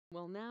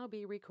will now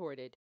be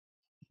recorded.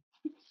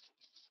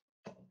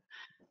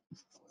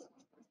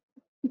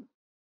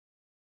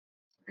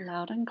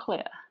 Loud and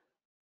clear.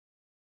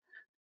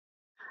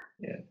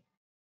 Yeah.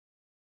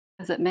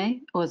 Is it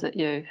me or is it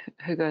you?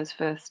 Who goes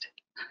first?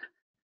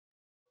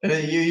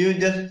 You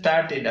just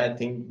started. I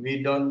think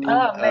we don't need.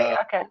 Oh, me.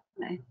 Okay.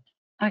 Me.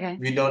 Okay.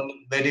 We don't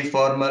need very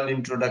formal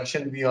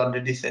introduction. We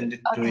already sent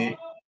it to it.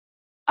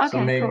 So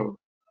Okay. maybe. Cool.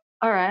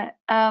 All right.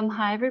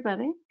 Hi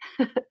everybody.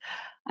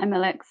 I'm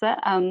Alexa.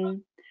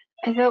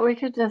 I thought we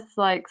could just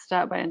like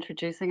start by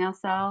introducing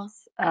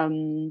ourselves.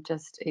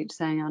 Just each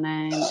saying our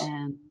name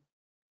and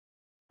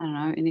I don't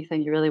know,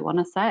 anything you really want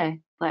to say,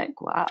 like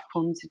what art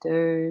forms you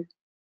do,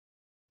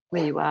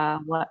 where you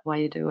are, why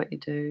you do what you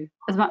do,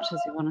 as much as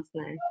you want to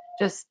say,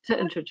 just to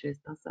introduce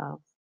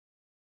ourselves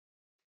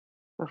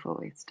before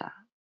we start.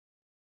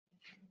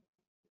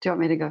 Do you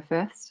want me to go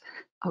first?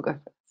 I'll go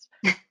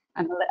first.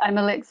 I'm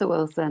Alexa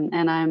Wilson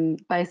and I'm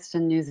based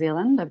in New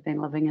Zealand. I've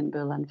been living in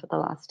Berlin for the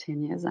last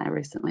 10 years and I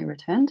recently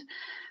returned.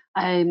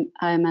 I'm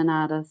an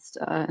artist,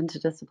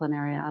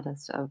 interdisciplinary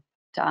artist of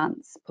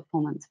dance,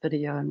 performance,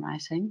 video and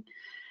writing.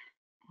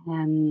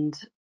 And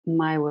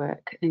my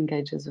work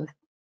engages with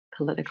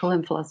political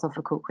and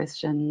philosophical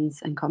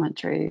questions and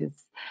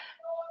commentaries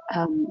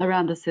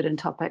around a certain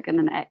topic in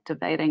an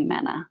activating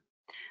manner.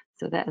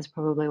 So that is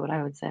probably what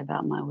I would say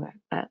about my work.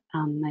 But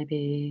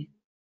maybe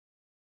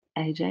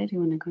AJ, do you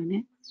want to go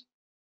next?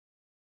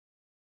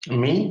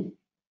 Me?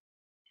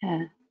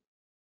 Yeah.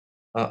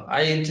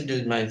 I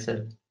introduced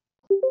myself.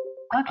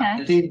 Okay.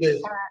 I think the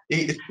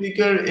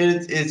speaker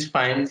is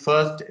fine.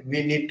 First,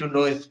 we need to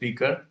know a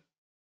speaker.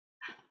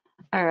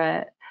 All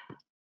right.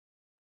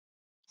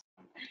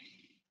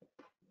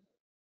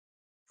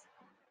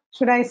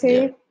 Should I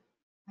say?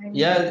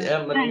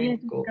 Yeah,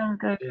 Manmeet, go.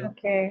 Go.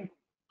 Okay.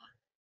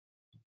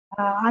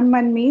 I'm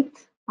Manmeet.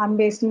 I'm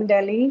based in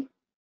Delhi,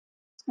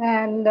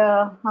 and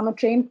I'm a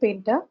trained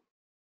painter.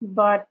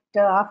 But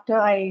after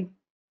I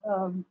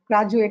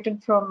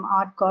graduated from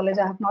art college,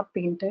 I have not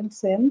painted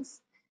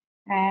since.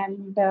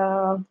 And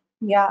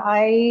yeah,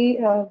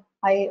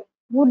 I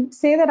would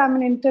say that I'm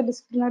an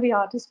interdisciplinary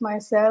artist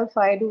myself.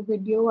 I do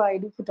video, I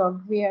do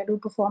photography, I do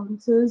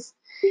performances,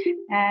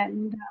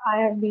 and I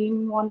have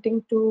been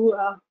wanting to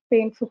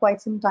paint for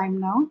quite some time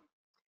now.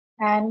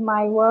 And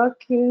my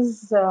work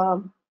is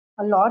a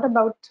lot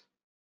about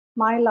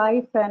my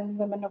life and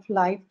women of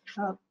life,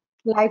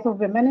 life of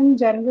women in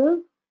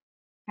general.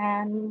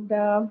 And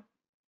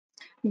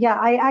yeah,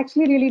 I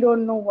actually really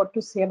don't know what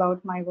to say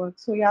about my work.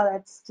 So yeah,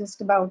 that's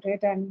just about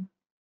it. And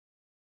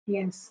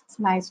yes, it's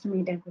nice to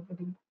meet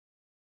everybody.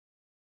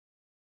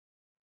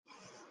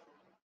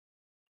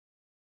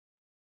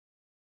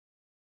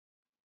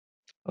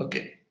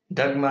 Okay,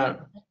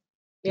 Dagmar,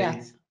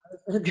 please.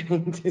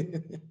 Yeah.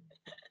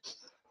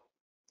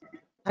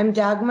 I'm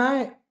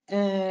Dagmar.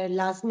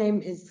 Last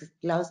name is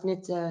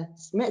Glausnitzer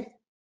Smith.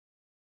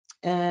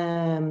 I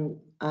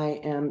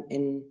am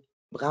in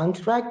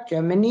Braunschweig,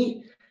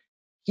 Germany.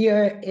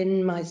 Here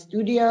in my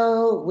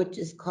studio, which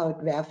is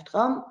called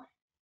Werftraum.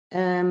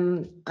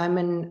 I'm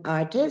an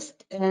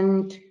artist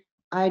and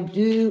I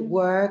do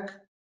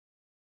work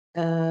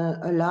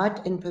a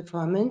lot in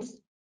performance,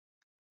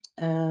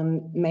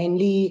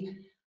 mainly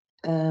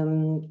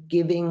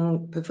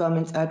giving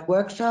performance art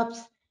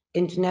workshops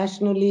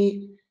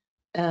internationally,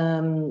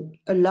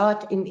 a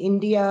lot in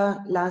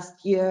India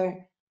last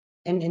year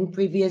and in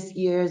previous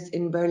years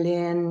in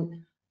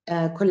Berlin,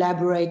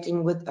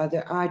 collaborating with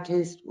other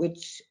artists,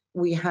 which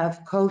we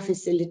have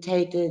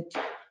co-facilitated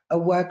a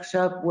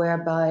workshop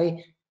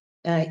whereby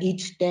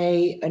each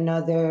day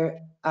another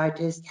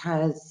artist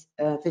has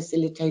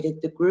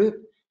facilitated the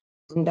group,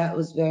 and that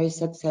was very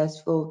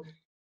successful.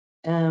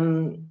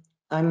 I'm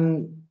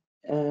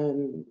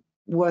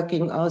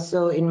working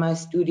also in my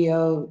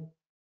studio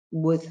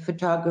with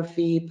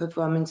photography,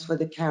 performance for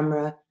the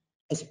camera,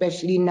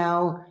 especially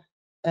now.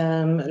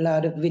 A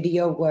lot of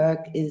video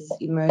work is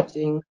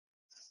emerging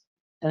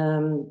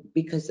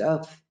because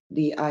of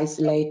the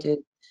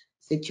isolated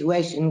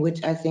situation,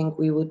 which I think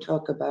we will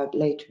talk about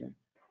later.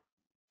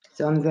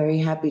 So I'm very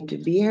happy to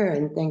be here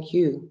and thank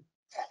you.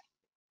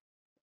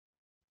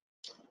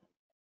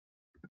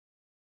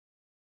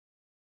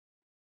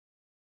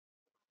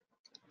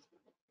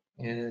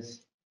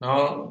 Yes.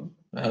 Now,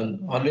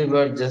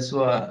 Oliver,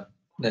 Joshua,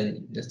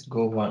 just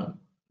go one.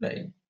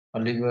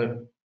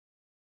 Oliver.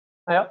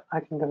 Yeah, I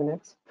can go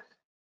next.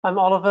 I'm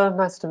Oliver.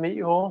 Nice to meet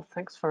you all.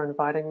 Thanks for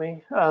inviting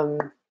me.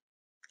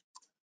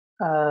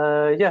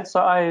 Yeah, so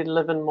I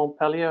live in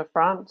Montpellier,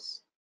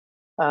 France,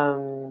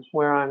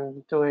 where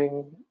I'm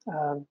doing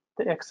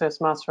the Excess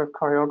Master of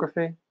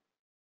Choreography,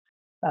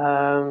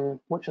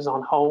 which is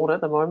on hold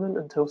at the moment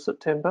until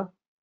September.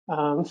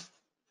 And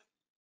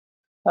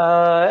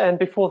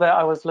before that,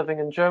 I was living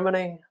in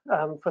Germany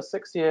for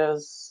 6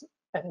 years.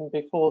 And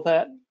before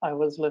that, I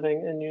was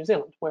living in New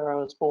Zealand, where I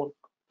was born.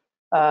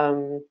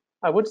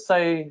 I would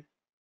say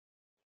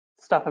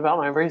stuff about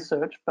my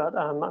research, but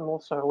I'm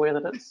also aware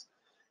that it's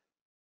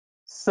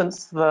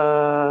since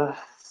the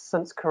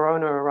since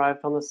Corona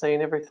arrived on the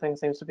scene, everything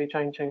seems to be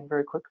changing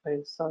very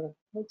quickly. So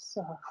it's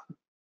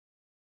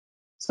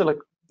still a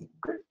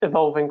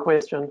evolving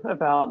question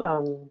about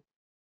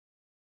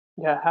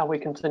yeah, how we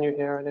continue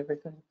here and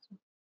everything. So,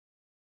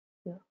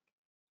 yeah,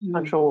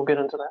 I'm sure we'll get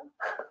into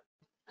that.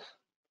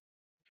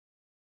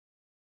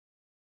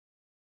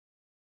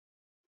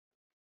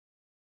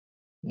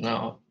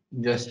 Now,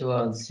 just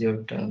was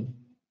your turn.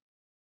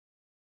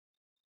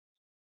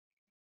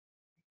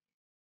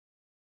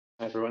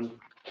 Hi everyone,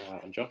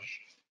 I'm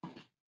Josh.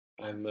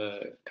 I'm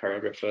a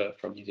choreographer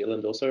from New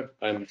Zealand also.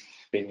 I've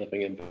been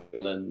living in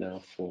Berlin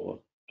now for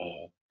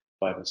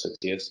 5 or 6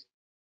 years,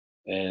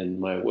 and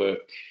my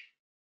work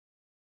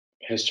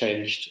has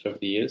changed over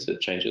the years.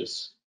 It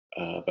changes,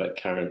 but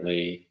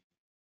currently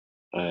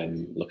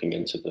I'm looking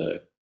into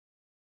the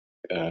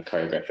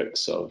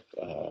choreographics of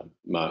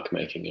mark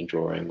making and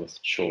drawing with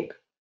chalk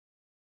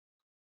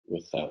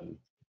with 2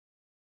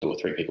 or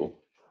 3 people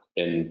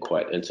in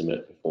quite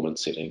intimate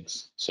performance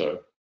settings.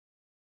 So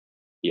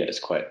yeah, it's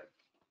quite,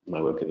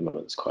 my work at the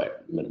moment is quite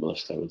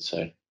minimalist, I would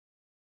say.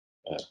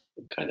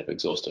 Kind of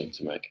exhausting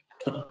to make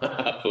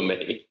for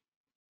me.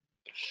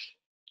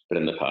 But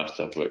in the past,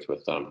 I've worked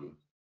with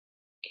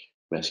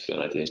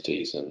masculine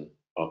identities and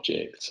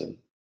objects and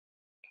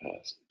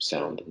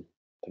sound and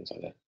things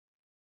like that.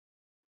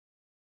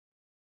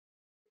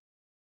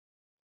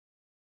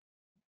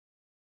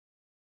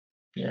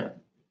 Yeah.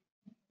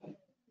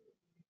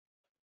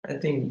 I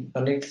think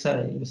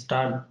Alexa, you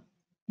start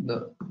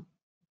the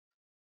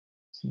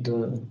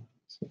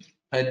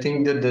I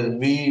think that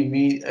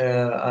we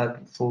are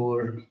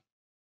 4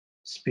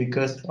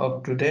 speakers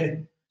of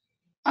today.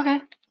 Okay,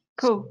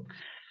 cool.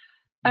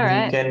 All We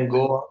right. can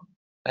go on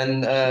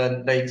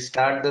and like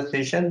start the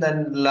session.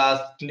 Then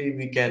lastly,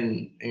 we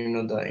can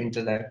the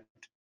interact.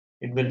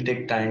 It will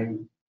take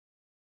time,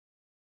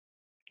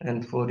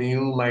 and for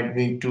you might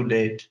be too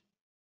late.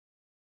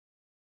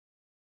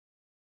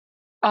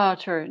 Oh,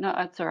 true. No,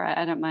 it's all right.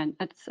 I don't mind.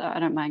 I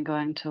don't mind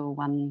going till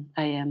 1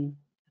 a.m.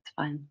 It's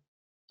fine.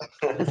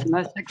 It's the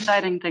most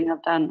exciting thing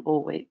I've done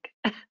all week.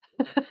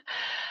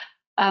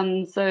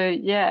 So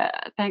yeah,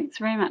 thanks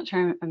very much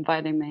for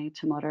inviting me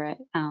to moderate.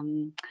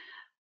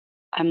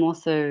 I've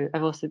also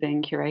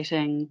been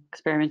curating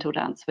Experimental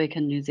Dance Week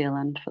in New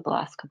Zealand for the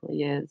last couple of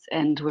years,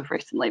 and we've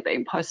recently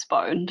been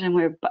postponed, and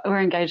we're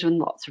engaged in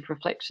lots of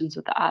reflections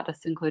with the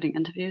artists, including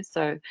interviews.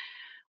 So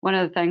one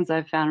of the things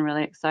I've found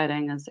really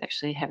exciting is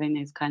actually having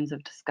these kinds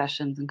of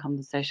discussions and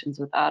conversations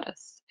with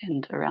artists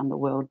and around the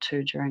world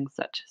too during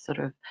such a sort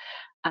of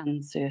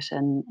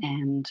uncertain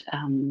and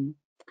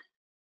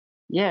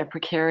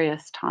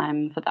precarious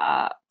time for the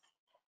arts.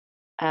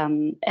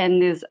 And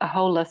there's a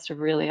whole list of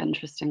really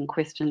interesting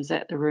questions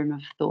that the Room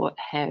of Thought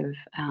have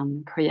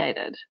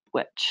created,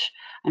 which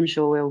I'm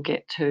sure we'll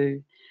get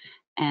to.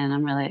 And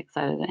I'm really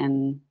excited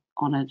and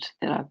honoured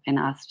that I've been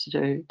asked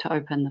to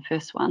open the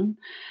first one.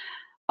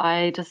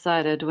 I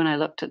decided when I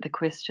looked at the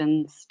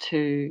questions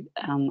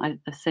I've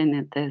seen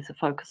that there's a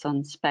focus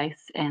on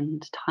space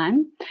and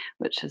time,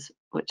 which is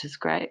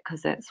great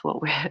because that's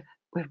what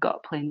we've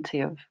got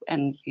plenty of,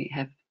 and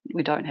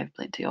we don't have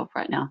plenty of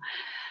right now.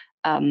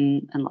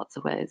 In lots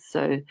of ways.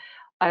 So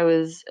I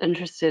was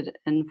interested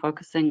in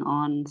focusing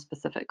on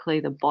specifically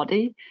the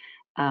body,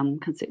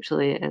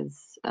 conceptually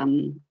as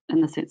in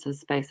the sense of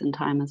space and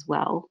time as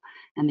well,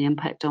 and the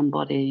impact on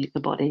the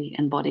body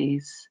and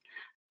bodies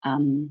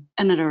in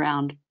and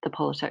around the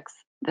politics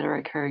that are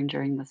occurring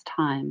during this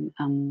time.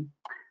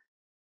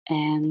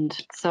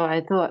 And so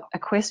I thought a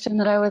question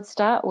that I would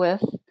start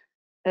with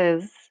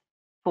is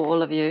for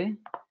all of you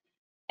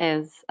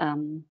as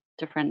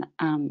different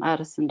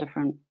artists in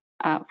different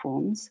art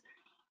forms.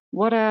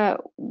 What are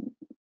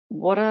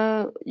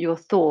your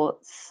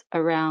thoughts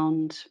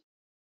around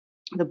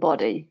the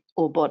body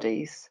or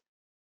bodies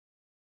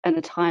in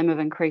a time of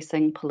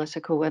increasing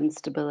political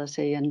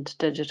instability and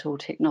digital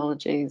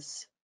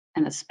technologies,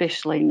 and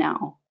especially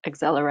now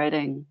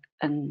accelerating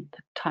in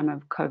the time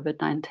of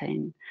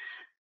COVID-19?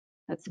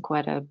 That's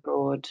quite a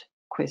broad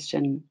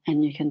question,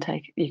 and you can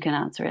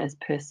answer it as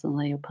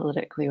personally or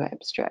politically or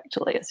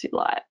abstractly as you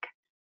like.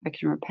 I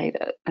can repeat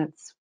it.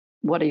 It's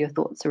what are your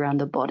thoughts around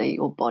the body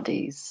or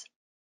bodies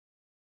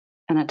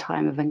in a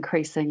time of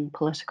increasing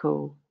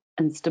political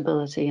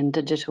instability and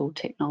digital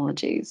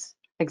technologies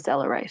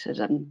accelerated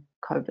in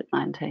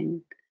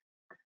COVID-19?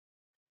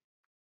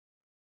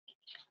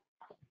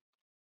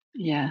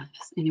 Yeah,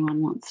 if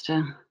anyone wants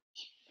to.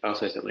 I'll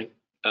say something.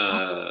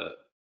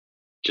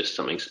 Just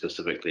something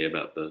specifically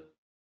about the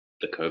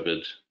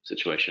COVID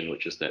situation,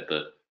 which is that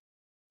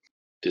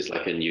there's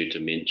like a new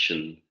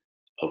dimension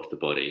of the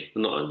body.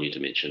 Not a new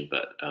dimension,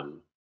 but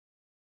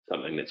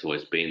something that's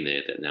always been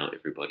there that now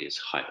everybody is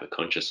hyper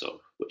conscious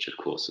of, which of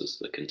course is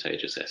the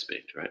contagious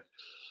aspect, right?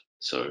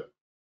 So,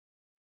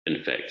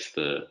 in fact,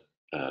 there's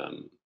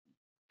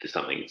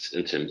something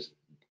in terms.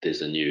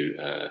 There's a new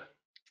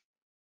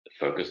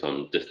focus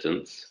on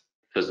distance,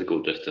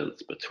 physical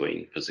distance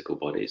between physical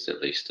bodies,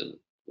 at least in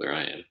where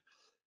I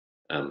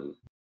am.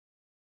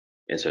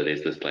 And so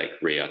there's this like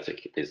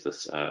there's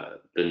this the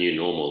new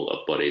normal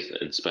of bodies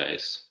in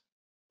space,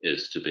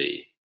 is to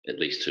be at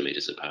least 2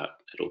 meters apart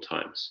at all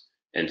times,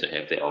 and to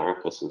have their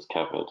orifices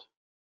covered,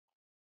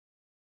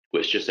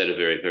 which just at a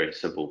very, very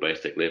simple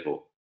basic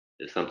level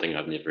is something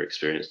I've never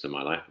experienced in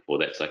my life before.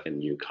 That's like a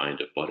new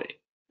kind of body.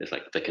 It's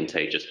like the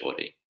contagious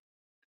body.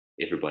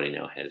 Everybody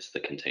now has the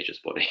contagious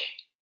body.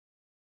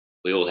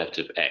 We all have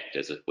to act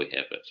as if we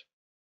have it.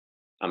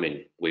 I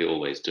mean, we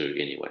always do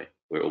anyway.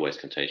 We're always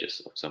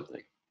contagious of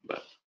something,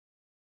 but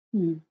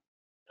and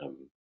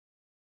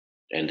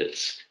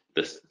it's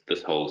this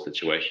whole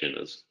situation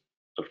is,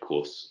 of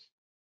course,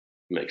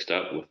 mixed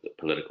up with the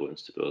political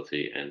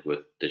instability and with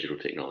digital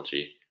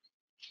technology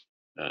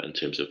in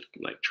terms of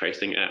like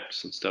tracing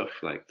apps and stuff.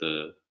 Like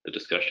the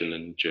discussion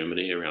in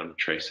Germany around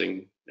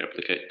tracing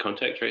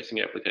contact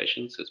tracing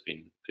applications has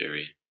been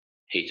very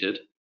heated.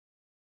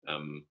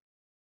 And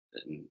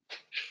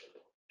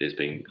there's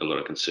been a lot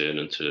of concern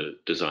into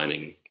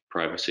designing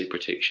privacy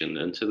protection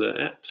into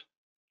the app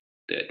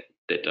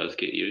that does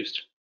get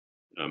used,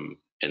 and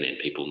then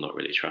people not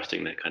really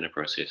trusting that kind of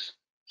process.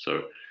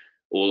 So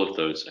all of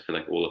those, I feel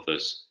like all of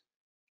those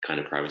kind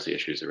of privacy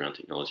issues around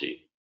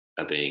technology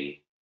are being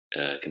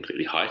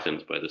completely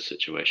heightened by this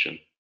situation.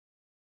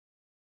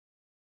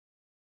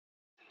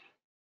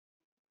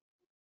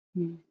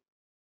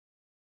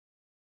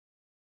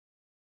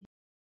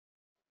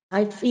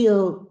 I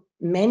feel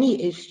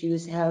many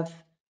issues have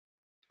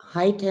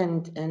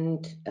heightened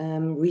and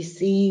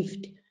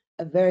received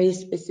a very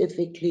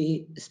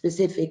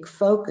specific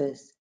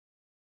focus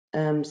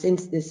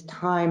since this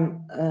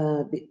time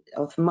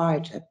of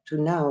March up to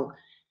now.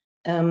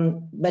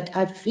 But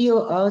I feel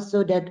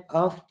also that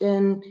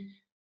often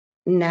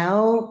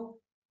now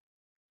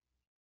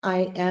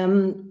I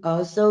am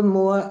also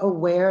more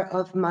aware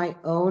of my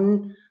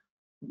own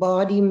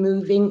body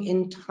moving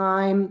in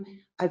time.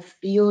 I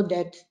feel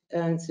that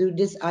through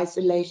this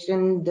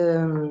isolation,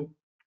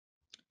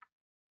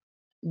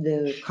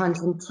 the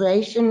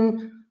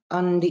concentration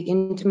on the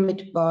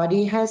intimate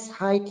body has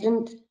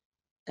heightened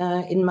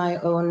in my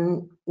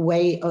own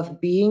way of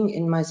being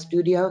in my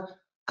studio.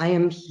 I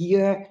am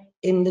here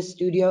in the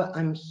studio.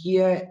 I'm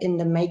here in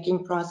the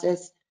making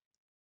process.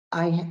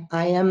 I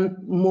am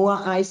more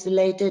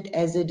isolated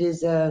as it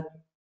is a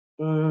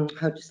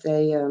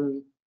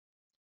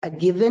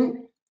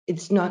given.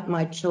 It's not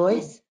my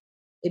choice.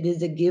 It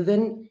is a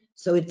given.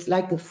 So it's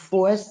like a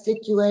forced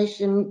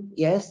situation,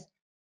 yes.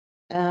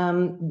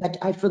 But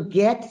I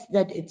forget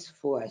that it's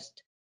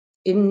forced.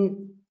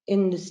 In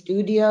the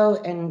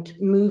studio and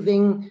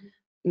moving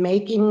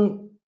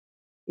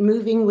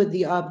with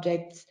the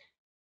objects,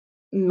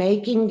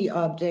 making the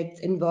objects,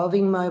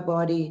 involving my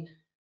body,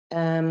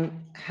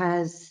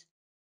 has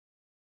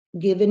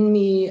given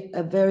me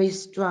a very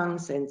strong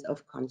sense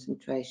of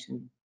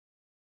concentration.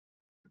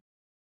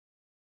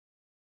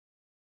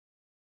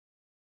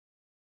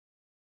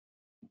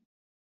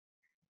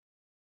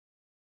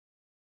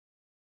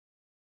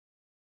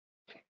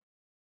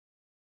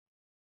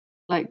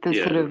 Like the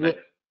sort of,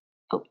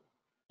 oh,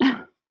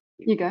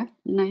 you go,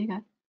 no, you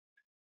go.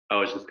 I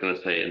was just going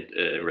to say,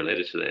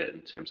 related to that,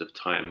 in terms of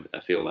time,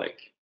 I feel like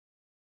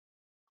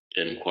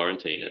in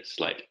quarantine, I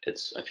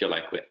feel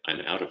like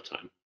I'm out of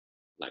time.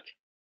 Like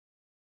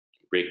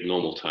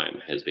normal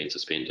time has been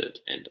suspended,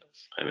 and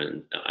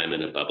I'm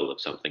in a bubble of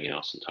something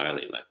else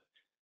entirely. Like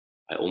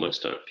I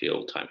almost don't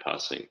feel time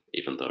passing,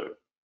 even though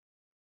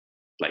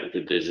like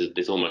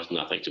there's almost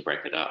nothing to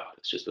break it up.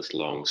 It's just this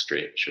long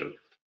stretch of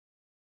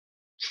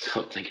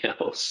something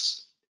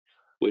else,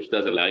 which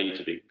does allow you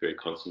to be very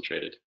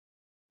concentrated.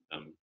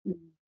 In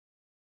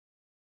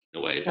a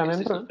way, because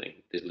there's nothing.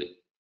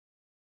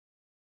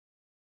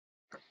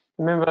 I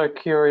remember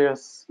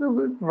curious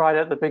right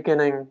at the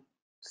beginning,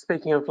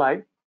 speaking of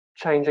like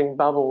changing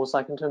bubbles,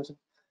 like in terms of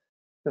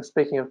you're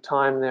speaking of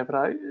time there,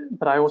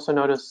 but I also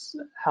notice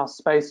how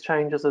space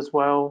changes as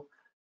well.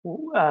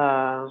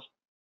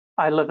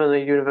 I live in a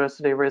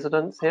university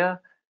residence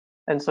here,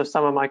 and so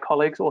some of my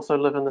colleagues also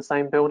live in the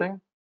same building,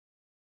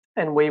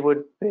 and we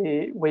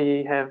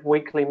have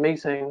weekly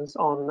meetings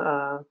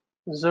on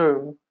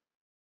Zoom,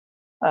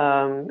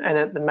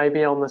 and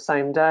maybe on the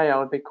same day I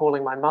would be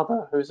calling my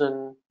mother who's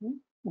in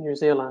New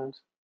Zealand,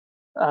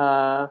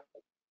 and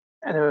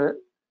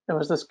there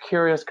was this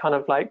curious kind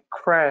of like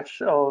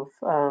crash of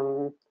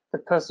the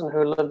person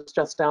who lives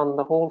just down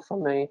the hall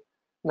from me,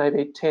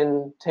 maybe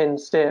 10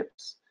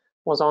 steps,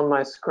 was on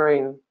my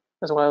screen,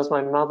 as well as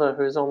my mother,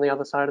 who's on the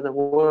other side of the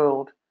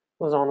world,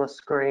 was on the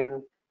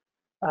screen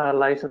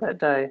later that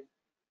day.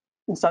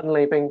 And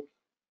suddenly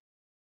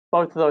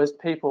both of those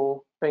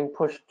people being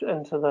pushed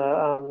into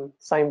the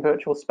same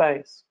virtual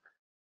space.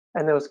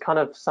 And there was kind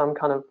of some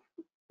kind of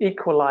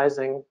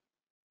equalizing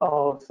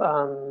of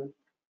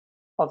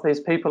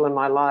these people in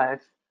my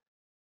life.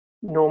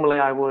 Normally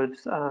I would,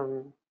 I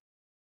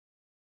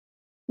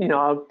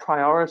would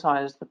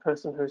prioritize the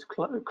person who's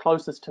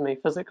closest to me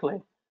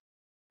physically.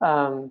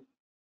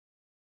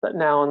 But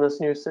now in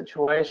this new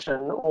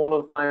situation, all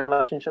of my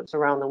relationships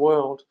around the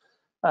world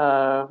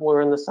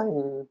were in the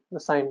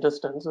same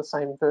distance, the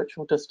same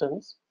virtual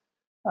distance.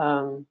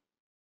 And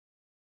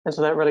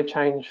so that really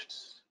changed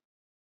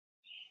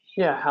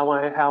yeah, how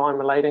I'm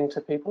relating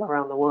to people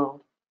around the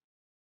world.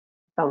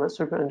 Found that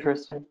super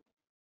interesting.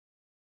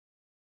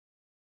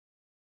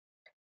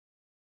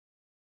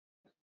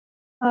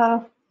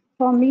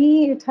 For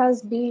me, it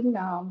has been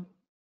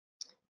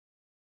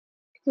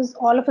because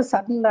all of a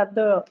sudden that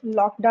the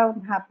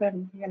lockdown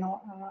happened.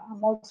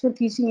 I'm also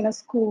teaching in a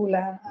school,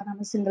 and I'm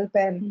a single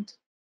parent,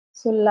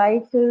 so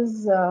life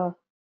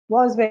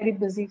was very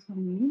busy for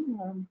me.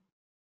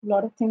 A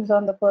lot of things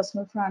on the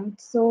personal front.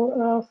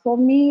 So for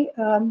me,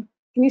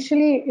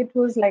 initially it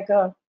was like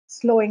a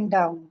slowing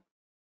down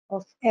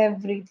of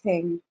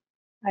everything.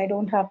 I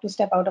don't have to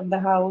step out of the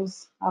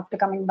house after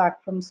coming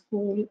back from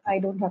school. I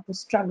don't have to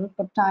struggle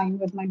for time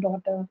with my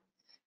daughter.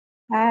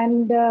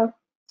 And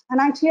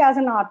actually, as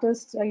an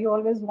artist, you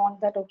always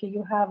want that, okay,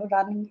 you have a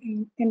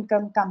running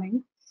income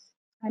coming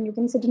and you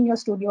can sit in your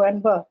studio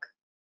and work.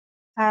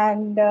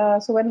 And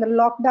so when the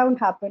lockdown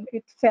happened,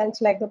 it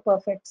felt like the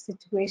perfect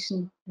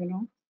situation,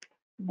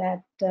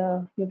 that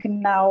you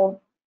can now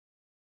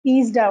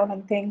ease down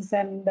on things.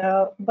 And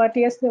but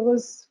yes, there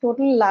was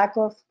total lack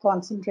of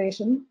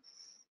concentration.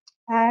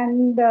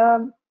 And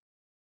I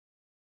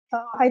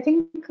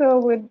think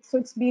so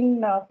it's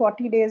been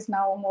 40 days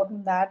now, more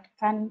than that.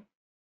 And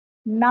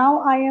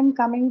now I am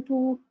coming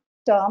to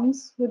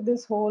terms with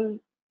this whole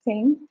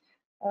thing,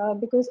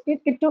 because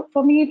it took,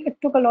 for me,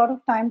 it took a lot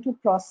of time to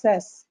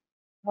process.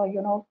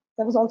 There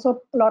was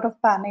also a lot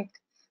of panic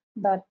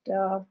that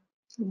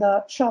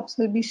the shops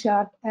will be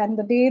shut. And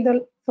the day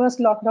the first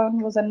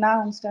lockdown was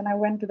announced, and I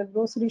went to the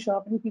grocery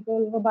shop, and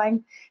people were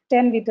buying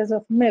 10 liters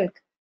of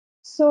milk.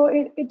 So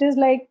it is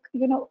like,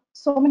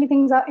 so many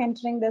things are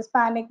entering. There's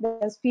panic,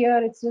 there's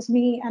fear. It's just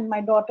me and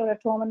my daughter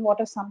at home, and what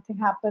if something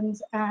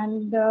happens?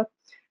 And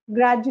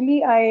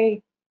gradually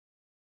I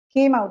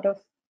came out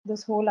of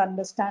this whole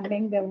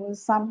understanding. There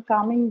was some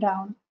calming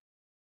down.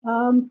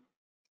 And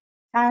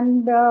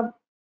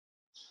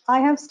I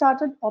have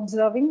started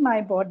observing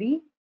my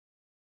body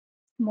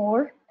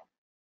more,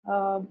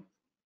 uh,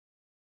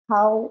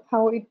 how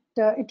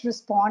it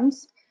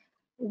responds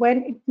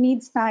when it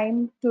needs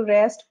time to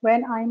rest,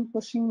 when I'm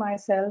pushing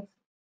myself.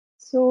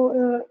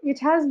 So it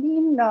has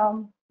been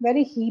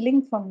very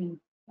healing for me.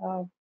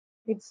 Uh,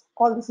 it's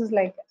all this is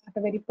like at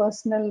a very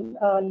personal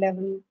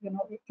level.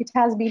 It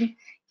has been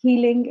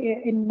healing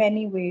in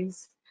many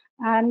ways,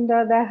 and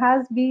there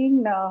has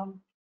been uh,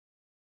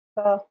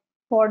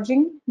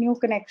 forging new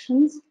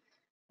connections,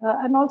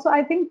 and also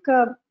I think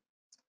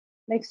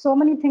like so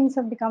many things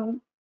have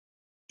become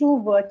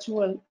too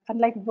virtual, and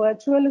like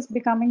virtual is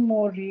becoming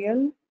more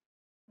real.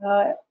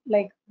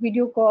 Like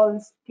video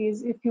calls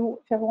is, if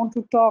I want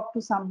to talk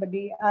to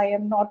somebody, I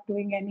am not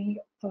doing any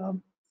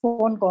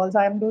phone calls.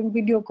 I am doing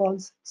video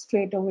calls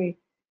straight away.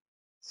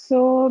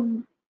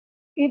 So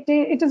it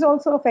is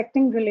also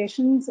affecting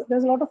relations.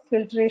 There's a lot of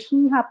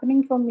filtration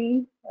happening for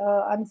me.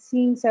 I'm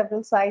seeing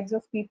several sides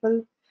of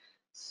people.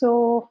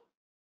 So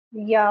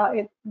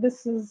yeah,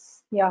 this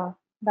is, yeah,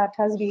 that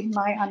has been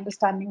my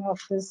understanding of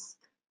this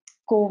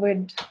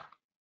COVID.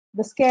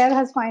 The scare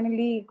has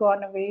finally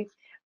gone away.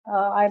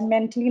 I'm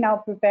mentally now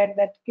prepared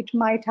that it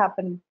might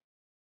happen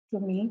to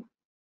me.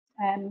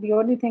 And the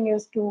only thing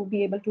is to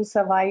be able to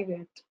survive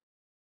it.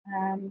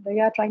 And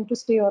yeah, trying to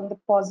stay on the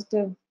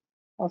positive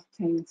of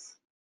things.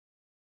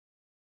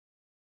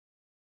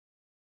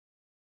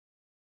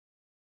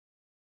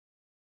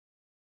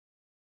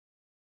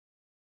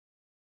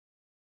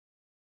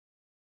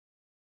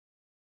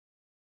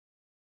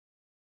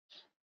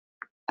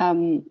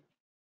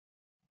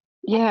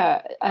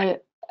 Yeah,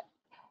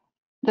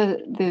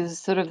 there's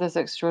sort of this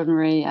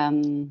extraordinary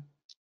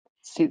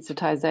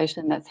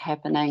sensitization that's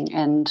happening,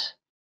 and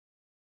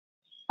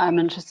I'm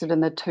interested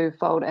in the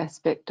twofold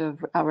aspect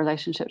of our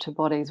relationship to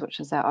bodies, which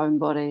is our own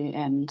body,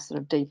 and sort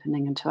of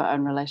deepening into our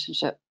own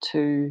relationship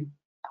to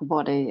our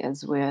body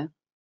as we're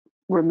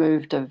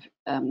removed of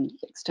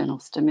external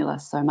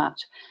stimulus so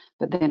much,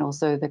 but then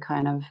also the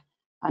kind of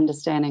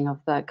understanding of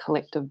the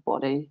collective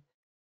body,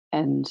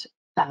 and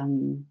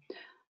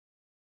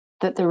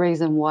that the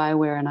reason why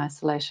we're in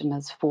isolation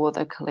is for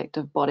the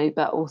collective body,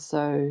 but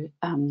also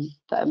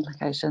the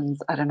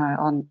implications, I don't know,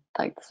 on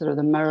like sort of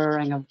the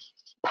mirroring of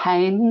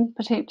pain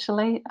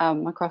potentially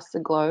across the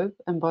globe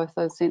in both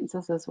those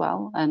senses as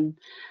well, and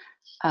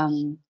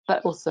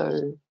but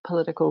also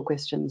political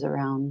questions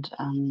around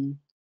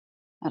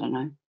I don't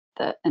know,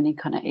 any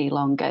kind of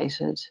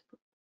elongated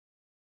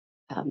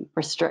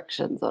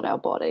restrictions on our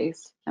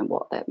bodies and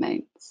what that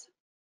means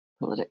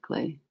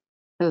politically.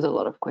 There's a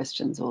lot of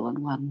questions all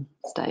in one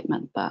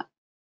statement, but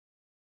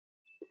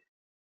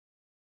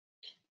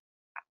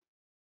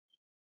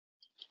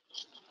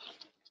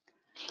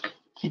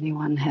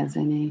anyone has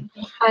any?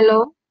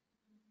 Hello,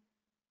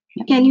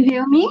 Yep. can you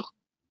hear me?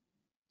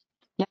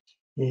 Yep.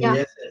 Yeah.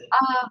 Yes.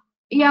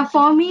 Yeah,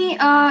 for me,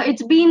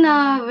 it's been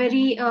a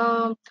very,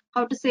 how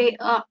to say,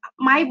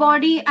 my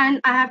body,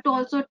 and I have to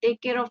also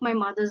take care of my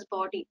mother's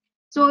body.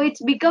 So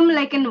it's become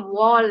like a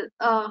wall,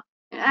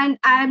 and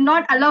I'm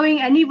not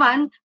allowing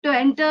anyone to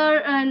enter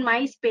in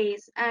my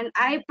space, and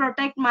I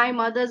protect my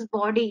mother's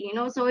body,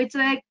 So it's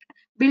like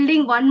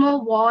building one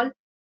more wall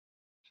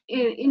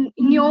in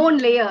your own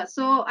layer.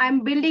 So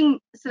I'm building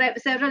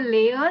several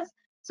layers.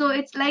 So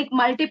it's like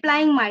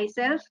multiplying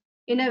myself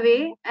in a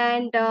way,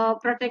 and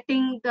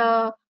protecting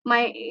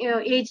my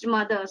aged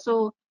mother.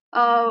 So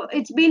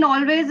it's been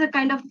always a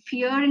kind of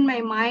fear in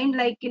my mind,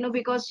 like,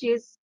 because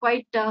she's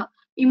quite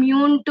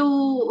immune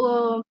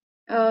to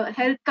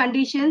health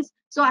conditions.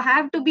 So I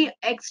have to be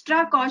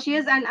extra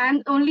cautious, and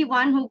I'm only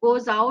one who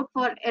goes out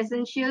for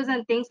essentials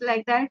and things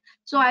like that.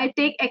 So I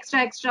take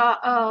extra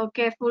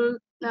careful.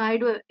 I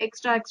do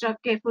extra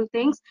careful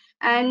things,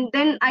 and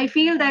then I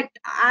feel that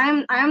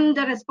I'm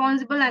the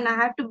responsible, and I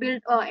have to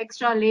build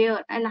extra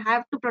layer, and I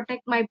have to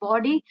protect my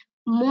body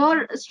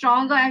more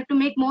stronger. I have to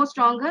make more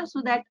stronger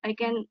so that I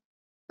can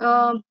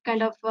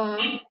kind of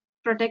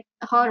protect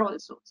her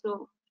also.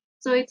 So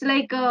it's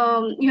like,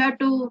 you have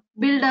to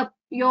build up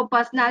your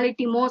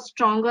personality more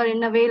stronger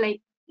in a way,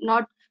 like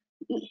not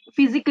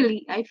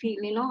physically. I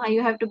feel,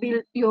 you have to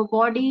build your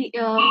body,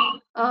 you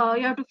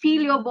have to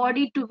feel your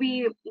body to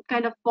be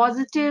kind of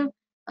positive,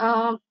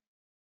 and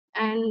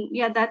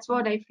yeah, that's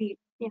what I feel.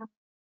 Yeah.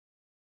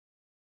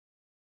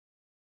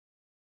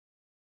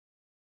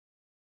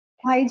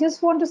 I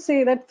just want to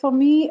say that for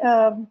me,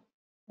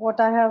 what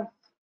I have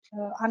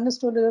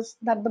understood is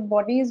that the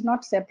body is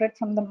not separate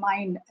from the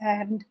mind,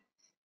 and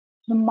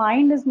the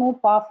mind is more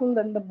powerful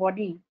than the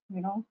body,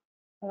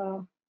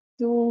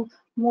 to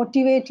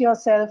motivate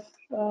yourself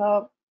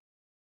to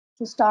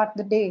start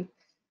the day,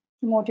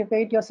 to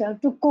motivate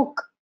yourself to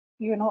cook,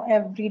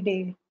 every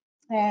day,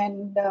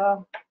 and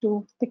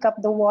to pick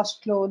up the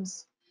washed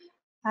clothes,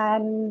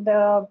 and,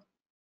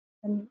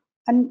 and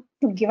and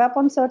to give up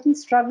on certain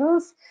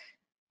struggles.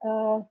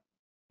 Uh,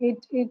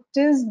 it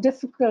is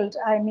difficult.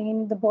 I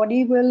mean, the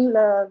body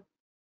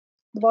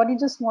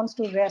just wants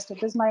to rest.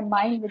 It is my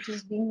mind which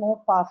is being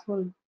more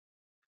powerful.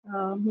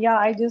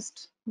 Yeah,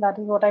 that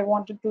is what I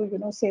wanted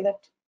to, say, that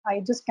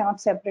I just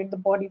cannot separate the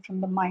body from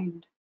the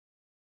mind.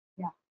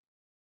 Yeah.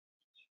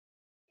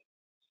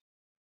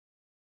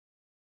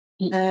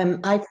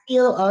 I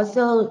feel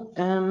also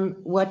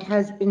what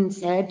has been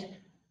said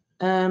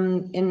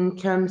in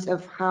terms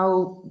of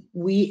how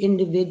we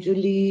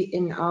individually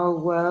in our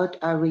world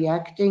are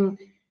reacting.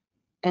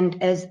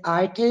 And as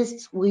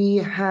artists, we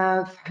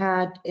have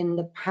had in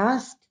the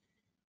past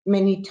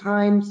many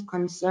times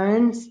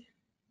concerns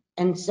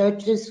and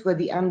searches for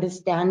the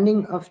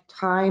understanding of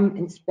time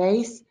and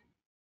space.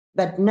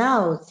 But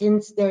now,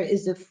 since there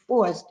is a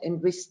forced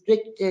and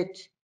restricted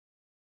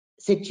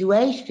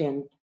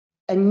situation,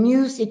 a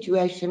new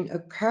situation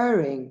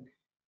occurring,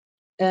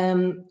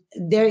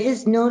 there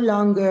is no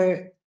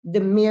longer the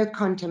mere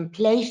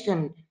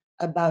contemplation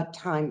about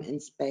time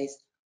and space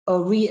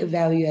or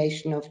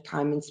re-evaluation of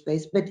time and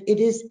space, but it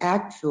is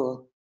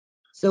actual.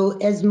 So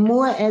as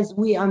more as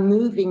we are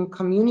moving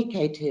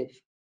communicative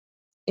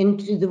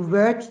into the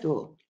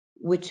virtual,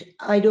 which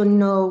I don't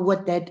know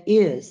what that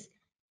is,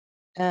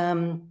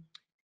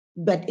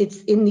 but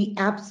it's in the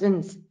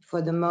absence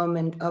for the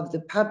moment of the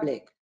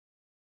public.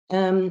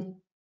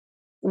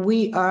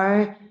 We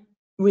are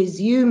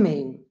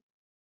resuming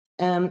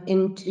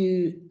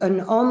into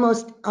an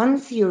almost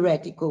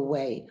untheoretical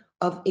way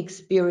of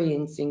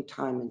experiencing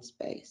time and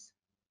space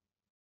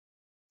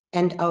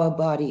and our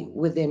body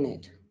within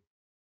it.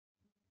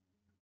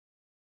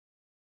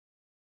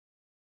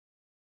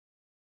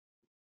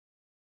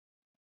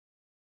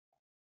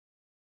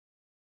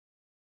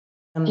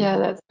 Yeah,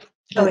 that's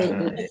Sorry,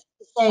 really,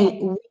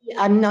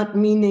 I'm not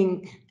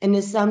meaning an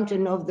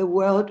assumption of the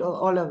world or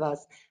all of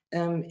us.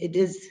 It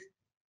is,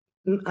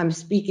 I'm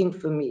speaking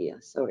for me,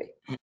 sorry.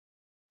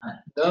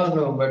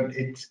 No, but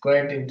it's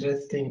quite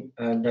interesting,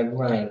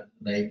 Dagmar.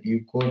 Like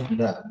you quote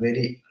the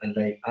very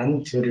like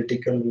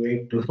untheoretical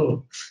way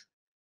to,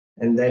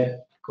 and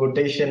that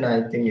quotation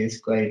I think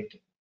is quite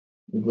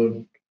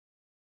good.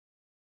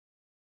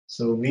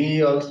 So we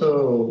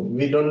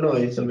don't know.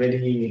 It's a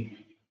very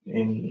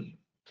in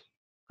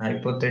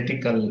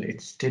hypothetical.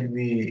 It's still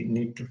we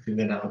need to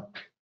figure out.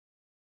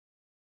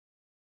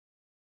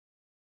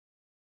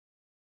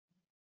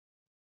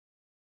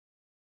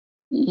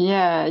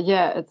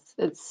 yeah,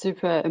 it's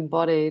super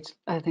embodied.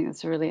 I think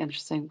that's a really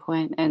interesting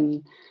point.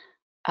 And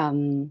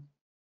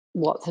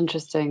what's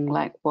interesting,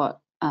 like what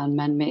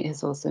Manmeet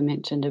has also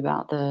mentioned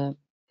about the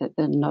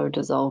no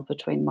dissolve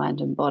between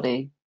mind and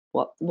body,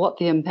 what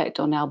the impact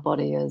on our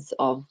body is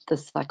of the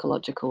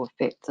psychological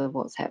effects of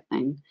what's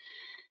happening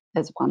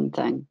is one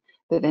thing,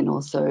 but then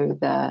also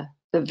the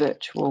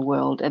virtual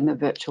world and the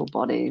virtual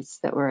bodies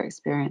that we're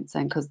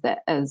experiencing, because that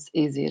is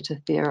easier to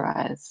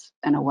theorize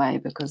in a way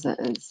because it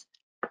is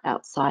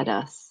outside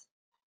us,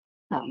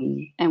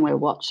 and we're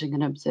watching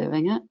and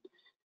observing it.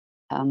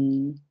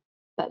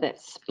 But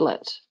that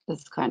split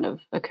is kind of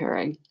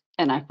occurring,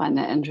 and I find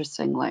that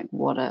interesting. Like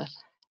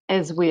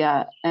as we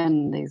are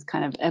in these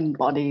kind of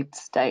embodied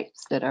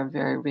states that are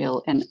very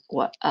real and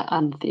what are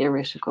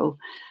untheoretical,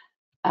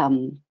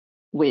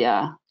 we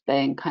are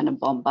being kind of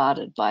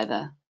bombarded by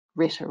the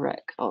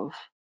rhetoric of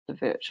the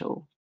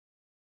virtual.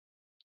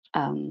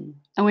 And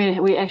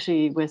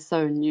we're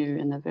so new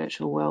in the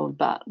virtual world,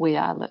 but we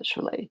are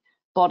literally,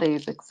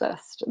 bodies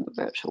exist in the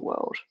virtual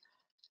world.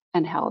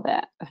 and how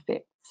that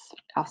affects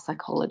our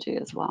psychology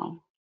as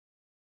well.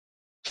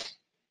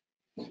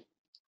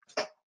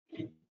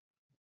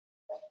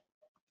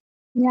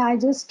 Yeah, I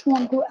just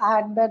want to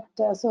add that,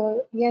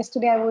 so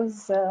yesterday I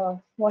was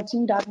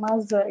watching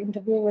Dharma's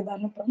interview with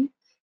Anupam.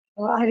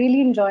 I really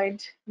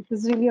enjoyed. It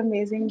was really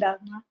amazing,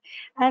 Dharma.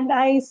 And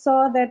I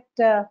saw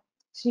that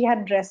she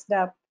had dressed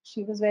up.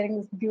 She was wearing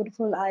this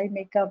beautiful eye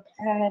makeup.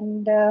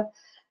 And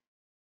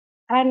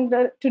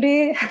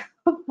today,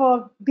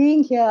 for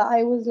being here,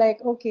 I was like,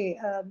 okay,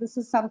 this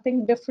is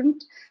something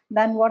different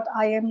than what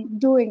I am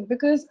doing,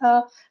 because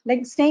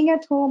like staying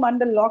at home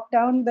under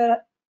lockdown,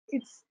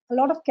 it's a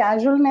lot of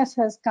casualness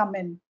has come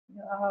in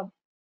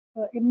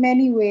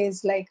many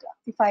ways. Like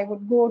if I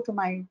would go to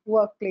my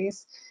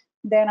workplace,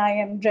 then I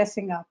am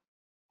dressing up.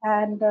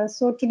 And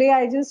so today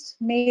I just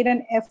made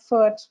an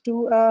effort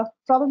to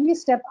probably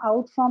step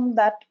out from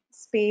that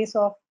space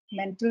of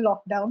mental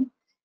lockdown.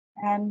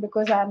 And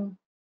because I'm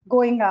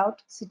going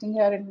out, sitting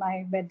here in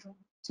my bedroom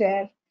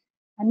chair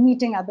and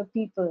meeting other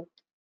people.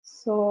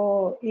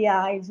 So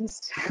yeah, I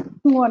just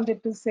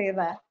wanted to say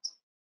that.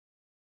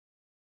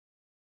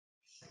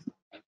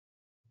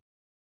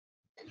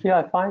 Yeah,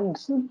 I find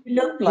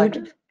Look like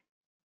beautiful.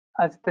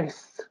 I've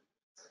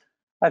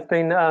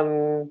been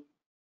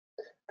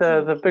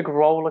the big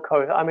roller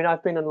coaster. I mean,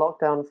 I've been in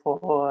lockdown for,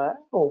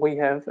 or we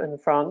have in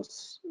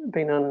France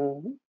been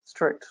in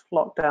strict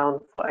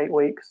lockdown for 8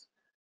 weeks,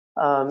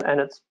 and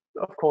it's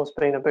of course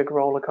been a big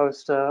roller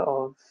coaster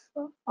of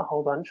a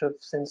whole bunch of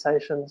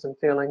sensations and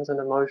feelings and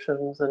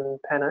emotions and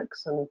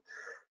panics and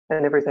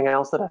everything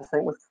else that I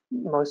think with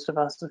most of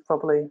us have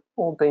probably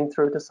all been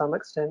through to some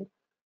extent.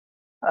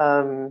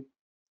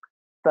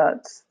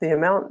 But the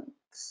amount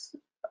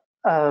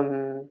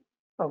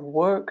of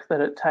work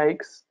that it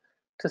takes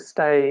to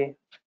stay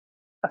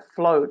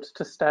afloat,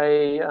 to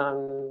stay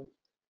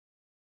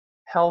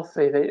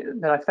healthy,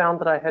 that I found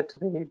that I had to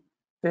be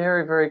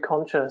very, very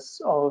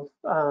conscious of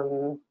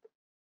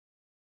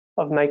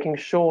making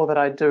sure that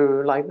I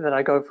do, like that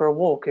I go for a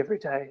walk every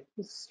day.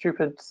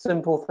 Stupid,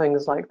 simple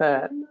things like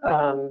that.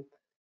 That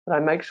I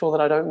make sure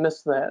that I don't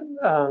miss that.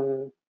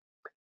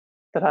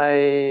 That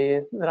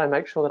I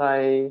make sure that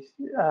I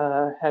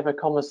have a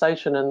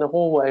conversation in the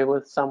hallway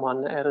with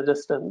someone at a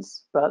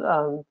distance. But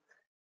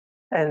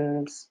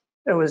and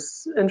it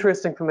was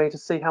interesting for me to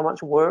see how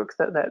much work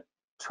that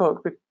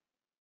took,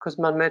 because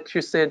Manmet,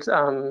 you said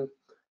that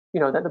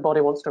the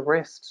body wants to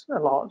rest a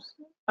lot,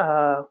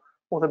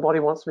 or the body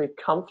wants to be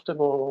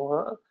comfortable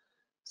or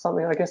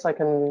something. I guess that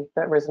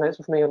resonates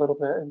with me a little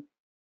bit.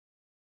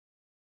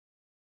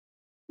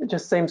 It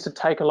just seems to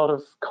take a lot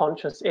of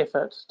conscious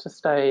effort to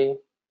stay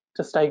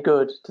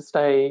good, to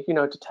stay,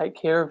 to take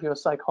care of your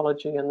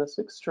psychology in this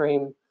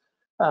extreme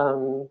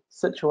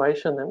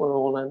situation that we're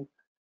all in.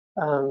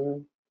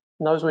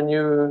 Those were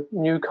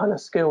new kind of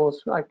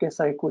skills. I guess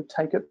I would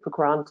take it for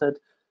granted.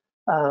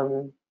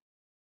 The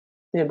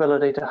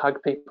ability to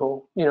hug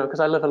people,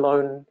 because I live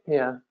alone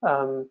here.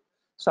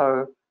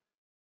 So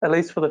at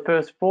least for the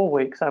first 4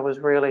 weeks, I was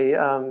really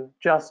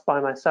just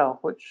by myself,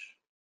 which,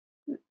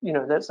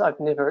 I've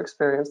never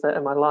experienced that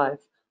in my life.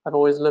 I've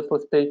always lived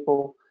with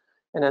people,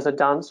 and as a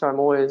dancer, I'm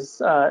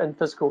always in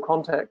physical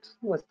contact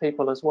with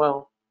people as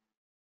well.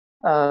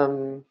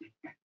 So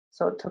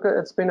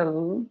it's been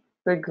a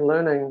big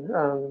learning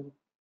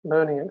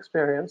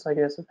experience, I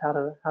guess, of how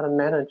to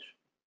manage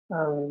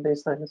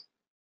these things.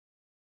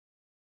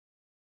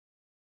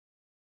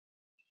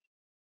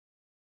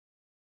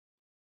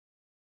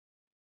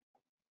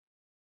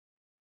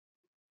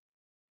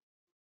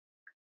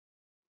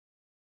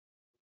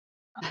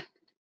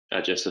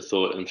 Just a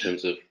thought in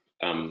terms of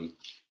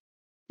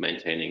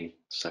maintaining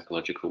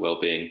psychological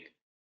well-being.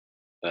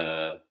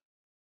 I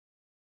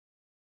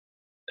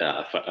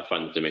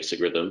find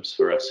domestic rhythms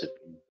for us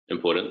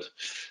important,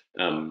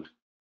 and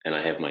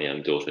I have my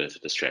young daughter to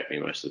distract me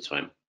most of the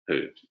time,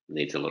 who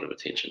needs a lot of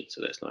attention,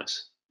 so that's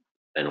nice,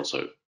 and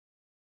also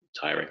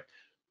tiring.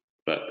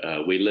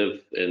 But we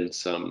live in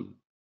some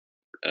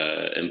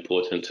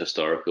important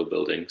historical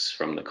buildings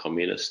from the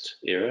communist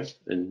era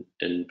in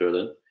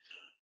Berlin,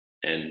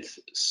 and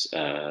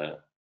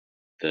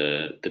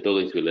the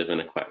buildings we live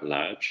in are quite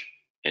large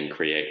and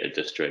create a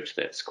district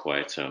that's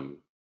quite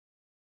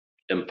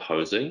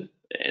imposing,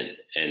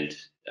 and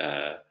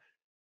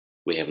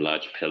we have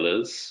large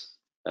pillars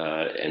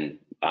and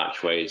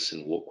archways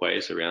and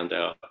walkways around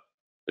our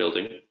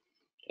building,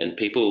 and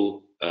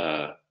people,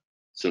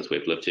 since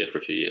we've lived here for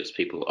a few years,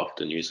 people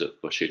often use it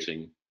for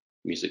shooting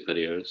music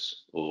videos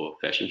or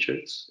fashion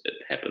shoots. It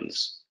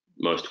happens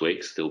most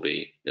weeks. There'll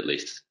be at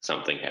least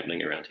something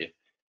happening around here,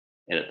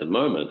 and at the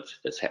moment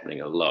it's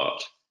happening a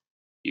lot,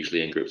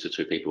 usually in groups of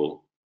 2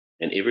 people,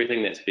 and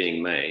everything that's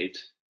being made,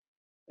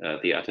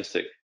 the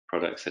artistic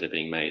products that are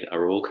being made,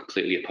 are all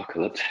completely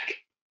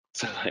apocalyptic.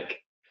 So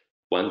like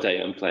one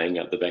day I'm playing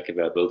up the back of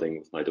our building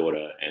with my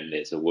daughter, and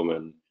there's a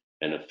woman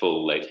in a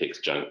full latex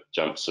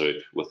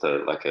jumpsuit with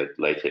a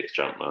latex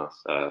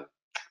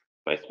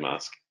face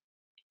mask,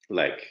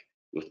 like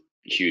with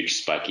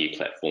huge spiky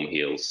platform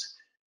heels,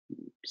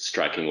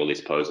 striking all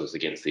these poses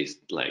against these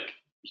like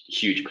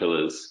huge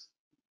pillars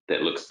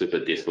that look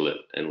super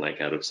desolate and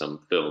like out of some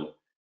film.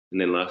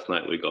 And then last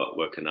night we got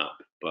woken up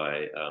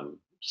by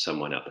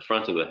someone out the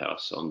front of the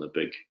house on the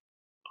big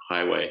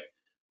highway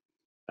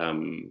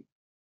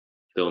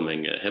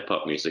filming a hip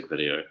hop music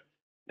video,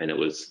 and it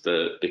was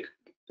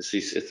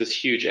it's this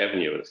huge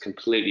avenue. It's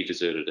completely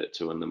deserted at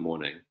 2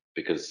 a.m.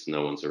 because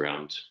no one's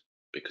around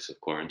because of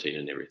quarantine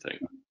and everything.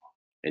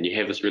 And you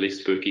have this really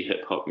spooky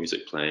hip hop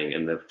music playing,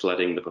 and they're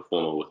flooding the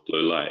performer with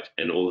blue light,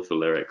 and all of the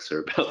lyrics are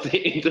about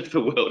the end of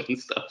the world and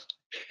stuff.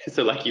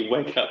 So like you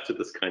wake up to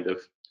this kind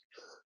of,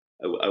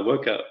 I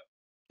woke up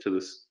to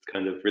this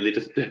kind of really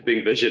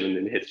disturbing vision, and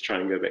then had to try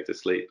and go back to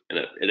sleep. And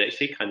it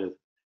actually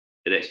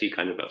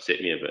kind of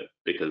upset me a bit,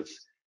 because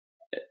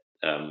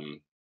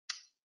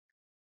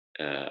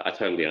I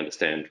totally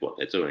understand what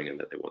they're doing and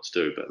that they want to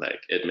do, but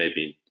like it made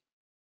me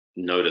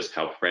notice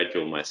how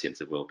fragile my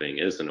sense of well-being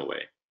is, in a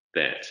way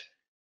that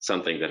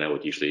something that I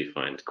would usually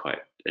find quite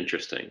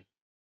interesting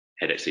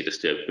had actually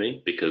disturbed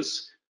me,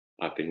 because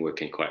I've been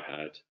working quite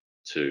hard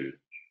to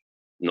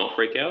not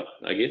freak out,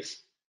 I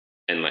guess.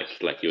 And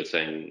like you were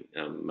saying,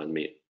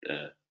 Manmeet,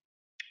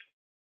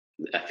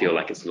 I feel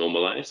like it's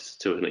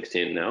normalized to an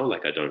extent now.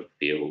 Like I don't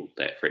feel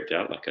that freaked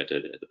out like I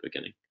did at the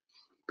beginning.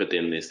 But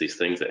then there's these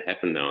things that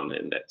happen now and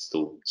then that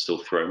still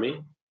throw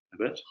me a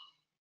bit.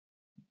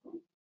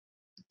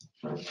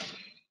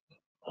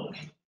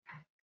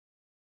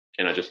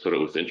 And I just thought it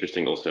was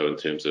interesting also in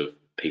terms of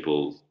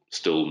people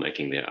still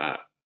making their art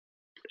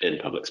in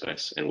public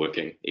space and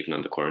working even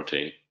under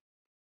quarantine,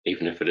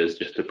 even if it is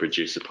just to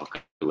produce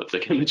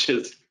apocalyptic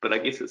images. But I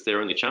guess it's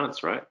their only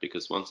chance, right?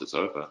 Because once it's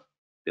over,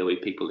 there'll be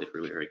people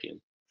everywhere again.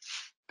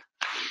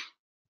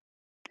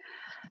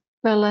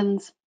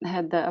 Berlin's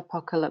had the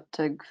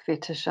apocalyptic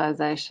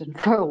fetishization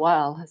for a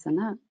while, hasn't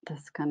it?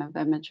 This kind of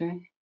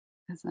imagery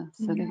as a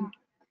city. Yeah.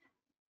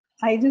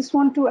 I just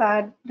want to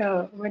add,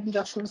 when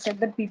Joshua said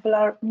that people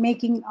are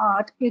making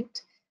art,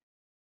 it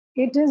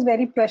is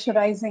very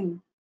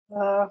pressurizing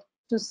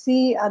to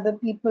see other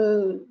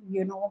people,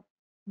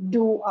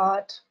 do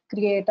art,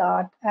 create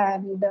art.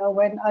 And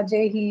when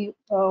Ajay, he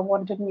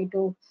wanted me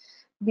to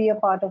be a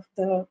part of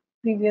the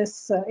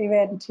previous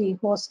event he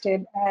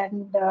hosted,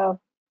 and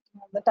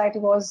the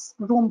title was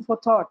Room for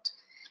Thought.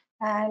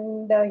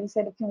 And he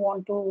said, if you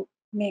want to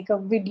make a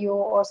video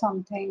or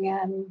something,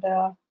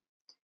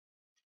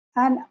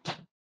 and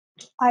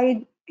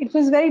it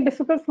was very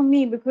difficult for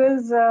me,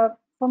 because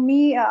for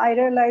me, I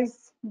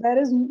realized there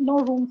is no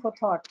room for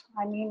thought.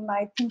 I mean,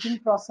 my thinking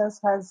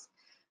process has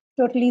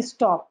totally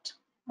stopped,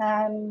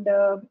 and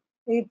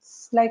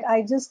it's like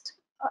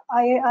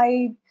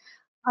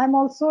I'm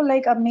also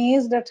like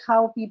amazed at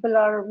how people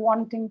are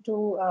wanting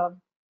to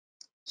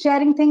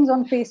sharing things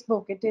on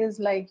Facebook. It is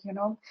like,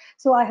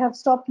 so I have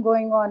stopped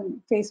going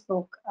on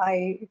Facebook.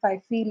 If I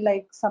feel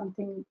like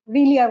something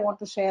really I want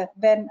to share,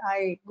 then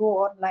I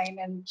go online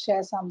and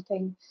share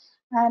something.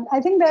 And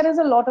I think there is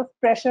a lot of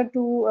pressure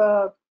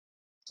to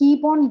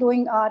keep on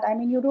doing art. I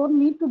mean, you don't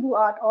need to do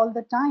art all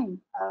the time.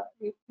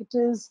 It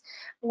is,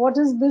 what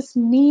is this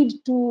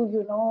need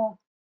to,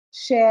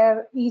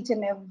 share each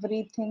and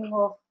everything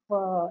of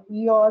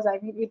yours? I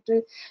mean,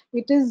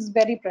 it is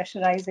very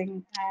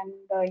pressurizing. And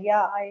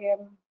yeah, I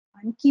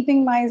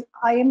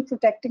am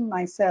protecting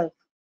myself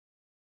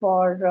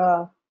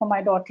for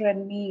my daughter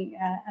and me,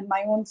 and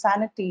my own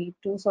sanity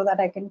too, so that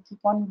I can keep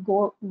on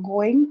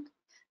going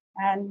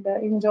and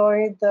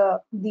enjoy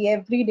the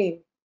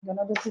everyday.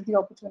 This is the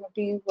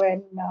opportunity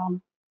when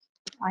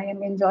I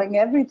am enjoying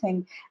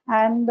everything.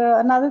 And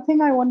another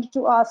thing I wanted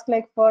to ask,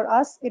 like for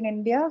us in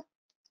India,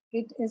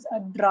 it is a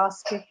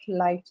drastic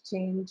life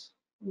change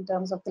in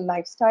terms of the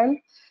lifestyle,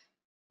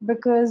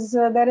 because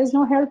there is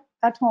no help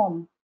at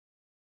home.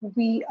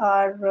 We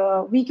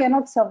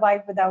cannot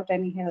survive without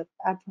any help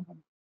at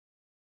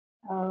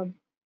home.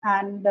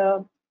 And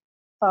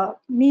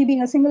me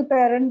being a single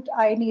parent,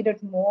 I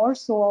needed more.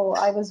 So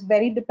I was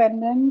very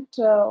dependent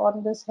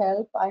on this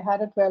help. I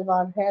had a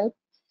 12-hour help.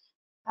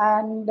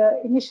 And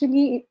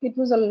initially, it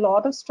was a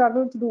lot of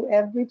struggle to do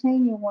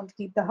everything. You want to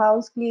keep the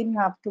house clean, you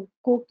have to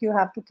cook, you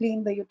have to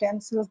clean the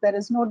utensils. There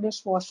is no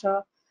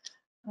dishwasher.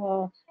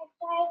 God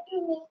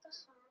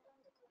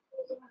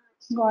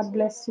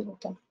bless you.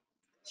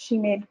 She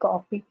made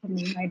coffee for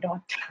me, my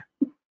daughter.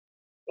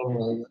 Oh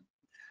my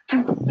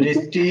God.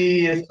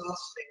 Drishti is so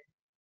sweet.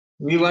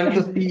 We want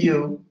to see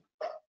you.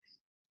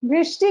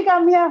 Vrishti,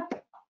 come here.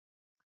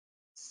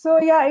 So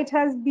yeah, it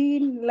has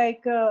been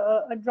like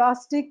a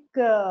drastic.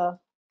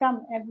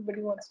 Come,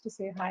 everybody wants to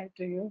say hi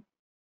to you.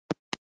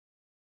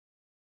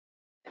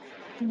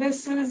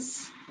 This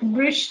is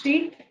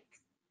Vrishti.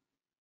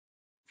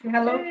 Say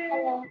hello.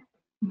 Hello.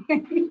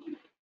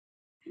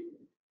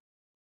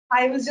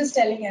 I was just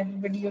telling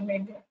everybody you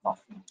made their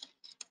coffee.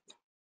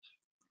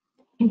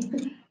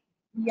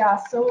 Yeah.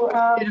 So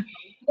it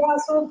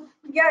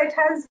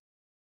has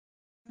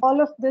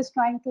all of this,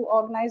 trying to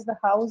organize the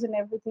house and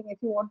everything. If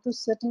you want to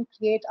sit and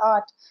create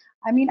art,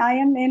 I mean, I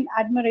am in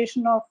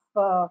admiration of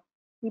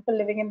people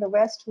living in the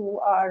West who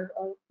are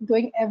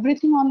doing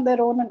everything on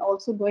their own and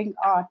also doing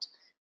art.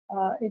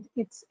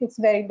 it's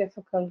very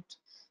difficult.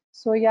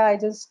 So yeah, I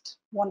just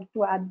wanted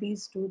to add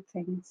these two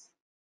things.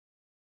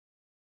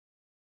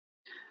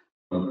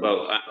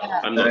 Well,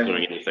 I'm not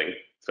doing anything.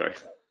 Sorry,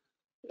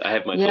 I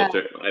have my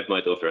daughter.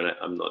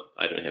 And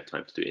I don't have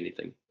time to do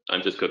anything.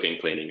 I'm just cooking,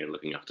 cleaning, and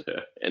looking after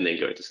her, and then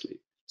going to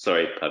sleep.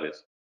 Sorry,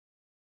 Pavis.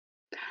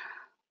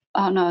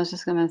 Oh no, I was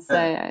just going to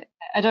say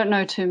I don't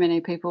know too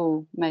many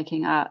people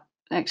making art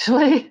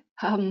actually.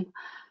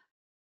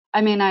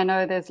 I mean, I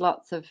know there's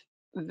lots of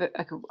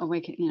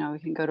we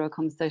can go to a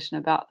conversation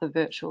about the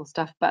virtual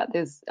stuff, but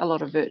there's a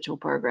lot of virtual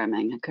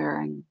programming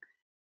occurring.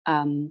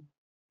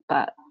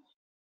 But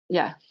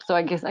yeah, so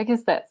I guess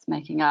that's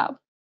making art.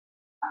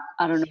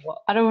 I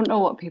don't know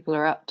what people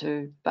are up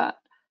to, but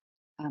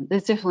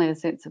there's definitely a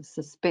sense of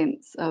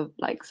suspense, of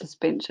like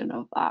suspension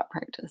of art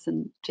practice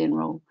in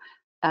general.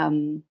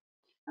 And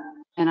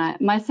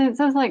my sense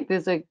is like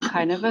there's a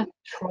kind of a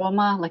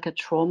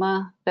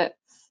trauma that's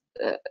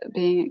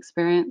being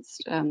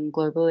experienced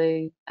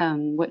globally,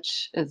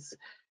 which is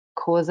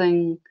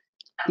causing,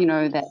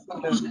 that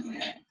sort of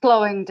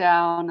slowing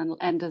down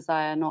and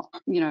desire not,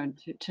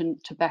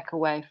 to back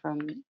away from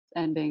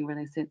and being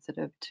really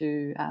sensitive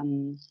to,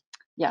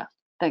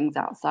 things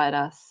outside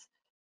us,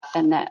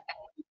 and that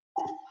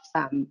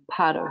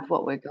part of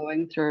what we're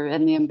going through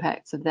and the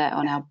impacts of that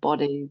on our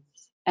bodies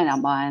and our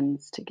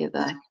minds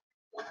together.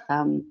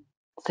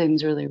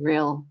 Seems really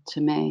real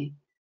to me.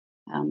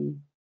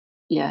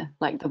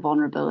 Like the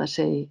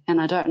vulnerability,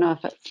 and I don't know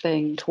if it's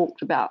being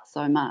talked about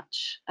so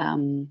much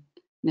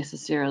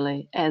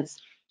necessarily as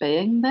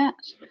being that.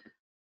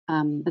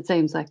 It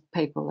seems like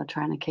people are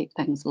trying to keep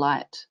things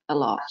light a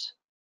lot,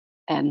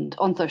 and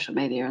on social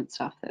media and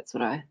stuff. That's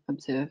what I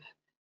observe,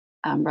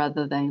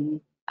 rather than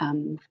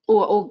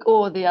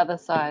or the other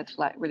side,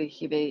 like really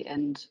heavy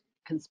and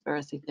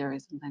conspiracy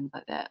theories and things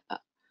like that.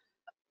 But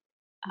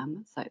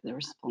it's like the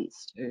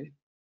response to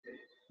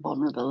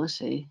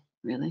vulnerability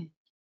really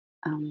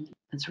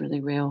is really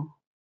real.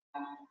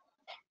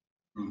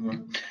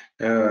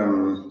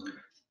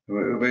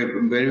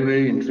 Very,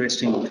 very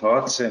interesting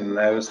thoughts, and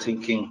I was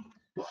thinking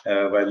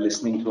while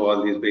listening to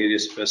all these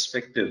various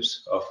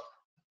perspectives of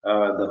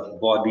the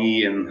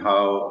body and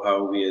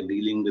how we are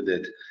dealing with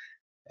it.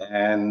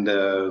 And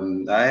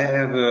I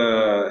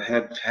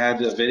have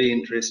had a very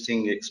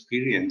interesting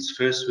experience.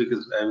 First,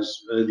 because I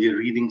was earlier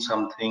reading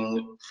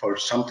something for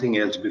something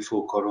else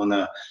before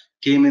Corona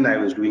came in. I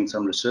was doing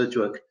some research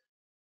work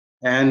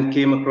and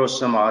came across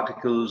some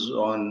articles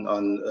on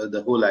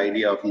the whole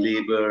idea of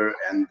labor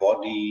and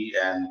body,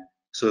 and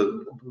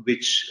so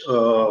which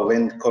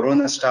when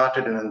Corona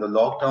started and when the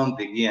lockdown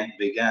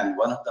began,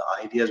 one of the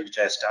ideas which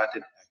I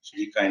started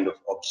actually kind of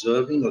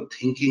observing or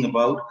thinking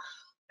about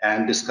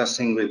and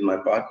discussing with my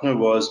partner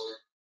was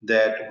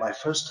that my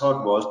first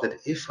thought was that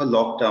if a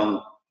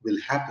lockdown will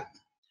happen,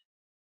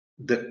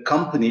 the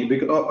company,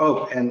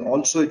 and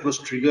also it was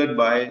triggered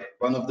by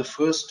one of the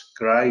first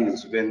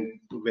cries when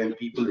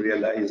people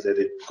realized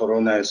that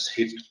Corona has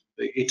hit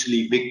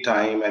Italy big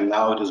time, and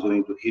now it is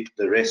going to hit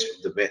the rest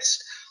of the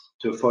West.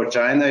 So for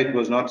China, it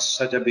was not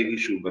such a big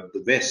issue, but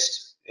the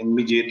West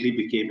immediately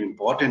became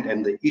important,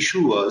 and the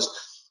issue was,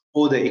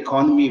 oh, the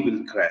economy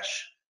will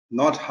crash.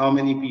 Not how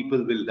many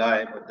people will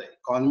die, but the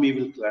economy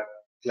will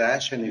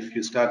crash. And if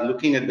you start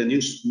looking at the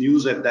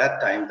news at that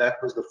time, that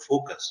was the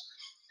focus.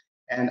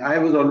 And I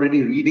was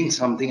already reading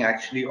something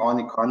actually on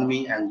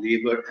economy and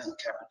labor and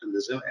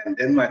capitalism. And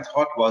then my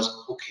thought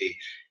was, okay,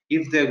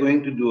 if they're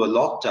going to do a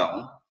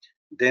lockdown,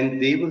 then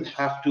they will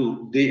have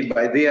to,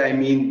 by they I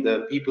mean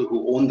the people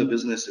who own the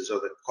businesses or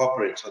the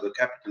corporates or the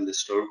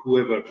capitalists or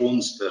whoever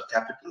owns the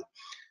capital,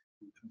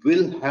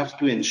 will have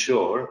to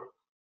ensure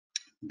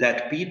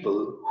that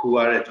people who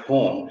are at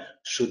home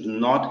should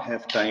not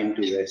have time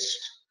to rest.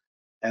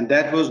 And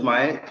that was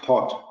my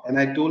thought. And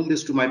I told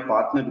this to my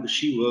partner because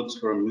she works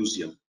for a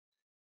museum.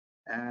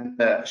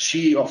 And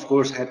she, of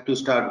course, had to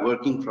start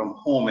working from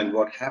home. And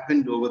what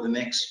happened over the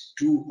next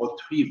 2 or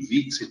 3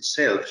 weeks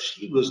itself,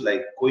 she was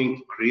like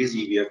going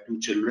crazy. We have 2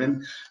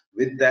 children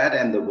with that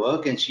and the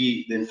work. And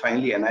she then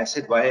finally, and I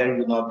said, why are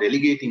you not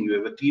delegating? You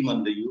have a team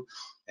under you.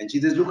 And she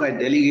says, look, I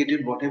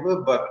delegated whatever,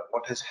 but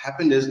what has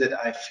happened is that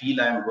I feel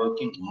I'm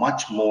working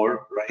much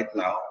more right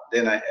now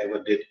than I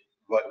ever did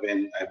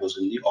when I was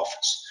in the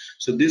office.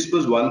 So this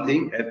was one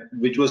thing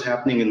which was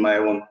happening in my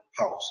own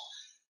house.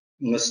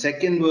 The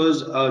second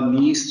was a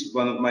niece,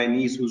 one of my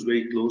niece who's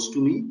very close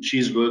to me.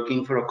 She's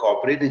working for a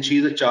corporate and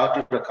she's a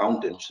chartered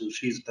accountant. So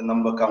she's the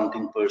number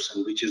counting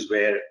person, which is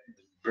where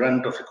the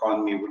brunt of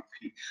economy would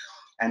be.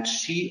 And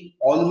she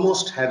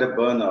almost had a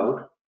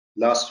burnout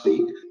last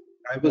week.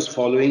 I was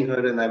following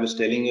her and I was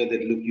telling her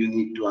that, look, you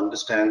need to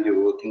understand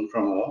you're working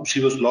from home. She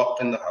was locked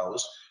in the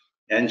house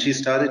and she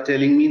started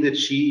telling me that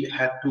she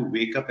had to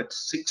wake up at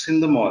 6 in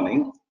the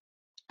morning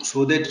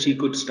so that she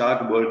could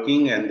start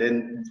working and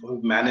then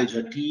manage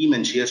her team,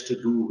 and she has to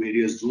do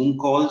various Zoom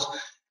calls,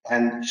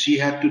 and she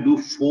had to do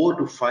 4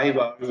 to 5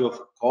 hours of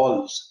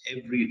calls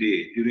every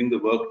day during the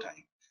work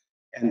time.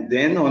 And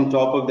then on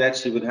top of that,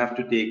 she would have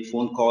to take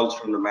phone calls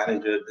from the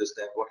manager, this,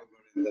 that, whatever,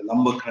 and the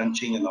number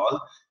crunching and all.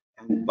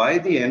 And by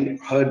the end,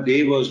 her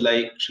day was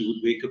like she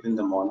would wake up in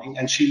the morning,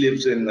 and she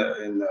lives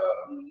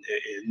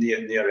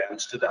near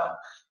Amsterdam.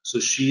 So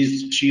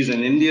she's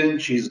an Indian.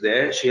 She's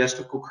there. She has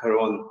to cook her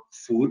own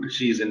food.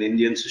 She's an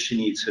Indian, so she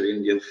needs her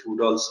Indian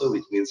food also,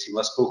 which means she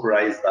must cook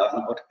rice,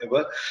 dal,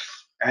 whatever.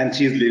 And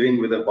she's living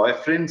with a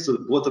boyfriend. So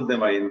both of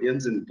them are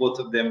Indians, and both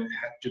of them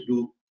had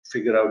to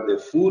figure out their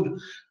food,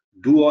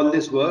 do all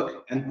this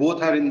work, and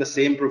both are in the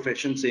same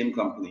profession, same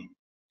company.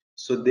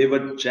 So they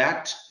were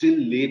jacked till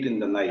late in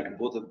the night,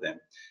 both of them.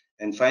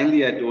 And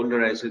finally, I told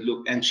her, I said,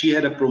 look, and she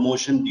had a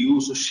promotion due,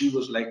 so she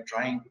was like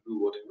trying to do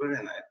whatever.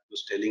 And I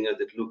was telling her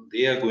that, look,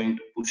 they are going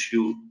to push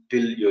you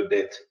till your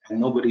death, and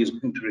nobody is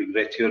going to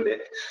regret your death.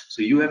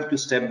 So you have to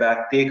step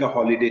back, take a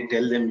holiday,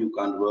 tell them you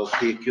can't work,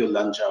 take your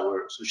lunch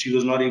hour. So she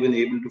was not even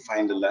able to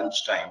find a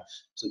lunch time.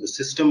 So the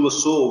system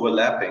was so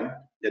overlapping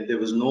that there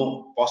was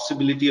no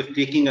possibility of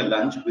taking a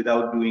lunch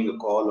without doing a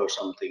call or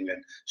something.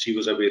 And she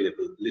was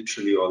available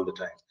literally all the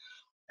time.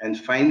 And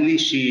finally,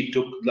 she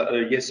took,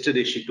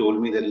 yesterday she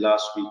told me that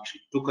last week she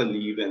took a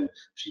leave and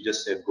she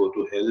just said, go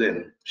to hell,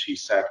 and she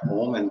sat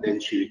home, and then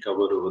she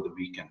recovered over the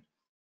weekend.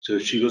 So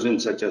she was in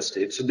such a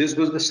state. So this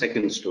was the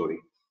second story.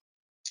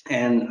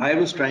 And I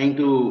was trying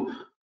to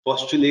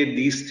postulate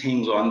these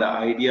things on the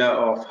idea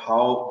of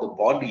how the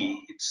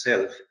body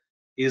itself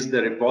is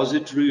the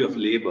repository of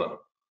labor.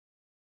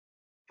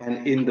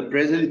 And in the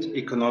present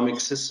economic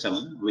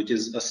system, which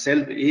is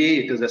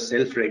it is a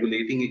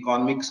self-regulating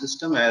economic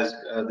system, as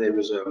there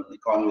was an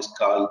economist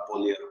Carl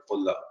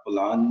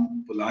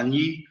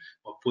Polanyi,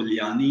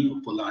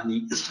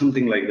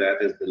 something like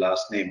that is the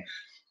last name,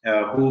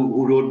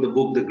 who wrote the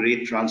book The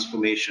Great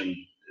Transformation,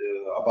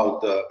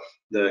 about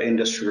the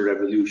Industrial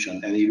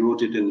Revolution, and he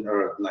wrote it in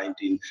the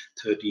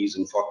 1930s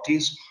and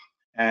 40s.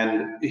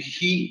 And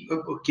he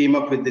came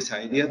up with this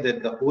idea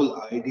that the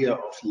whole idea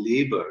of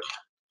labor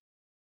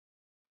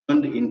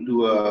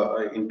into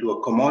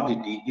a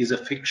commodity is a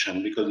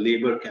fiction, because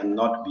labor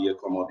cannot be a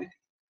commodity.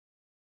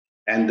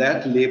 And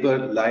that labor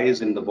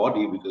lies in the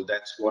body, because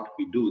that's what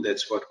we do,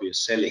 that's what we are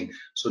selling.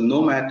 So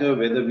no matter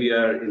whether we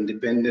are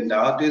independent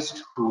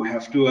artists who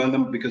have to earn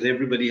them, because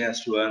everybody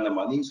has to earn the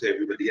money, so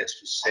everybody has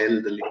to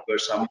sell the labor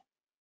some.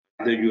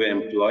 Either you are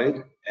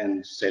employed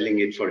and selling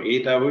it for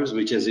 8 hours,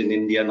 which has in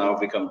India now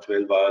become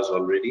 12 hours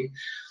already.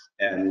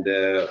 And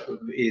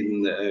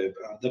in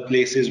other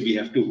places, we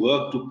have to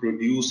work to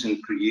produce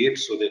and create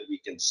so that we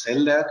can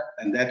sell that.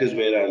 And that is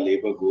where our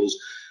labor goes.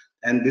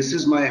 And this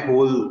is my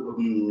whole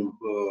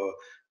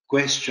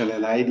question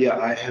and idea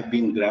I have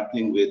been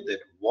grappling with, that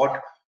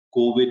what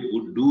COVID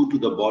would do to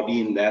the body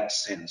in that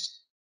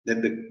sense,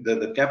 that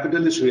the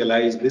capitalists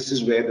realize this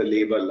is where the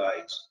labor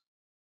lies.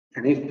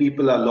 And if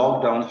people are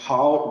locked down,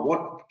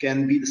 what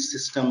can be the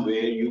system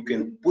where you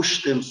can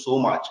push them so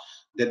much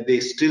that they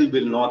still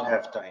will not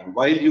have time?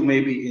 While you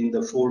may be in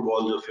the four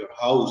walls of your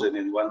house, and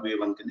in one way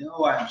one can,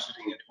 oh, I'm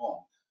sitting at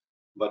home.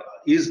 But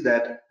is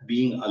that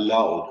being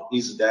allowed?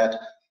 Is that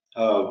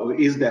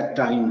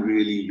time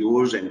really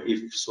yours? And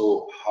if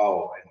so,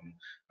 how? And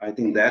I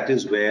think that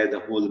is where the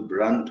whole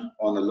brunt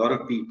on a lot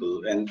of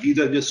people, and these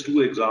are just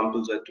two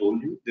examples I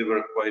told you. There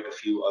were quite a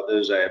few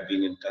others I have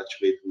been in touch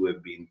with who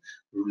have been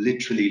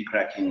literally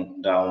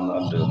cracking down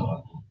under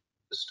the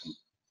system.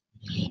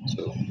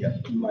 So yeah,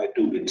 my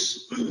 2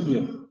 bits.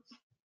 Yeah.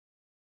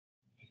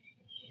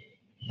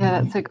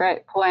 Yeah, that's a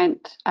great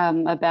point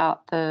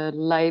about the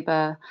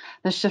labour,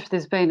 the shift.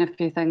 There's been a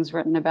few things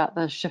written about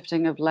the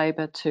shifting of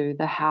labour to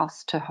the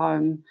house to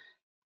home,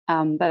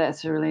 but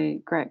that's a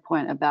really great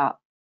point about,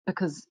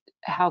 because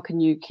how can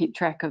you keep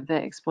track of the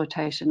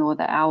exploitation or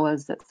the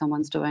hours that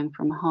someone's doing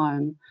from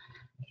home?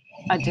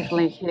 I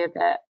definitely hear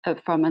that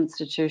from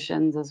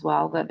institutions as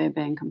well, that they're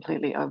being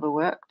completely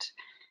overworked.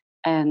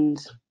 And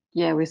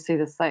yeah, we see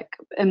this like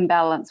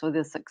imbalance or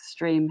this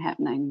extreme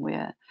happening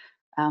where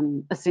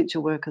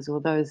essential workers, or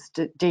those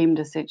deemed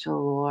essential,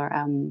 or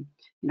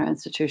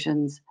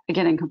institutions are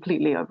getting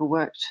completely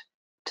overworked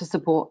to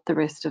support the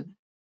rest of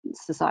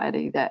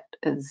society that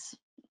is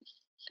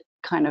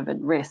kind of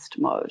in rest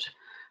mode,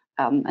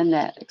 and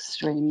that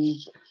extreme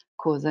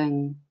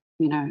causing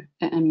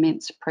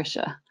immense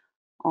pressure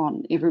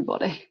on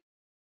everybody,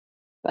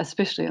 but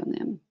especially on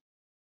them.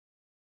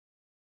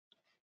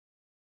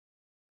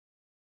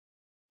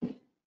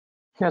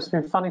 Yeah, it's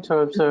been funny to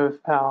observe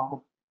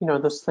how,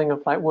 this thing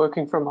of like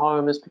working from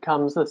home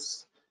becomes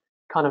this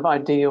kind of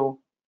ideal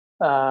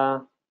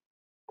that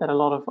a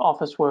lot of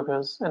office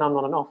workers, and I'm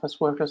not an office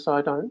worker, so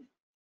I don't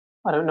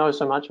know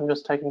so much. I'm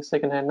just taking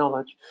secondhand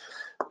knowledge.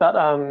 But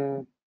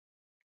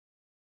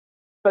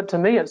to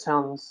me, it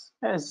sounds,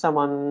 as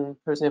someone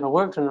who's never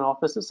worked in an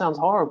office, it sounds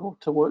horrible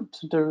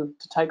to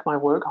take my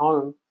work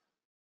home.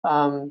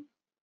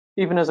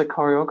 Even as a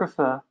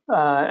choreographer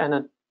and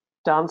a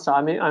dancer,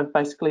 I mean, I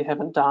basically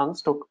haven't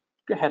danced or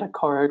had a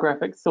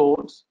choreographic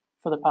thought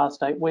for the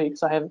past 8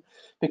 weeks. I have,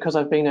 because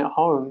I've been at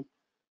home.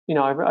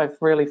 I've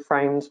really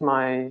framed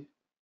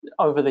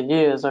over the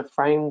years, I've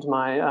framed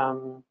my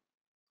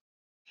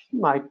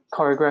my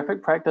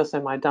choreographic practice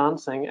and my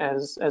dancing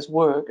as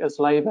work, as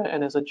labor,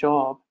 and as a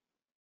job.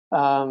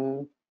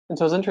 And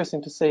so it was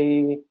interesting to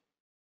see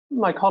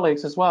my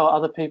colleagues as well,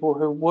 other people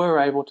who were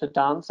able to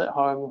dance at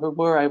home, who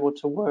were able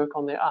to work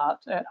on their art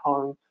at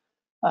home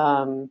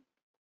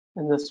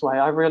in this way.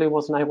 I really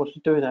wasn't able to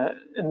do that.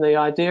 And the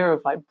idea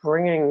of like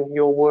bringing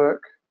your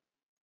work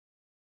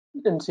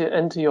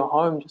into your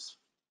home, just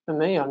for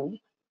me,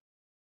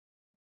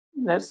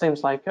 that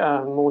seems like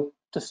more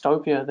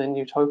dystopia than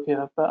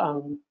utopia. But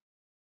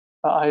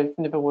I've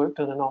never worked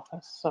in an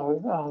office,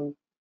 so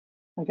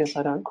I guess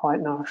I don't quite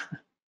know.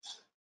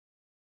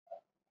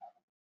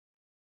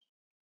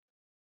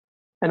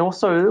 And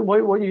also,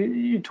 what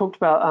you talked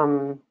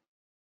about,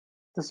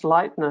 this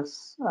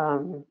lightness,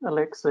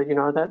 Alexa. You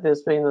know, that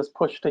there's been this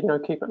push to, you know,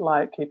 keep it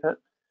light, keep it,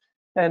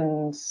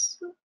 and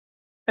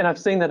I've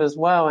seen that as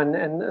well.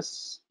 And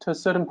it's, to a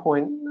certain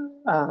point,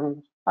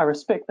 I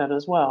respect that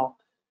as well.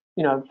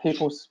 You know,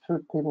 people's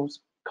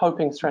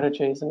coping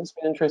strategies, and it's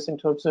been interesting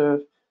to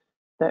observe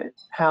that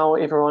how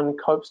everyone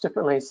copes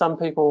differently. Some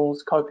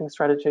people's coping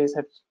strategies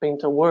have been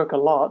to work a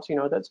lot. You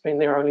know, that's been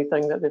their only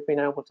thing that they've been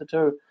able to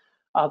do.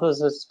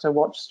 Others is to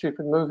watch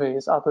stupid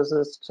movies. Others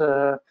is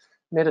to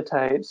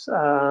meditate.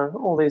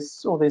 All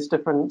these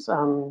different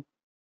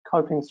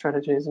coping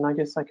strategies, and I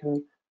guess I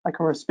can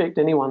respect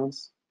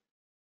anyone's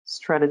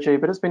strategy.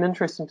 But it's been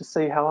interesting to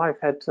see how I've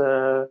had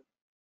to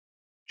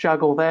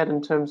juggle that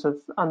in terms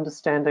of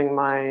understanding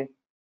my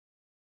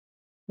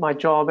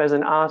job as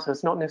an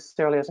artist, not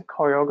necessarily as a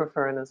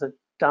choreographer and as a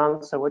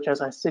dancer, which, as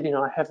I said, you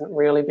know, I haven't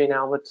really been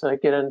able to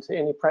get into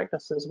any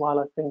practices while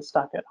I've been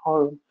stuck at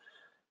home.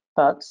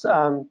 But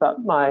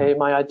my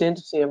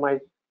identity and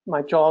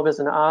my job as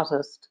an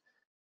artist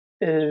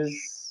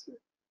is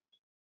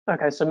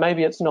okay. So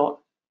maybe it's not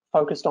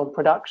focused on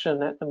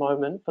production at the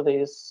moment for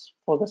this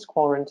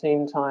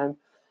quarantine time,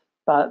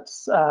 but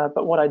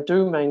what I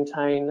do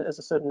maintain is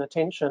a certain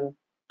attention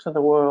to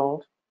the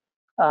world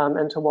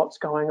and to what's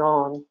going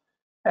on,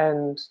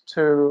 and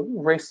to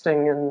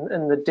resting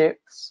in the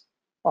depths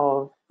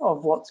of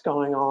what's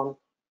going on.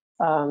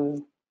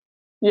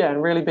 Yeah,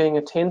 and really being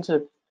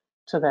attentive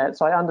to that.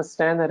 So I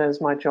understand that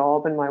as my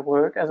job and my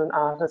work as an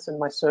artist, and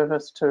my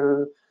service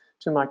to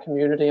my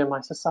community and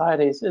my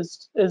societies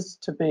is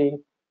to be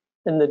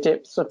in the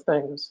depths of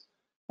things.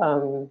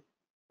 And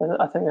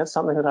I think that's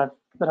something that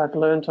I've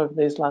learned over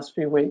these last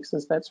few weeks,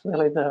 is that's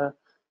really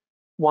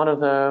one of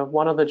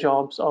the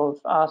jobs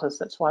of artists.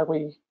 That's why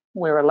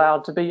we're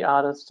allowed to be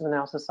artists in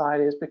our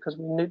societies, because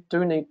we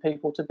do need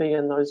people to be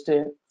in those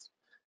depths.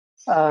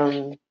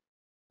 And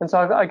so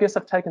I guess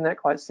I've taken that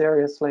quite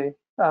seriously,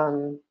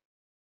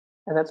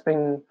 and that's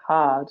been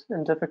hard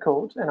and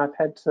difficult. And I've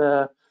had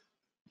to,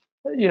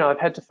 you know,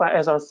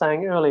 as I was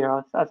saying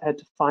earlier, I've had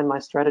to find my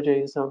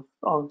strategies of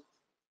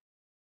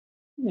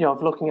you know,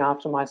 of looking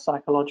after my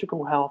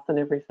psychological health and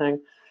everything.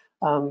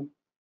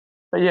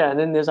 But yeah, and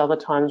then there's other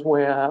times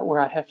where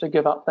I have to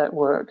give up that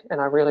work,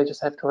 and I really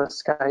just have to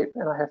escape,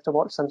 and I have to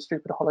watch some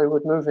stupid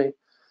Hollywood movie,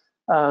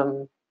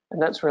 and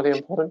that's really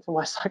important for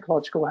my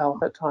psychological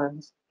health at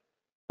times.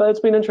 But it's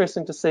been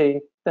interesting to see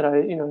that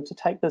to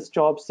take this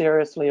job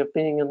seriously of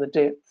being in the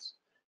depths,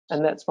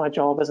 and that's my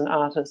job as an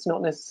artist,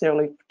 not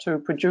necessarily to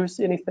produce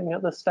anything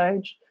at this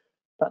stage,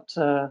 but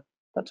to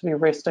be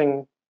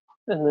resting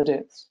in the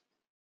depths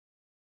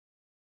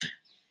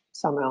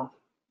somehow.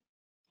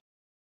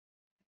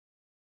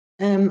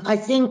 I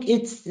think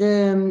it's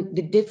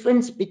the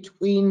difference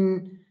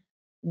between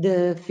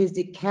the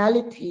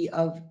physicality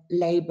of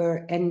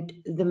labor and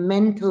the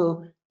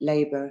mental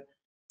labor.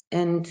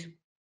 And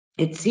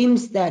it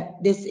seems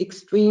that this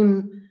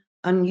extreme,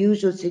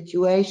 unusual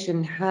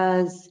situation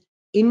has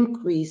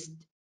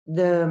increased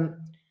the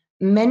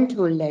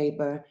mental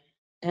labor,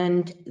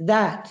 and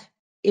that,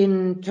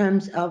 in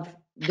terms of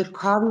the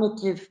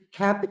cognitive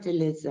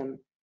capitalism,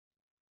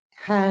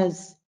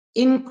 has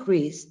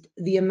increased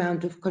the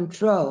amount of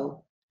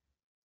control,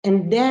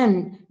 and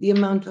then the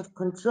amount of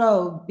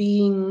control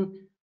being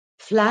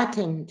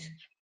flattened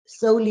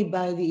solely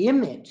by the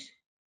image.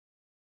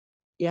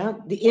 Yeah,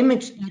 the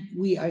image that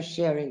we are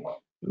sharing,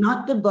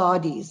 not the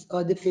bodies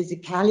or the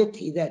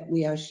physicality that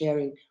we are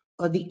sharing,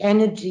 or the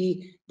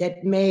energy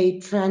that may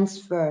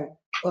transfer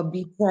or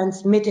be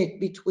transmitted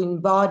between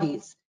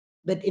bodies,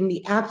 but in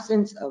the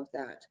absence of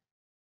that.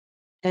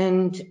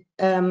 And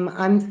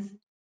I'm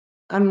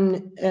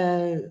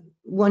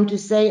want to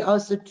say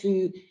also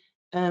to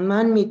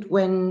Manmeet,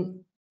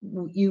 when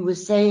you were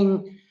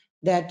saying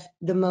that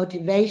the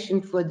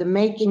motivation for the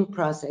making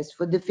process,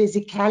 for the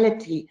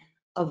physicality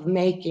of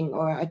making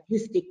or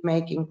artistic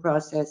making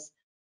process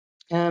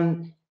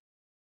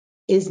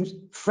is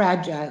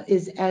fragile,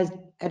 is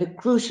at a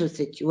crucial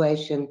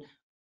situation.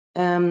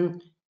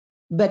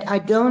 But I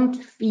don't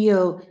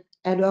feel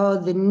at all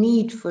the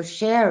need for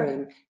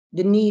sharing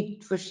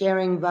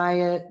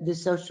via the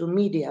social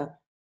media.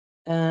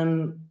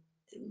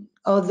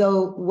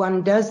 Although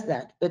one does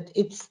that, but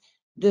it's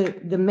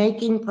the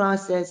making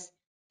process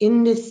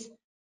in this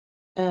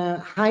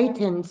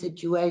heightened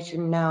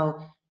situation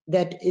now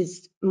that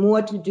is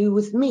more to do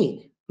with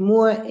me,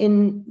 more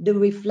in the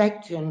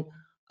reflection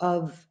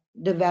of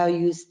the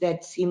values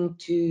that seem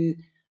to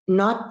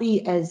not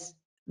be as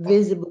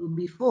visible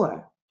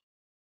before.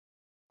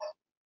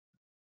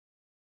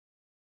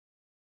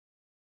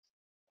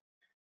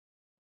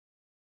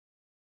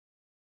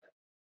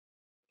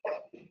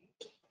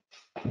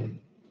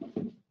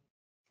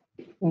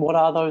 What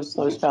are those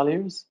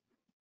values?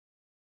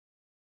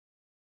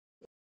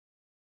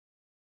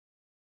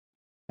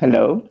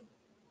 Hello.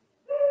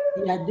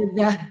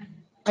 Yeah,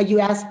 are you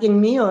asking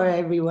me or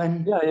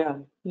everyone?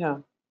 Yeah.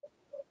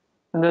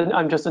 And then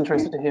I'm just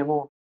interested to hear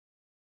more.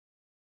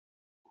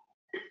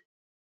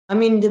 I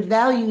mean, the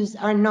values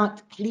are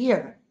not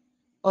clear,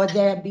 or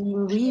they're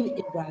being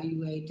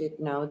re-evaluated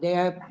now. They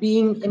are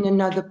being in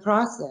another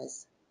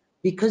process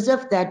because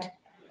of that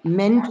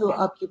mental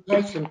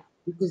occupation,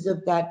 because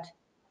of that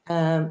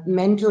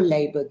mental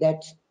labor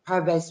that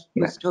Parvez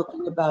was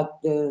talking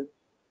about, the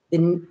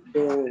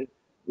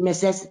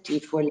necessity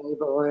for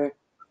labor or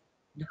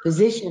the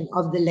position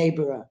of the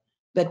laborer.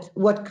 But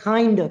what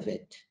kind of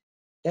it?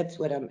 That's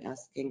what I'm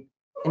asking.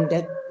 And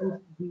that seems to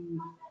be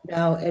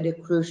now at a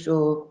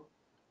crucial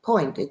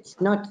point. It's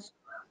not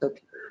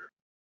okay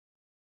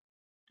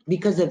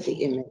because of the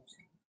image,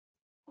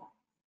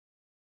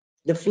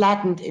 the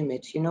flattened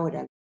image, you know what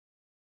I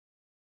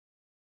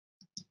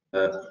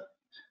mean?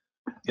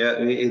 Yeah,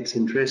 it's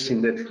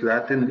interesting that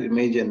flattened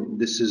image, and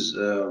this is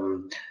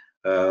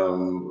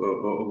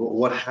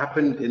what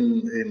happened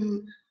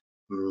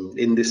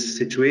in this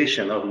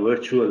situation of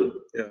virtual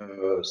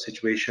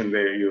situation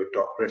where you're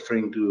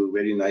referring to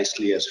very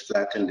nicely as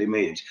flattened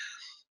image.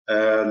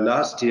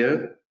 Last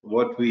year,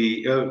 what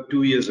we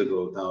 2 years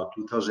ago now,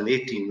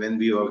 2018, when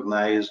we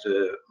organized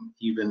an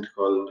event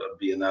called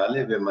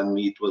Biennale, where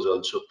Manmeet was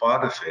also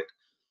part of it.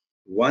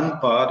 One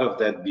part of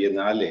that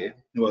Biennale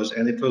was,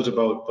 and it was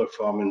about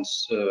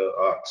performance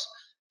arts.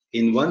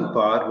 In one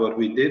part, what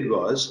we did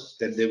was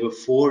that there were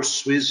 4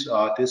 Swiss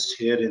artists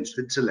here in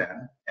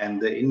Switzerland, and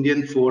the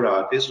Indian 4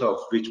 artists, of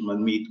which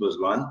Manmeet was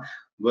one,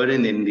 were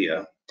in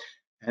India.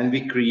 And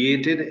we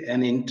created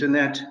an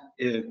internet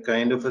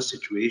kind of a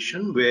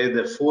situation where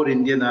the 4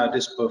 Indian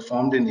artists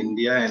performed in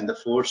India and the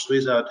 4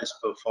 Swiss artists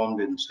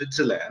performed in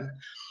Switzerland.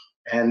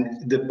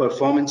 And the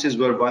performances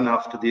were one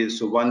after the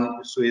so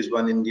one Swiss,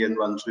 one Indian,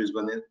 one Swiss,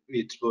 one.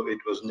 It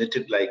was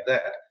knitted like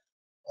that.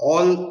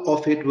 All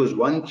of it was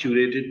one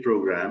curated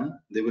program.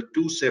 There were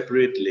 2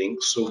 separate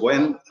links. So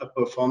when a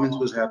performance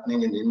was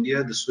happening in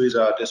India, the Swiss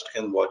artist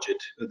can watch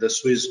it. The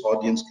Swiss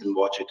audience can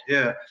watch it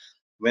here.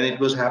 When it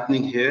was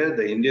happening here,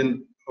 the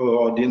Indian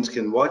audience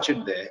can watch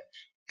it there.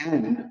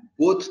 And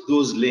both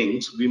those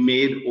links we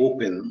made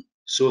open.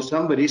 So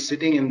somebody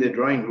sitting in their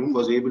drawing room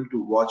was able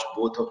to watch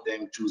both of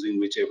them, choosing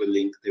whichever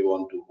link they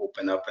want to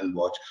open up and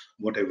watch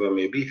whatever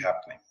may be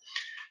happening.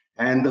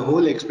 And the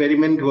whole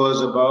experiment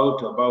was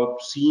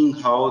about seeing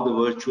how the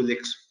virtual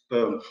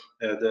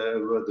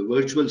the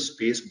virtual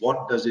space,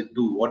 what does it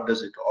do, what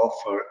does it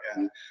offer,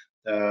 and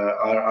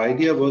our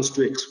idea was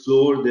to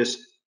explore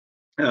this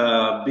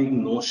big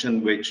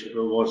notion which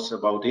was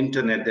about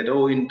internet, that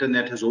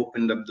internet has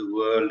opened up the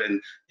world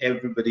and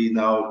everybody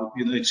now,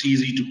 it's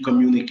easy to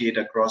communicate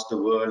across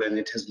the world and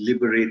it has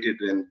liberated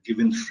and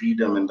given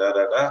freedom and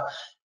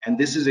and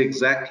this is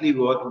exactly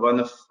what one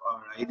of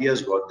our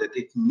ideas was, that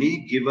it may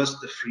give us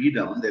the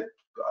freedom that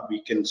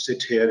we can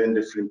sit here in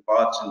different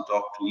parts and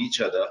talk to each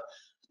other,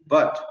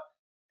 but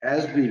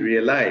as we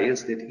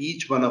realize that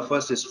each one of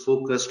us is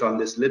focused on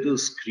this little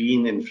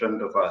screen in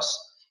front of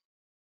us,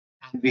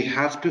 we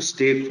have to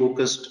stay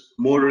focused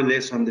more or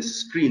less on the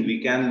screen.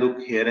 We can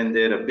look here and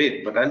there a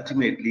bit, but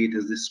ultimately it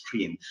is the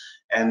screen.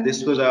 And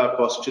this was our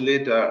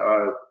postulate,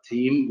 our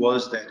theme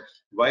was that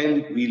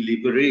while we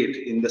liberate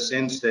in the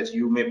sense that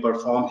you may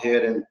perform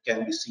here and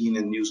can be seen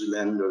in New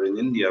Zealand or in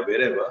India,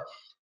 wherever,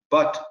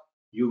 but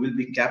you will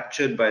be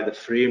captured by the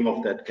frame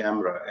of that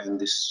camera, and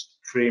this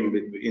frame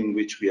in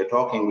which we are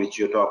talking, which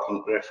you're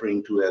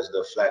referring to as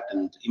the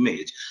flattened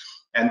image.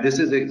 And this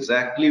is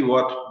exactly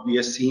what we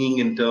are seeing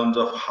in terms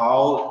of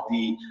how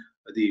the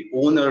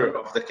owner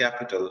of the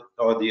capital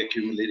or the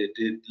accumulated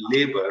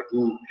labor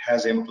who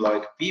has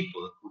employed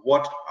people,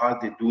 what are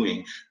they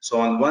doing? So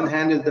on one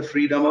hand is the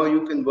freedom, or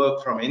you can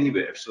work from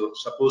anywhere. So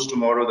suppose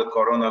tomorrow the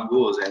corona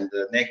goes and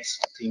the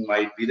next thing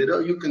might be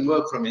that, you can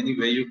work from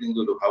anywhere. You can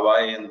go to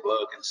Hawaii and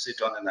work and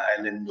sit on an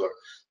island or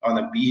on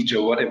a beach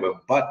or whatever,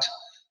 but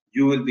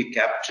you will be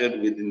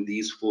captured within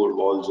these 4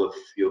 walls of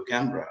your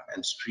camera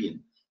and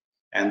screen.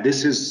 And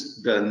this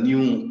is the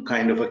new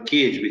kind of a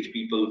cage which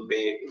people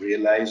may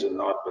realize or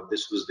not, but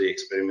this was the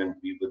experiment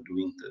we were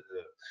doing,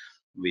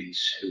 which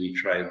we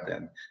tried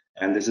then.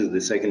 And this is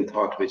the second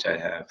thought which I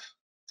have.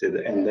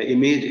 And the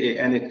image,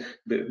 and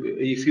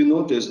if you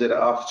notice that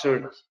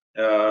after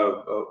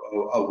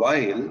a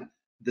while,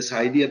 this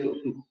idea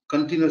to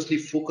continuously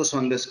focus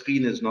on the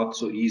screen is not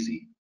so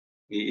easy.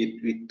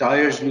 It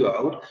tires you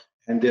out.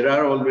 And there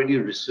are already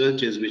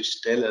researches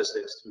which tell us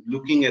that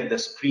looking at the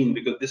screen,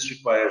 because this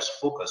requires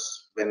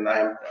focus.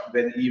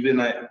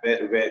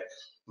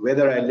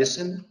 Whether I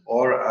listen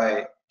or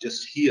I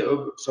just hear,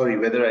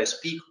 whether I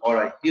speak or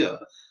I hear,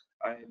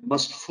 I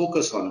must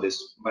focus on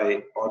this,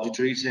 my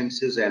auditory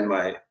senses and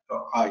my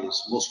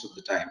eyes most of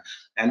the time.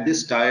 And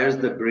this tires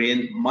the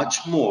brain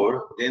much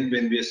more than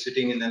when we are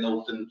sitting in an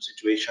open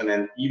situation.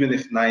 And even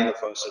if 9 of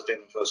us or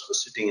 10 of us were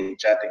sitting and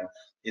chatting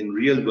in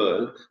real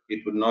world,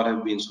 it would not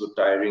have been so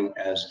tiring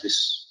as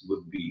this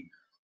would be.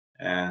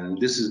 And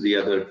this is the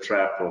other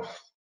trap of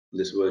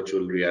this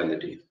virtual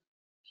reality.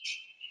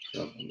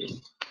 So,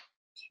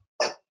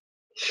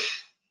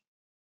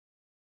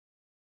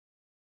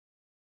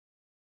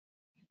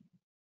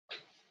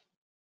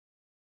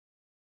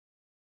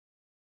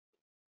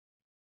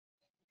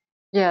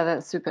 Yeah,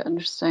 that's super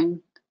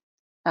interesting.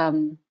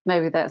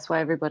 Maybe that's why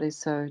everybody's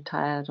so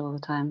tired all the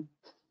time.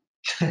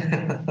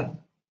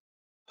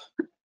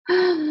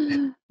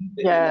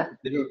 Yeah.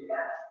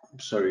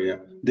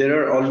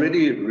 There are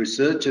already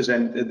researchers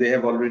and they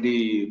have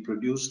already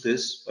produced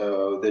this.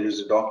 There is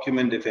a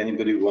document, if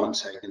anybody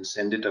wants, I can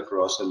send it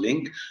across a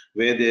link,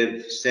 where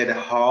they've said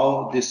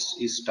how this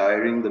is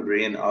tiring the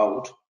brain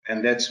out.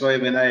 And that's why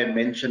when I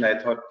mentioned, I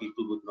thought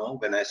people would know,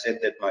 when I said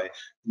that my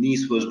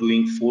niece was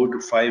doing 4 to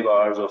 5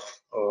 hours of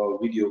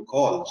video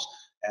calls,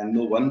 and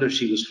no wonder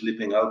she was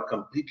flipping out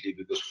completely,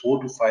 because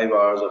 4 to 5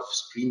 hours of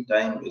screen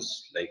time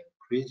is like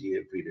crazy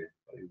every day,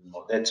 or even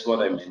more. That's what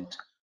I meant.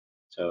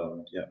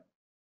 So, yeah.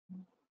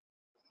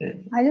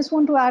 I just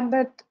want to add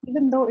that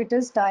even though it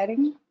is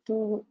tiring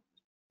to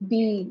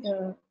be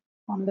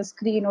on the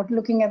screen or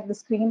looking at the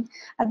screen,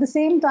 at the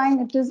same time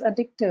it is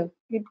addictive.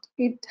 It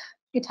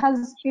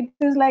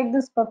is like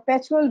this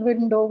perpetual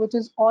window which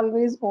is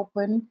always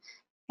open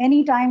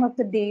any time of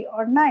the day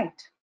or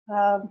night.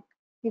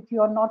 If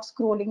you're not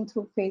scrolling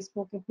through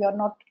Facebook, if you're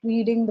not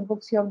reading the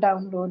books you have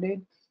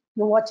downloaded,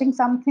 you're watching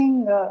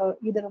something,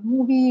 either a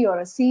movie or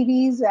a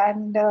series,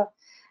 and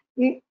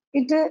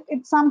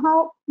it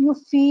somehow you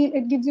feel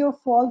it gives you a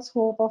false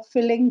hope of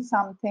filling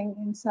something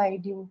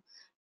inside you.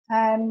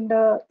 And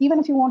even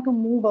if you want to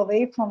move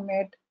away from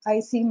it, I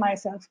see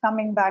myself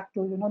coming back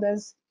to,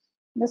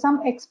 there's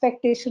some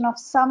expectation of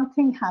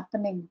something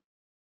happening.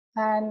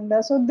 And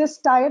so this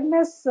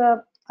tiredness,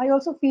 I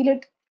also feel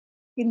it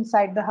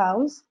inside the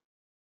house,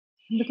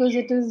 because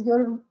it is,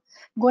 you're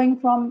going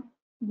from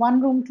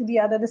one room to the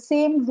other, the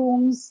same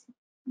rooms,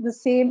 the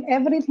same,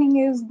 everything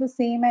is the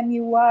same, and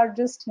you are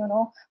just,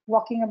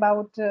 walking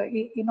about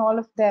in all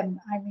of them.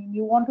 I mean,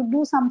 you want to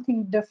do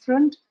something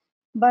different,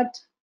 but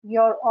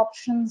your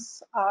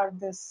options are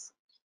this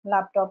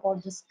laptop or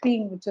the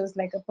screen, which is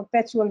like a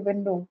perpetual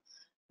window,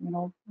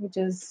 which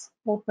is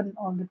open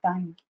all the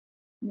time.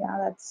 Yeah,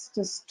 that's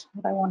just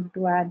what I wanted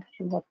to add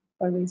to what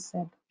Parvez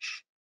said.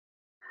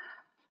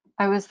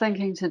 I was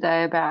thinking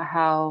today about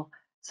how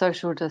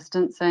social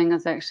distancing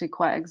is actually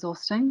quite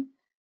exhausting,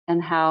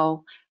 and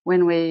how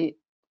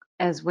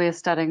as we're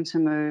starting to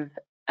move,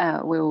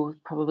 we'll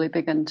probably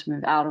begin to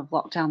move out of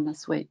lockdown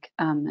this week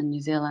in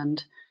New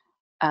Zealand.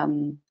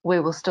 We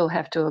will still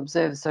have to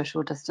observe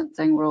social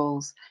distancing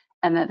rules,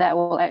 and that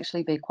will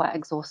actually be quite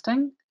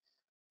exhausting,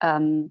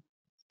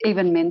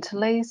 even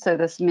mentally. So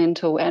this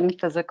mental and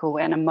physical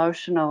and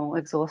emotional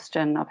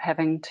exhaustion of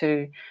having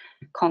to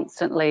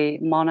constantly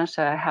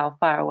monitor how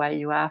far away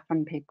you are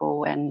from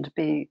people and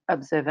be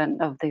observant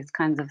of these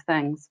kinds of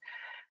things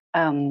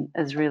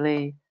is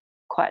really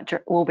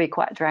will be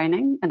quite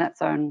draining in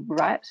its own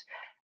right.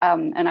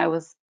 And I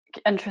was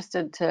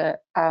interested to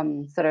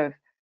sort of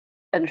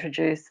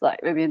introduce, like,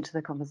 maybe into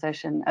the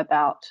conversation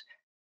about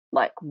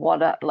like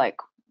what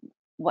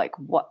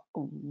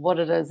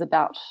it is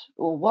about,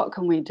 or what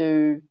can we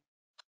do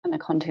in the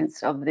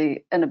context of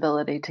the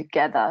inability to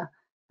gather,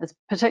 is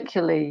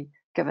particularly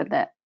given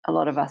that a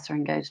lot of us are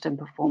engaged in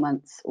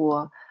performance,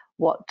 or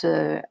what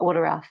are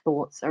our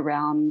thoughts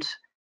around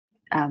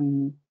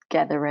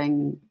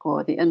gathering,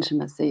 or the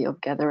intimacy of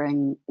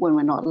gathering when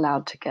we're not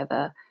allowed to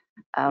gather.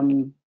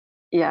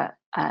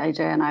 AJ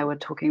and I were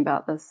talking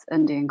about this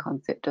Indian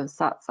concept of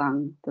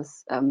satsang,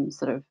 this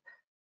sort of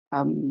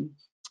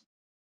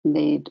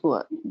need,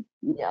 or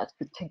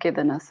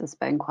togetherness as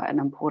being quite an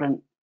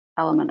important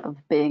element of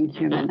being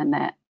human, and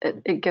that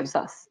it gives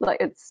us, like,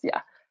 it's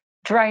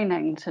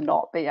draining to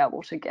not be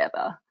able to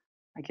gather.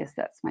 I guess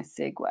that's my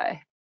segue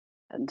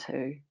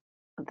into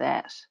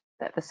that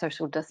the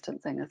social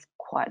distancing is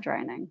quite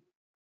draining.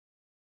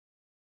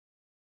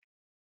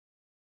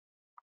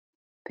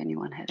 If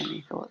anyone had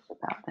any thoughts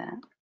about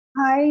that.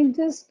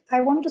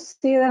 I want to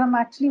say that I'm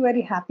actually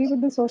very happy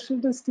with the social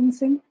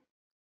distancing,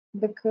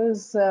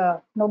 because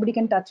nobody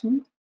can touch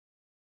me.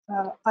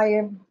 I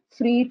am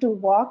free to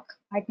walk.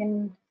 I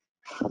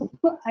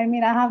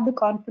have the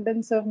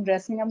confidence of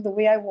dressing up the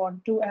way I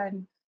want to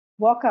and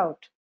walk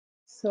out.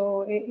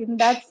 So in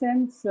that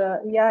sense,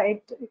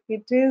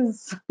 it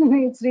is,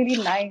 it's really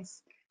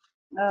nice.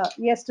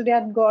 Yesterday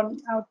I'd gone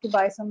out to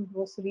buy some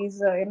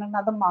groceries in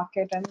another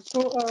market, and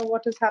so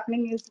what is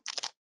happening is,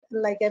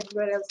 like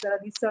everywhere else, there are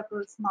these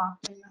circles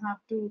marked, and you have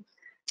to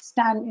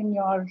stand in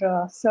your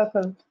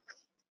circle,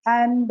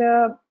 and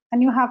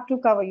you have to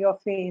cover your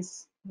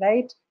face,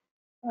 right?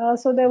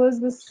 So there was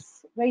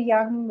this very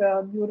young,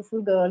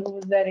 beautiful girl who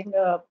was wearing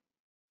a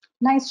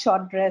nice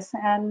short dress,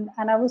 and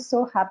I was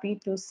so happy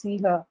to see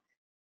her.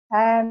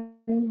 And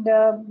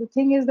the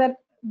thing is that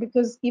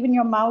because even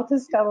your mouth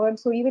is covered.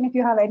 So even if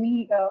you have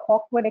any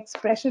awkward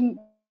expression,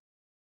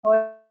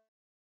 or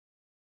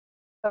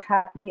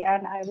happy,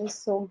 and I was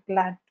so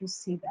glad to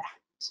see that.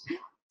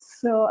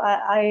 So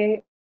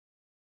I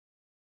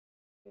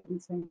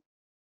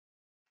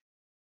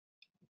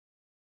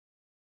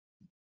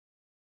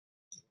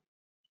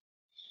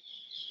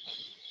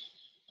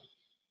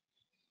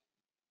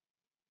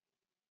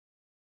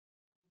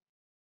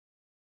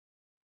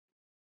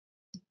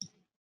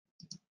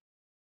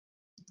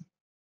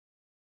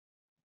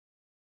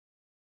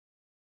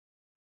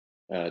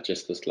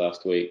just this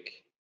last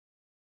week,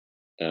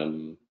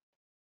 I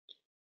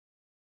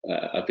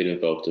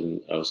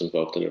was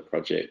involved in a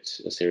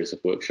project, a series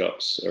of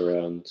workshops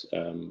around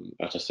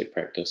artistic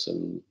practice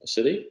in the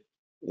city,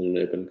 in an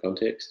urban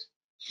context.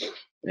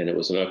 And it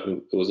was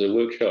a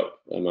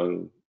workshop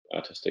among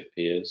artistic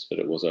peers, but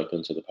it was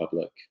open to the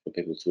public for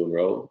people to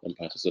enroll and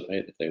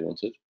participate if they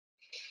wanted.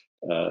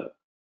 And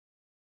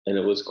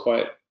it was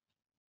quite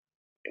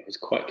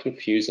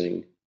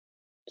confusing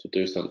to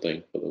do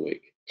something for the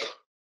week.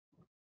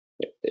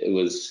 It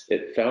was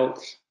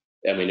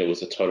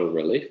a total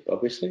relief,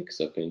 obviously,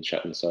 because I've been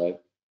shut inside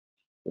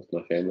with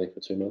my family for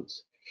 2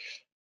 months.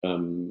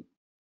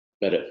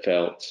 But it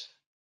felt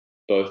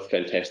both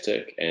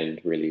fantastic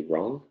and really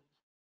wrong.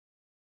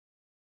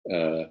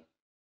 And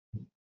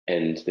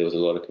there was a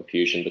lot of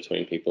confusion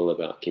between people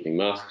about keeping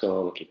masks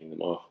on or keeping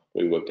them off.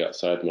 We worked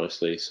outside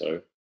mostly,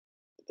 so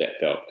that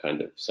felt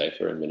kind of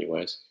safer in many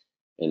ways.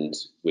 And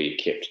we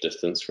kept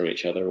distance from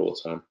each other all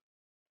the time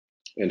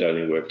and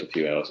only worked a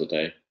few hours a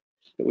day.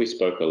 But we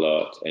spoke a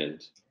lot,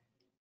 and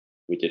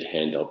we did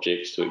hand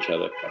objects to each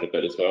other quite a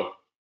bit as well.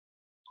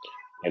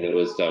 And it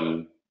was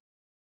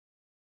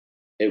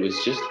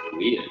just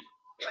weird.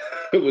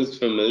 It was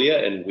familiar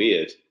and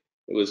weird.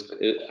 It was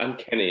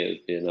uncanny,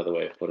 would be another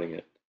way of putting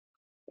it.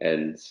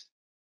 And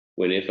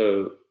if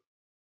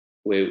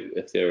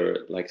there are,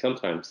 like,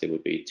 sometimes there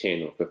would be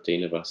 10 or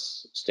 15 of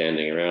us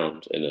standing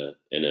around in a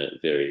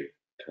very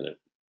kind of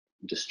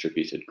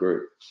distributed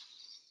group.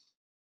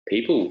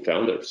 People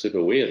found it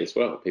super weird as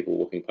well. People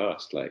walking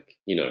past, like,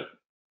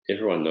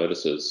 everyone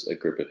notices a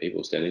group of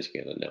people standing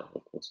together now,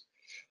 of course.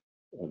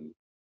 And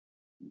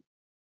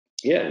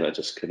I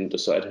just couldn't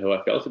decide how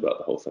I felt about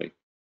the whole thing.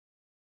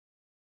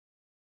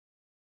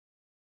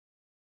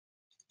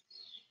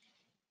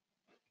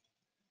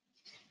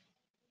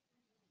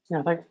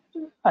 Yeah,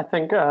 I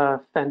think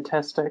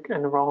fantastic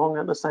and wrong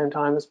at the same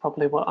time is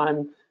probably what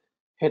I'm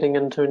heading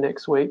into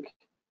next week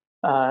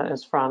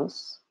as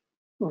France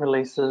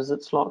releases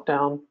its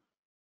lockdown,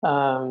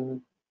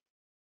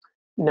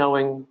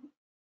 knowing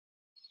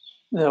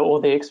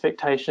the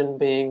expectation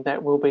being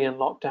that we'll be in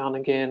lockdown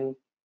again,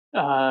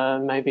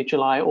 maybe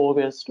July,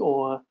 August,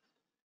 or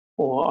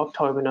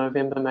October,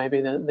 November.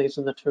 Maybe these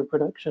are the two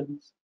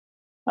predictions.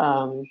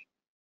 So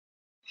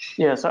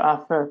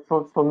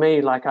for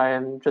me, like, I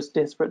am just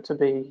desperate to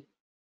be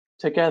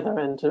together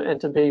and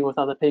to be with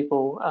other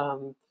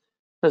people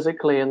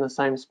physically in the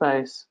same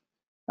space,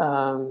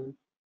 and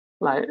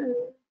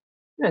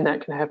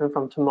that can happen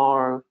from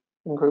tomorrow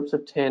in groups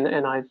of 10,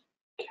 and I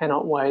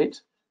cannot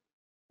wait.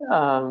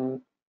 But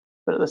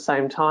at the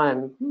same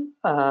time,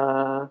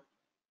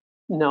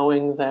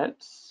 knowing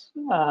that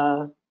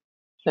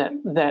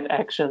that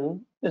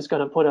action is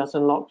going to put us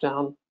in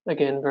lockdown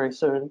again very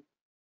soon,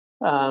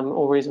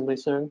 or reasonably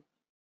soon,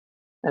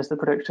 as the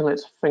prediction.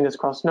 Let's fingers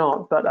crossed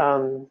not, but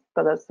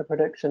that's the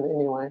prediction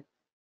anyway.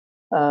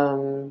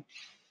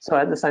 So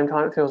at the same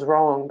time, it feels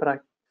wrong, but I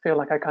feel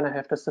like I kind of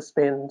have to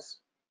suspend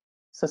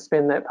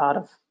that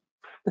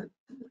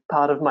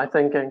part of my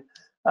thinking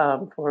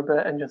for a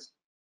bit and just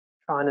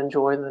try and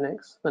enjoy the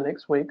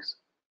next weeks.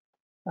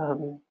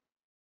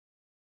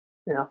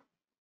 Yeah,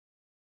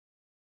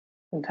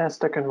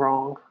 fantastic and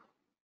wrong.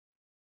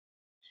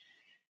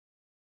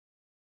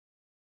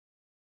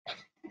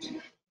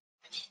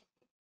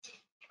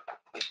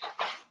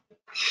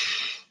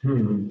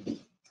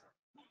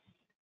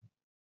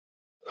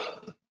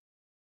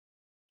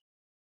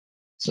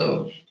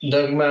 So,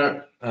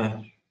 Dagmar,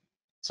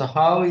 so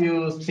how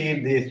you see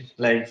this,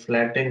 like,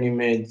 flattened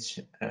image,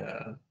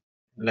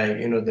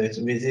 this,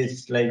 which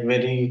is like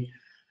very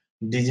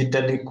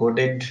digitally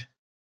coded,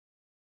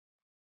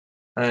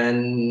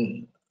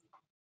 and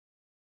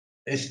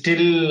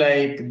still,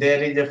 like,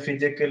 there is a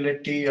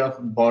physicality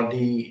of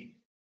body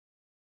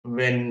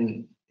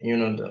when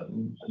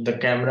the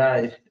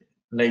camera is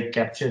like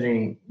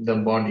capturing the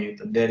body.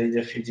 There is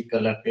a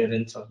physical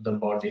appearance of the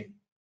body.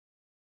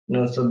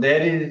 So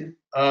there is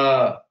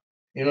the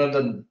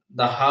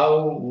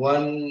how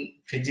one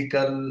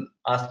physical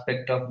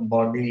aspect of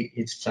body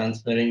is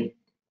transforming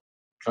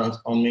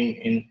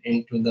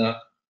into the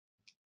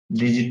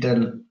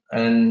digital.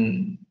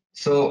 And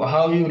so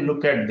how you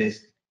look at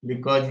this,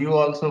 because you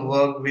also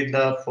work with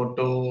the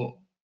photo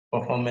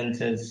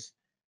performances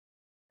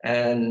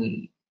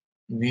and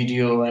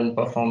video and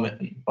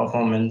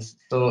performance.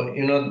 So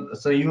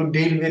so you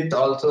deal with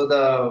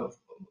also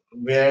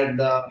where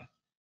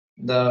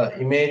the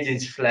image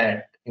is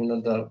flat,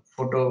 the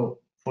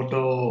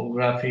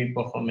photography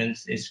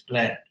performance is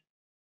flat.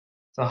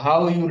 So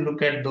how you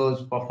look at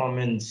those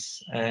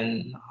performance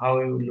and how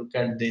you look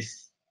at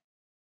this,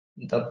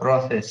 the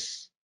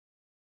process?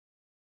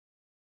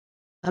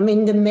 I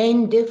mean, the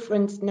main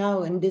difference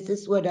now, and this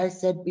is what I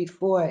said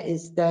before,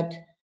 is that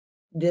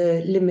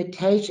the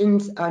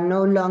limitations are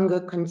no longer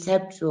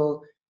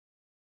conceptual,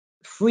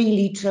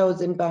 freely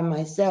chosen by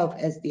myself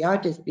as the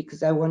artist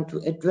because I want to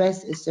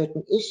address a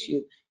certain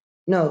issue.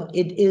 No,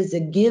 it is a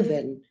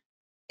given.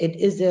 It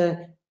is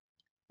a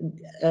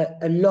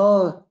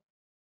law,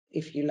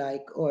 if you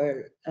like,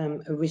 or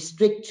a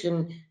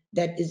restriction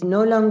that is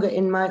no longer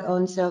in my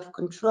own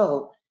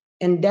self-control.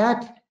 And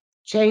that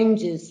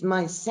changes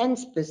my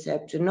sense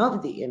perception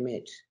of the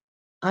image.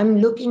 I'm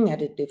looking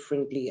at it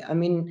differently. I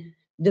mean,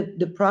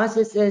 the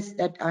processes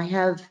that I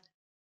have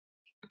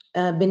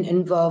been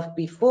involved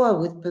before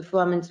with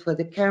performance for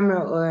the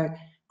camera or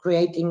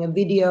creating a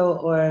video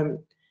or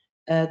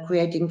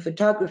creating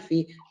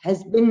photography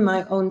has been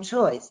my own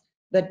choice.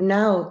 But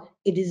now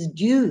it is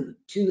due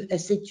to a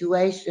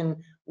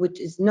situation which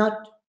is not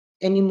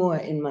anymore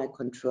in my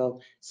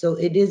control. So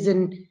it is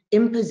an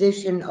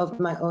imposition of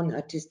my own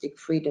artistic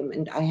freedom,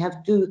 and I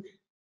have to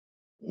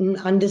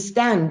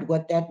understand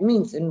what that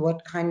means and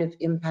what kind of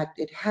impact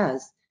it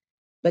has.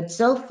 But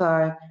so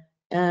far,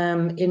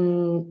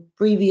 in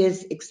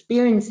previous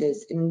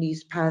experiences in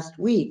these past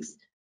weeks,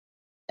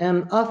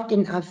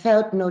 often I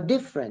felt no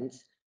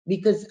difference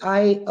because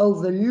I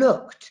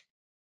overlooked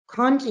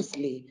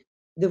consciously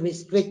the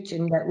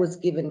restriction that was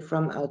given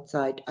from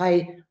outside.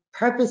 I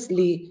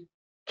purposely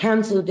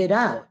canceled it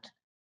out.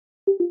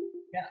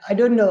 I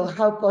don't know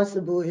how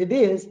possible it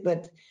is,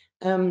 but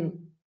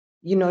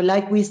you know,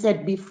 like we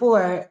said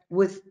before,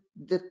 with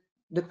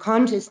the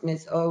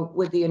consciousness or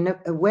with the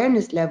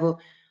awareness level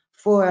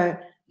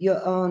for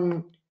your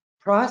own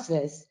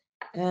process,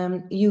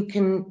 you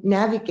can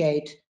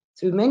navigate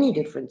through many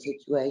different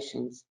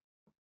situations.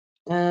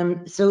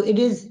 So it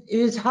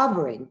is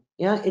hovering,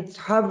 yeah, it's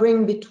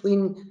hovering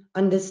between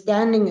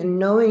understanding and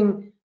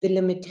knowing the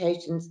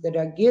limitations that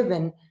are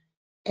given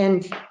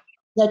and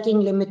setting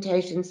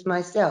limitations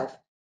myself.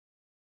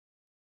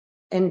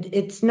 And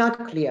it's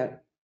not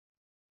clear.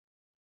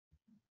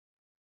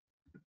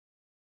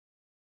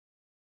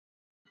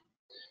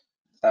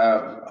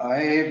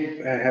 I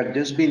had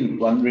just been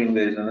wondering,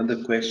 there is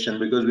another question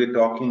because we're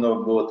talking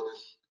of both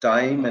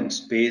time and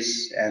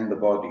space and the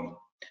body.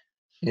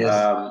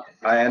 Yes.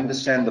 I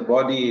understand the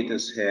body, it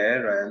is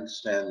here. I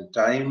understand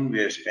time,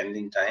 we are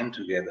spending time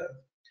together.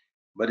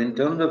 But in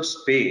terms of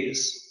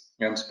space,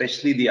 and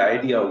especially the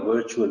idea of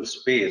virtual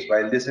space,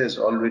 while this has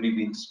already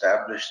been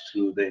established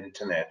through the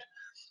internet,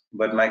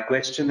 but my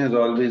question has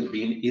always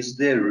been, is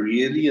there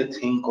really a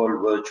thing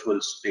called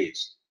virtual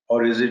space?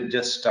 Or is it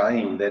just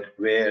time that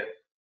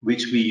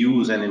which we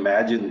use and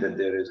imagine that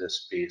there is a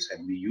space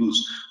and we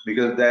use?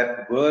 Because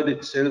that word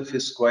itself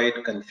is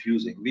quite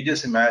confusing. We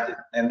just imagine.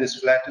 And this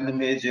flattened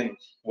image in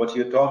what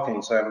you're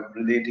talking, so I'm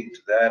relating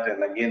to that.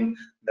 And again,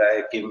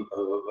 I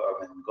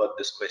got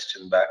this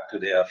question back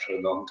today after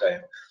a long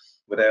time.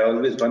 But I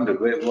always wondered,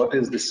 what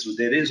is this?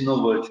 There is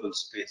no virtual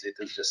space, it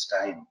is just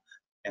time.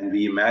 And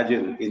we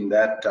imagine in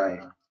that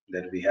time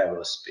that we have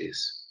a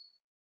space.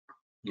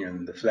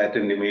 And the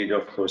flattened image,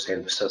 of course,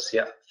 helps us.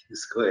 Yeah,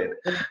 please go ahead.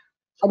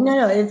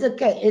 No, it's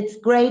okay. It's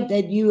great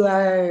that you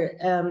are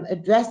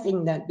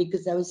addressing that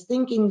because I was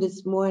thinking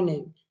this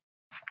morning,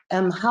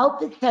 how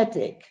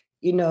pathetic,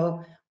 you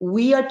know,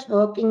 we are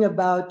talking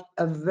about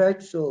a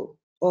virtual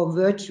or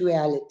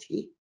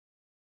virtuality,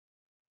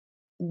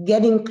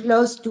 getting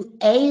close to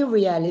a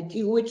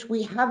reality which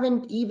we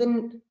haven't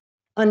even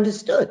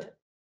understood.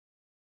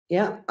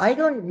 Yeah, I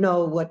don't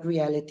know what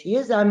reality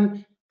is.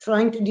 I'm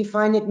trying to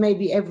define it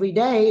maybe every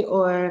day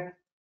or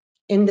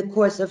in the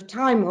course of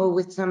time or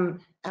with some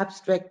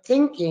abstract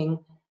thinking.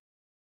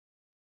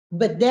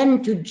 But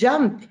then to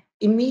jump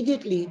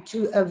immediately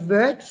to a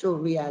virtual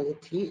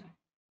reality,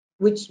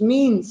 which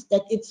means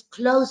that it's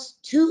close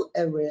to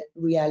a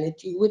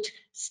reality, which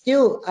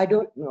still I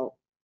don't know.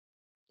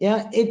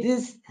 Yeah, it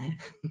is.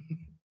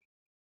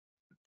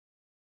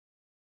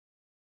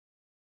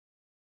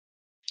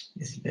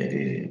 It's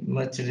very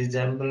much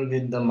resemble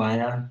with the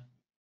Maya.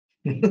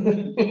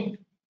 The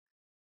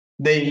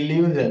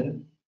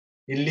illusion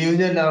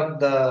of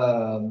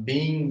the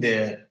being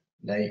there,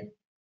 like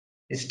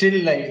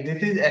still like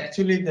this is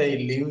actually the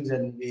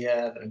illusion we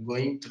are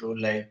going through,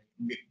 like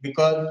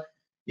because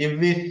if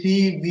we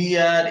see we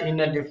are in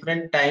a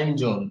different time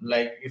zone,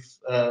 like if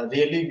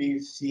really we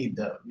see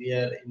we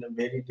are in a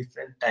very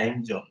different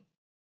time zone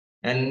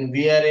and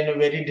we are in a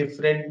very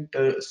different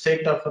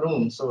set of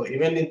rooms. So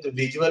even if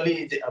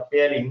visually is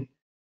appearing,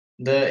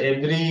 the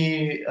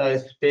every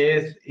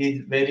space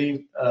is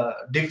very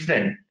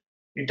different.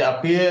 It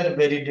appear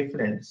very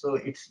different. So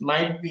it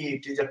might be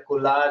it is a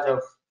collage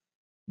of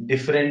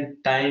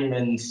different time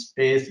and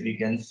space we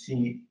can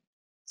see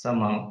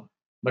somehow,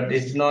 but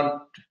it's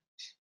not.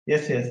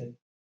 Yes, yes.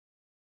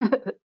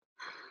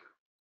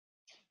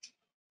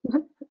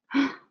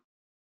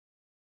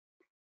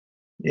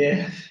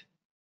 Yeah.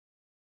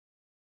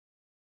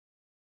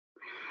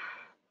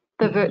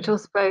 The virtual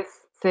space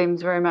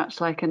seems very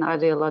much like an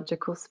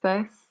ideological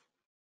space.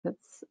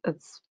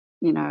 It's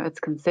you know, it's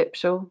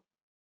conceptual.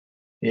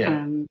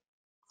 Yeah.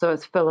 So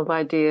it's full of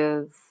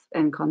ideas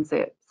and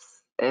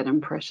concepts and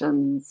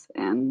impressions,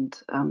 and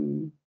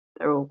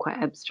they're all quite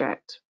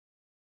abstract.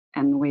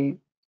 And we're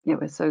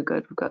so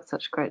good. We've got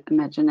such great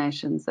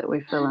imaginations that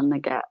we fill in the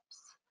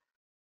gaps.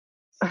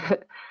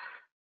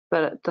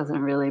 But it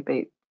doesn't really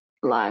beat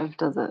live,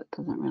 does it? It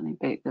doesn't really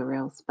beat the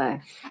real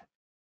space.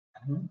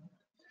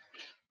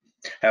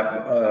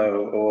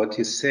 What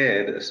you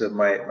said, so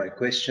my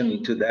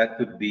question to that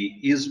would be,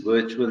 is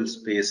virtual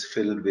space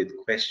filled with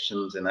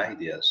questions and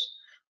ideas,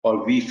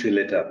 or we fill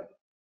it up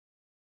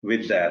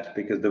with that?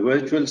 Because the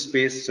virtual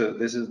space, so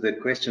this is the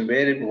question,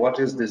 what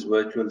is this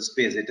virtual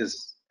space? It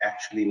is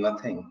actually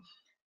nothing,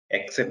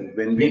 except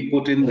when we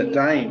put in the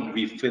time,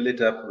 we fill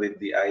it up with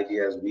the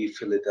ideas, we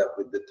fill it up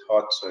with the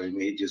thoughts or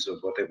images or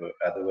whatever.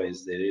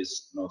 Otherwise, there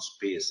is no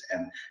space.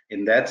 And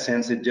in that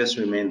sense, it just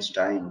remains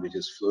time, which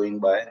is flowing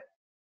by,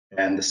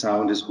 and the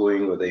sound is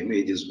going, or the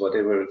images,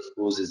 whatever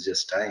goes is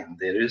just time.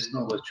 There is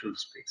no virtual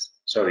space.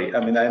 Sorry,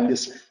 I mean, I'm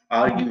just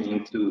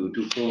arguing to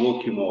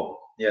provoke you more.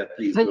 Yeah,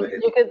 please But go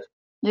ahead.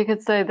 you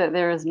could say that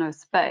there is no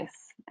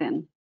space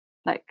then,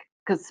 like,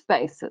 because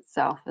space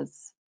itself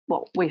is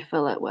what we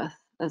fill it with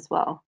as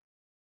well.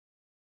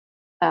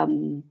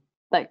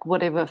 Like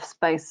whatever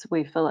space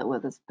we fill it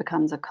with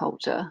becomes a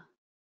culture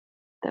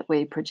that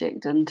we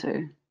project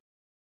into.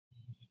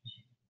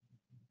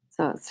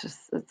 So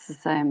it's the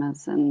same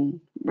as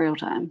in real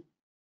time.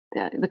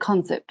 The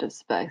concept of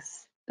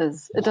space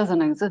it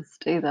doesn't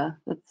exist either.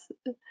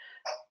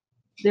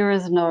 There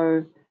is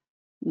no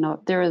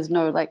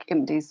like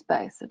empty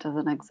space. It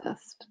doesn't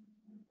exist.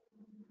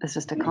 It's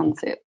just a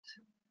concept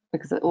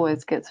because it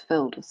always gets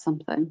filled with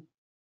something.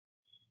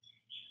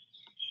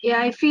 Yeah,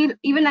 I feel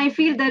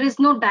there is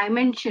no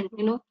dimension,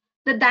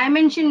 the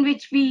dimension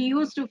which we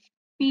used to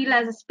feel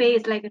as a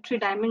space, like a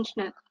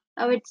three-dimensional,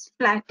 now it's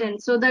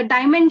flattened. So the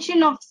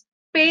dimension of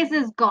space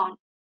is gone.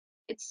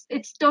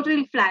 It's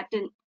totally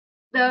flattened.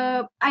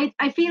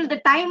 I feel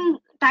the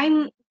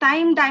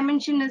time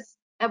dimension is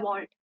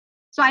evolved.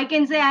 So I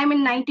can say I'm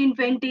in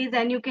 1920s,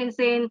 and you can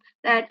say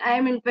that I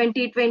am in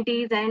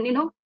 2020s, and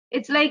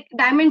it's like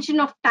dimension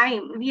of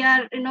time. We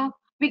are,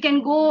 we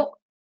can go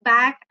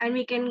back and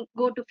we can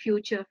go to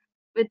future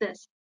with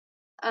this,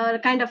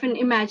 kind of an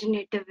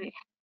imaginative way.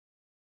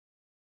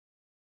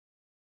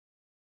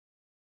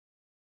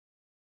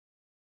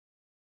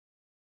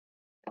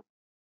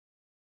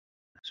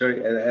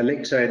 Sorry,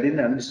 Alexa, I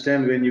didn't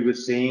understand when you were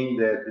saying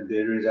that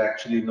there is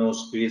actually no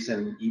space,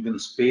 and even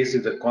space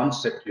is a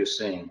concept you're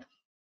saying.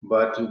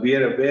 But we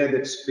are aware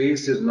that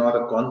space is not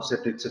a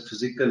concept, it's a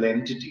physical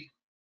entity.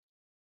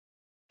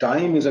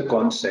 Time is a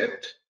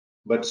concept,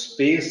 but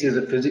space is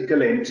a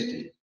physical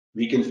entity.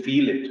 We can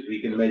feel it,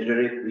 we can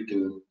measure it, we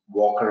can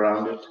walk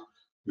around it,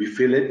 we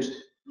feel it.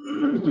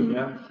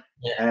 Yeah.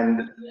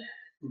 And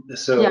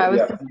so, I was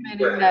yeah, just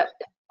meaning that.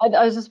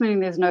 I was just meaning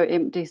there's no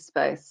empty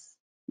space.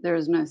 There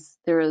is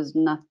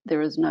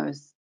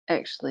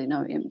actually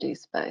no empty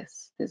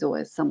space. There's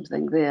always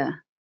something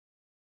there.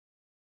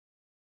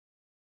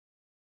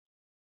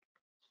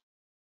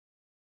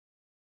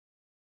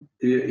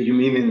 You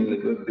mean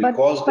because but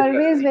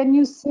Parvez,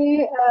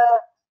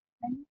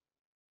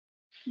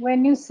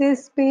 when you say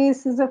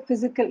space is a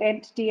physical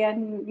entity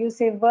and you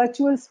say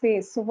virtual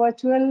space, so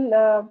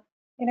virtual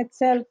in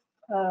itself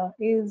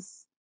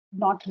is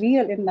not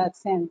real in that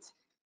sense.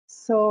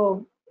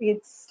 So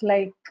it's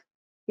like,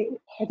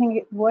 I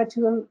think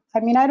virtual,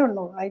 I mean, I don't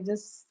know. I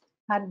just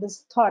had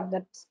this thought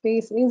that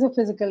space is a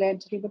physical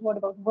entity, but what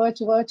about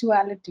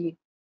virtuality?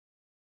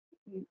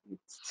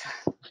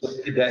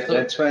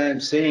 that's why I'm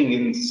saying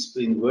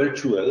in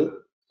virtual,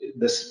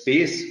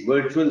 the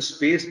virtual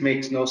space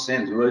makes no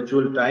sense.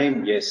 Virtual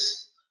time,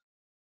 yes.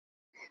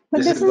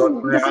 But This is what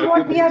my this is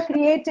what we argument are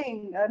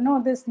creating.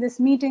 No, this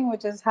meeting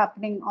which is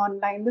happening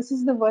online. This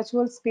is the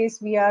virtual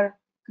space we are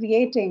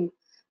creating.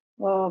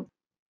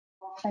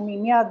 I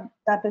mean, yeah,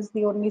 that is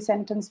the only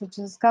sentence which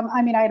has come.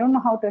 I mean, I don't know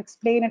how to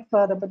explain it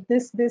further, but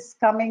this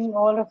coming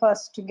all of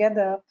us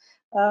together,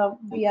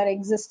 we are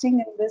existing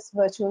in this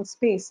virtual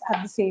space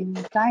at the same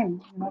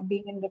time.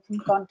 Being in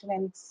different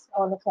continents,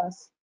 all of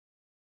us.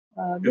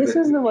 This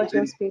is the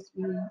virtual space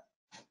we.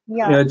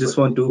 Yeah, I just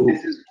want to.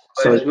 This is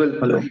Sorry. virtual.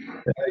 Hello.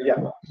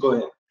 Yeah, go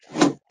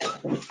ahead.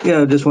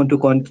 Yeah, I just want to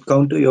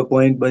counter your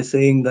point by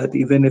saying that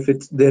even if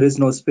there is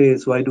no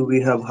space, why do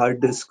we have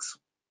hard disks?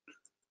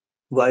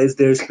 Why is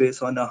there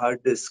space on a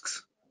hard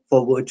disks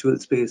for virtual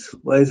space?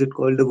 Why is it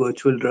called a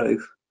virtual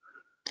drive?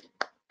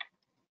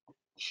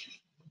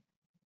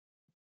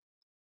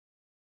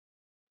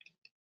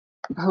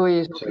 Who are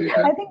you talking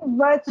to? I think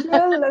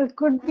virtual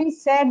could be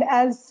said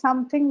as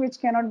something which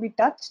cannot be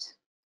touched.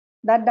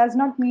 That does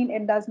not mean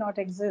it does not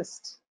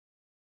exist.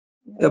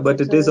 Yeah,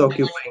 but it is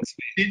occupying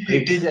space.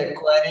 It is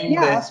acquiring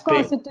the of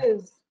space. course it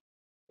is.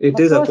 It Of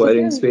is course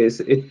acquiring space.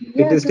 It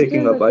is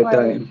taking up our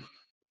time.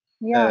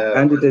 Yeah.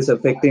 And it is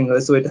affecting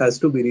us, so it has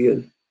to be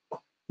real.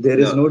 There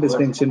is no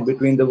distinction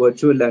between the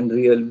virtual and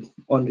real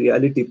on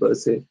reality per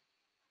se.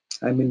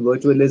 I mean,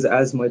 virtual is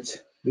as much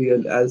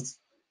real as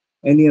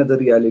any other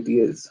reality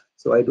is.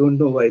 So I don't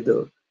know why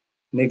the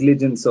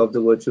negligence of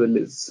the virtual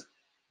is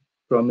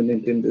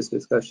prominent in this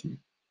discussion.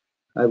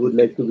 I would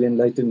like to be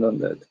enlightened on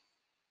that.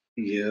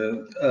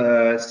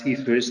 Yeah, see,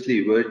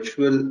 firstly,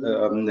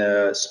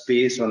 virtual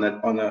space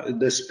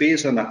the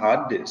space on a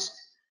hard disk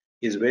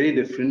is very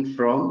different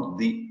from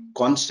the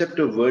concept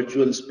of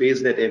virtual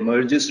space that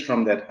emerges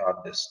from that hard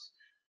disk.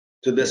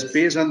 So the Yes.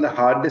 space on the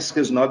hard disk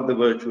is not the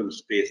virtual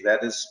space.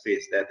 That is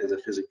space. That is a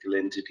physical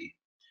entity.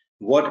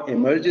 What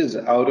emerges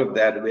out of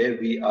that, where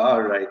we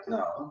are right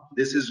now,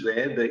 this is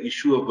where the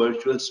issue of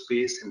virtual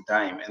space and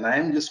time, and I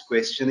am just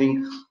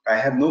questioning. I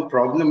have no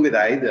problem with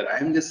either.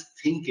 I'm just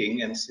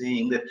thinking and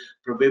saying that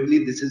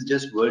probably this is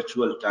just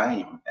virtual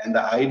time, and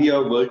the idea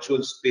of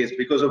virtual space,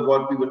 because of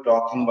what we were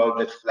talking about,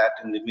 that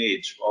flattened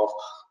image of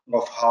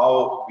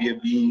how we are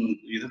being,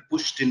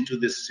 pushed into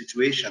this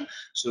situation.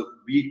 So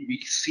we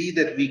see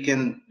that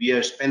we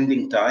are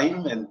spending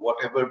time, and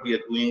whatever we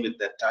are doing with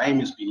that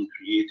time is being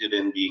created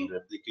and being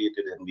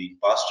replicated and being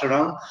passed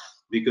around.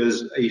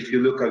 Because if you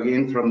look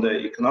again from the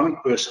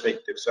economic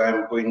perspective, so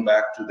I'm going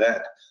back to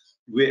that,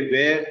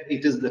 where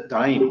it is the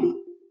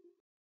time.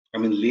 I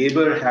mean,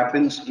 labor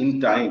happens in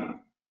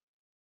time,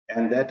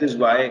 and that is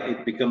why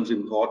it becomes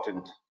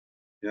important.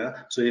 Yeah,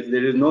 so if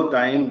there is no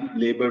time,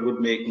 labor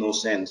would make no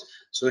sense.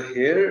 So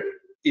here,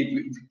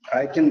 if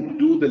I can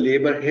do the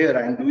labor here,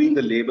 I'm doing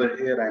the labor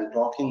here, I'm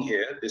talking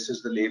here, this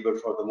is the labor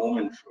for the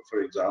moment,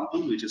 for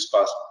example, which is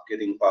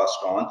getting passed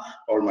on,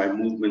 or my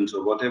movements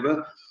or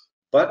whatever.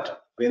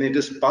 But when it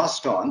is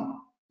passed on,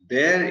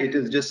 there it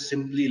is just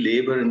simply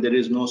labor, and there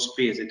is no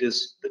space. It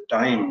is the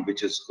time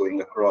which is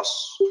going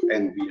across,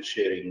 and we are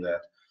sharing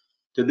that.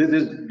 So this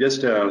is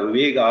just a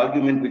vague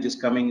argument which is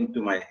coming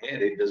into my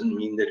head. It doesn't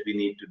mean that we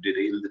need to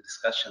derail the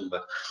discussion,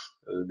 but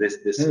this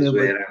Yeah, is but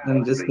where I'm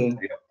I'm just wondering.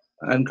 saying,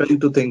 Yeah. I'm trying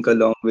to think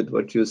along with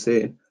what you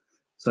say.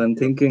 So I'm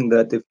thinking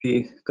that if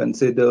we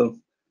consider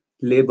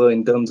labor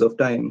in terms of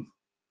time,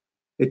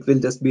 it will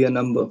just be a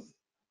number.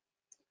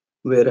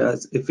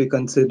 Whereas if we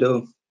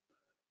consider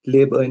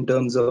labor in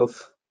terms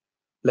of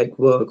like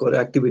work or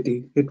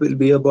activity, it will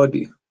be a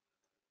body.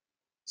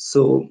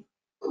 So,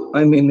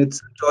 I mean,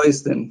 it's a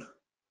choice then.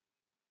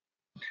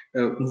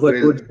 What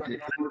Well, would you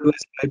like to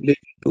ascribe labor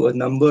to, a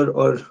number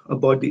or a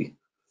body?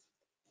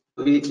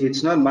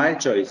 it's not my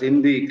choice.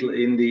 In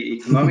the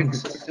economic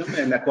system,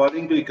 and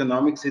according to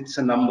economics, it's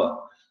a number,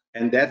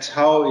 and that's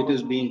how it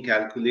is being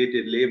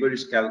calculated. Labor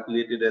is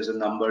calculated as a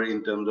number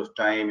in terms of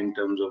time, in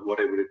terms of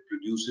whatever it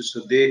produces.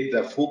 So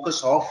the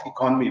focus of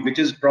economy, which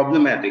is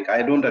problematic.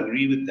 I don't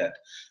agree with that.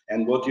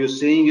 And what you're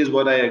saying is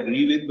what I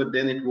agree with, but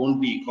then it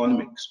won't be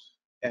economics.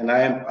 And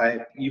I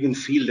even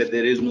feel that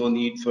there is no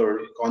need for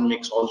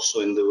economics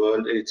also in the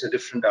world. It's a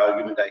different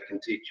argument I can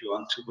take you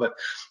on to, but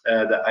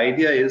the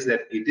idea is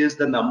that it is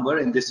the number,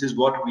 and this is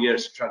what we are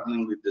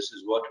struggling with. This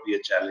is what we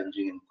are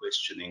challenging and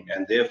questioning.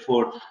 And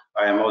therefore,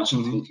 I am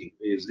also thinking,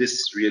 is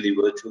this really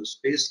virtual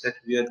space that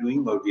we are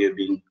doing, or we are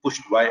being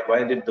pushed?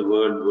 Why did the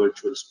word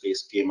virtual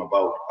space came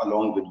about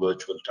along with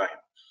virtual time?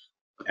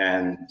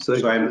 And So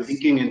so it I'm is,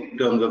 thinking in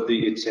terms of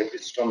its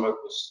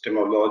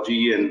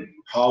epistemology and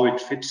how it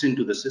fits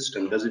into the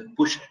system. Does it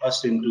push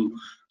us into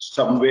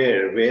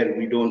somewhere where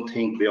we don't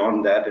think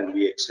beyond that and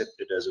we accept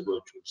it as a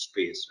virtual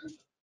space? yeah,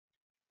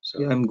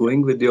 So I'm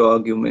going with your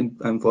argument.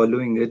 I'm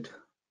following it.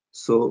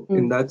 So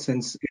in that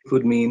sense, it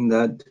would mean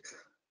that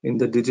in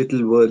the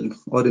digital world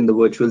or in the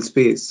virtual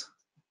space,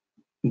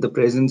 the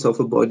presence of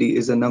a body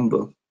is a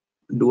number.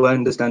 Do I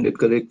understand it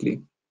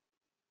correctly?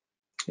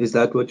 Is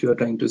that what you are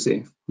trying to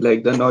say?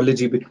 Like the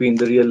analogy between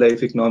the real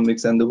life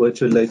economics and the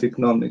virtual life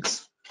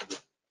economics,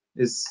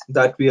 is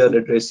that we are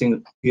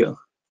addressing here?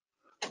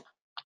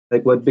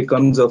 Like what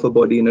becomes of a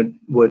body in a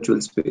virtual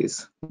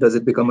space? Does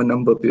it become a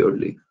number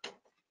purely?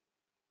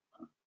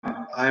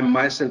 I'm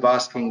myself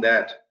asking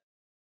that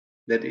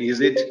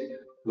is it,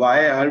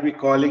 why are we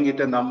calling it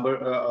a number,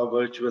 a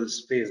virtual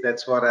space?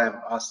 That's what I'm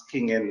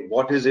asking. And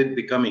what is it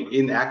becoming?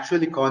 In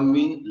actual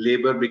economy,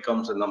 labor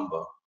becomes a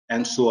number,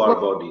 and so are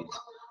What bodies.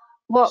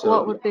 what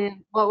So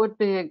would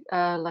be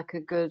like a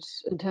good,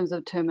 in terms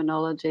of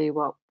terminology?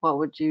 What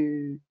would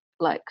you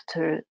like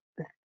to,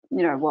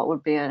 what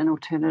would be an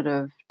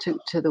alternative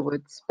to the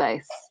word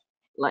space,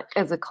 like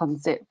as a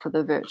concept for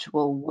the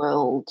virtual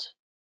world?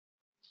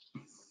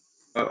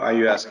 are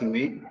you asking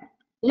me?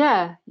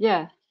 Yeah.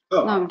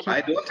 No, I'm Oh,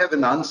 curious. I don't have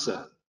an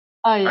answer.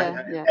 Oh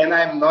yeah. And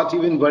I'm not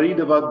even worried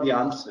about the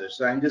answer.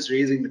 So I'm just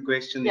raising the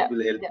question. Yeah. It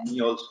will help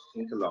me also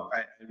think along.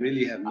 I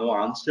really have no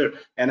answer.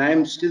 And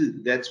I'm still,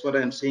 that's what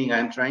I'm saying.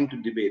 I'm trying to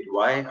debate.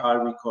 Why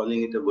are we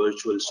calling it a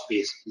virtual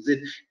space?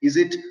 Is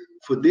it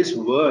for this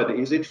word,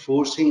 is it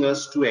forcing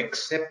us to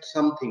accept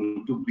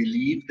something, to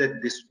believe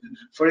that this,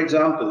 for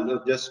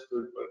example, just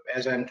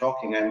as I'm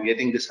talking, I'm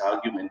getting this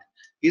argument.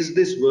 Is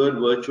this word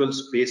virtual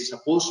space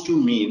supposed to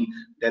mean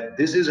that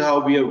this is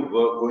how we are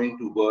going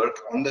to work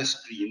on the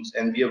screens,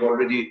 and we have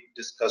already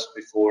discussed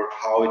before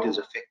how it is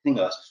affecting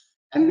us?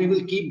 And we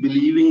will keep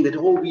believing that,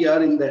 oh, we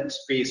are in that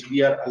space,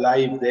 we are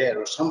alive there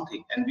or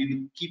something, and we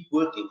will keep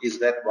working. Is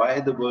that why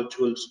the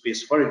virtual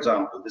space, for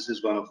example, this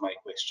is one of my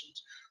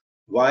questions.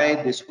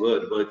 Why this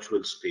word,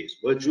 virtual space?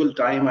 Virtual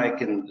time, I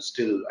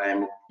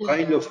am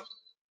kind of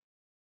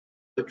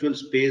virtual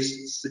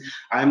space.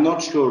 I'm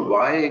not sure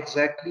why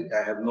exactly.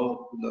 I have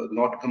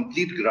not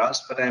complete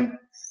grasp, but I'm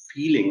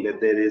feeling that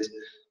there is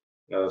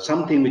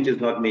something which is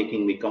not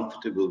making me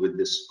comfortable with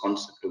this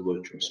concept of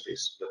virtual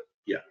space. But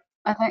yeah.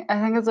 I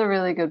think it's a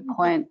really good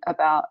point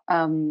about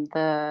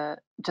the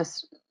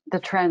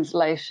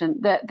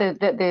translation that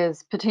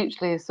there's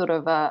potentially sort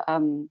of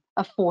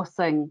a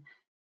forcing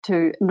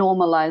to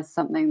normalize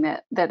something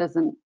that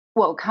isn't,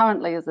 well,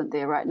 currently isn't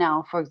there right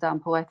now. For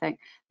example, I think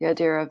the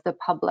idea of the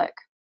public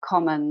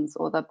commons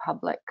or the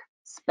public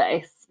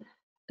space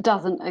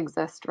doesn't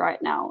exist right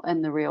now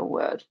in the real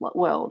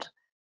world,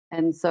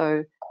 and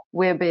so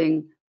we're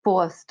being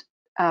forced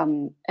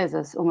as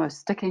a almost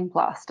sticking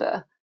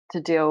plaster to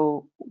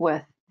deal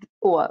with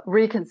or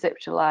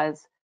reconceptualize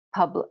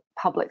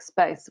public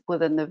space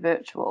within the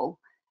virtual,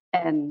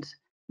 and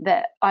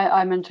that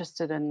I'm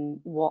interested in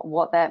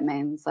what that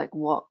means. Like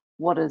what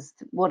is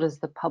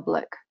the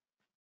public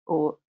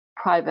or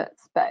private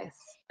space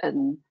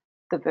in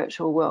the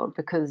virtual world,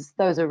 because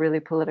those are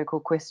really political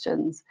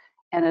questions,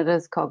 and it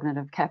is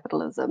cognitive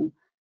capitalism.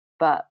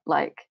 But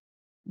like,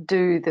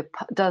 how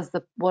does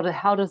the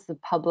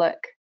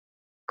public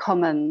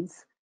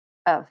commons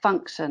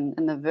function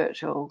in the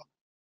virtual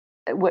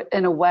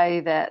in a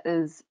way that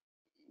is,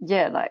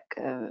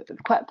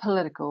 quite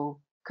political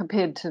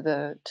compared to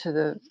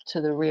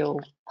the real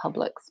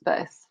public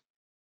space?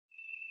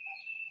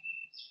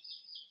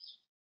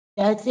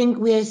 I think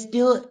we're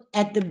still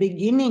at the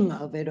beginning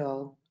of it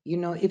all. You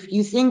know, if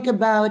you think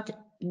about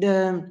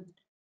the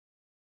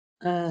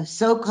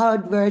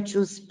so-called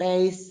virtual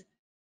space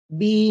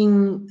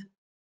being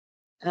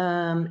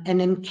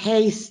an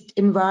encased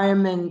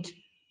environment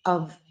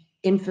of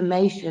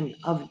information,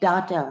 of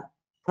data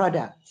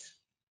products,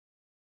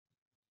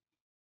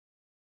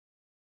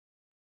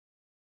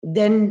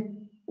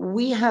 then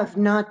we have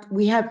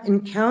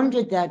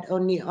encountered that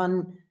only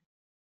on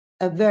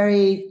a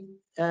very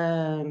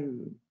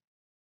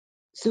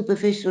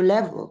superficial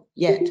level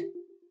yet,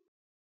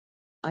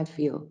 I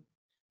feel.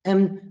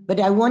 But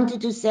I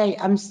wanted to say,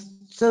 I'm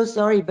so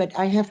sorry, but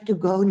I have to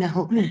go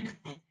now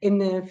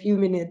in a few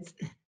minutes.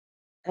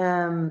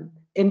 And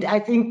I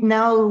think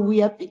now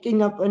we are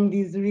picking up on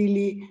these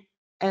really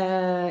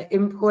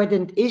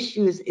important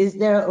issues. Is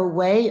there a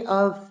way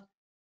of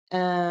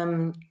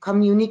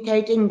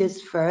communicating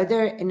this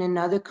further in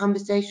another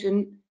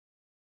conversation?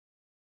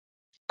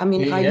 I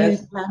mean, are you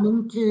Yes,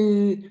 planning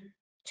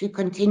to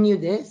continue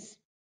this?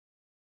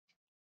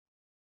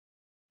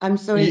 I'm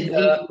sorry to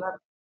interrupt.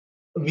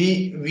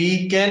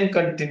 we can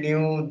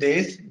continue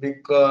this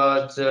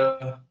because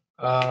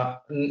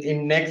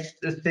in next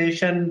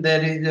session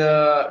there is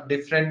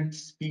different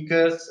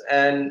speakers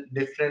and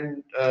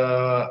different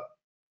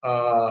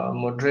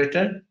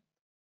moderator,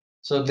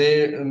 so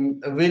they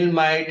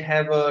might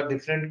have a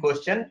different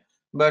question.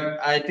 But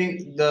I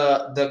think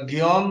the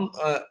Guillaume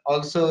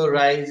also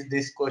raised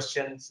these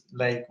questions,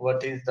 like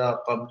what is the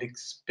public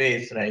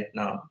space right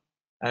now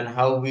and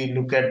how we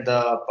look at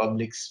the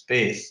public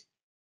space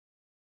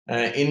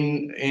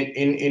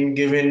in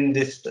given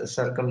this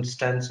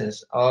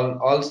circumstances.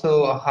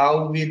 Also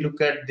how we look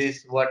at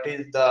this, what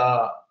is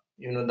the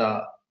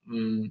the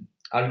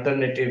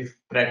alternative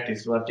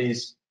practice, what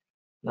is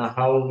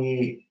how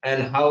we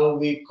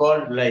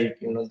call, like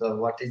the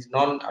what is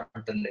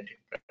non-alternative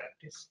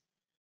practice.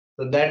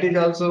 So that is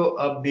also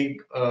a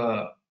big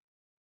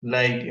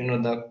like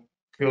the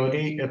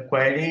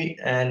query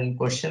and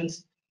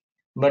questions.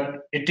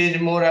 But it is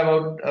more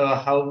about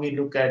how we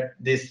look at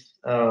this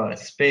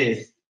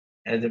space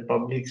as a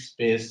public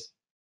space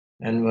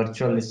and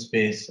virtual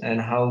space,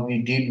 and how we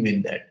deal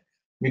with that.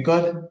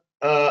 Because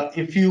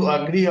if you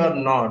agree or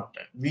not,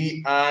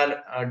 we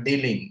are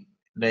dealing,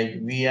 like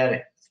we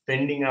are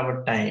spending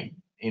our time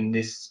in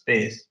this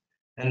space,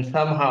 and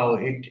somehow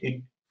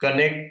it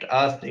connect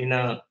us in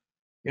a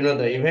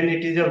even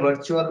it is a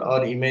virtual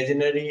or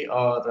imaginary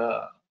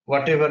or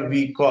whatever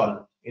we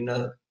call in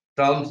a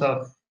terms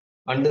of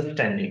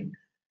understanding,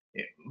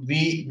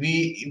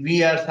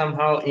 we are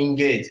somehow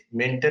engaged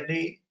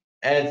mentally,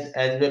 as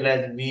well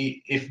as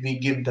if we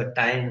give the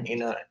time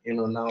in a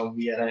now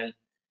we are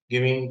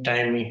giving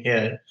time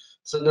here,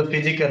 so the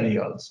physically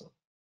also.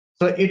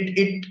 So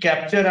it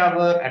capture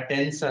our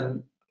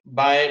attention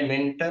by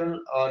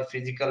mental or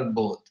physical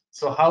both.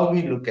 So how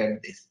we look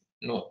at this,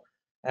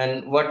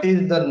 and what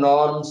is the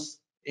norms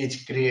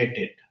is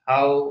created,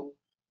 how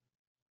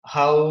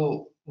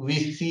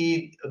we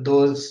see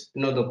those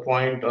the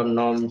point or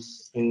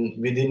norms in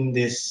within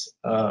this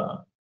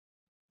the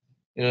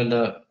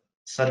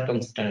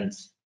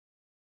circumstance.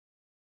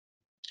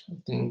 I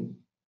think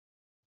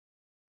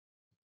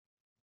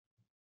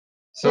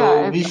so.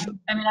 Yeah, We should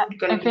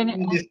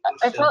continue these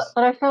questions.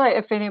 I feel like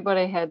if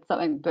anybody had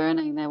something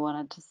burning they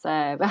wanted to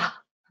say about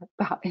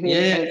any of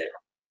Yeah, those,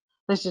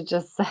 they should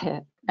just say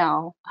it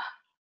now.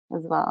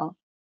 as well.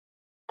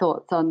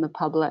 Thoughts on the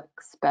public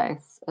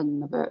space in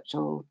the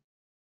virtual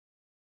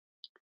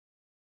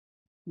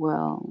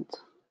world?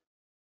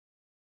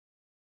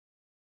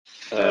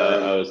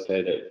 I would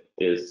say that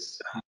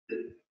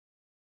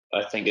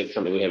I think it's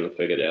something we haven't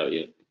figured out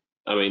yet.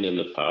 I mean, in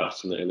the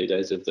past, in the early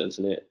days of the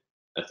internet,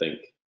 I think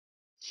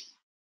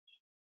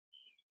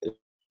there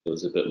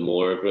was a bit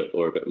more of it,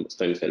 or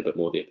things had a bit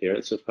more the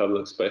appearance of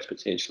public space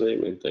potentially,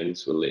 when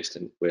things were less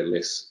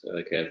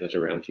gathered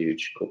around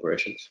huge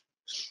corporations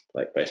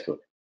like Facebook,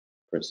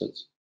 for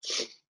instance.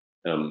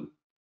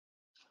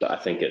 But I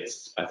think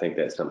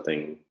that's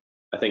something.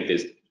 I think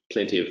there's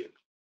plenty of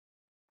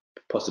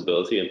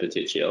possibility and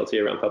potentiality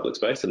around public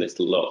space, and there's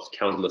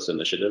countless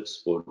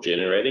initiatives for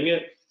generating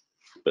it,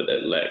 but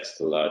that lacks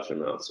the large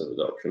amounts of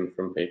adoption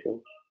from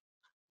people.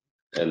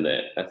 And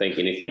that I think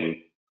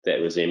anything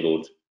that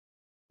resembled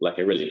like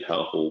a really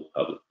powerful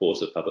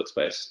force of public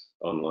space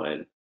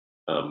online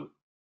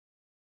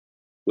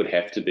would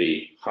have to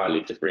be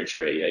highly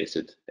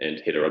differentiated and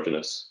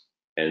heterogeneous,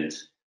 and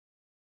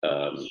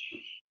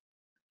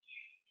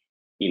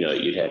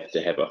you'd have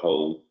to have a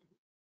whole.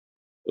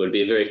 It would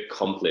be a very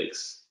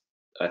complex,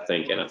 I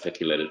think, and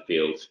articulated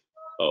field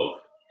of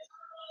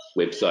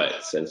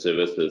websites and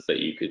services that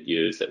you could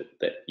use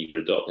that you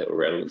could adopt that were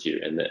relevant to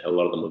you, and that a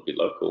lot of them would be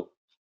local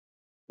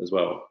as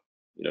well.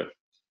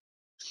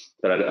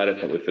 But I don't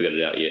think we've figured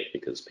it out yet,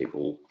 because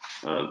people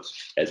aren't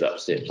as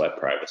upset by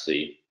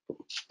privacy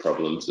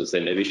problems as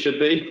they maybe should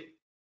be.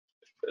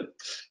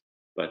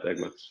 By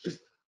Dagmar.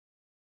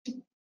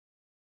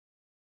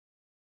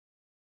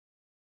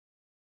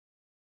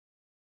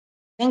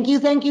 Thank you,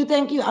 thank you,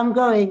 thank you. I'm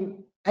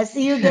going. I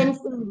see you again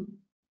soon.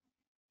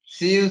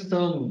 See you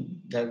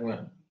soon,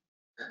 Dagmar.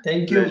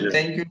 Thank Pleasure.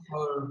 Thank you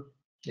for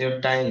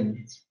your time.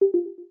 Yes.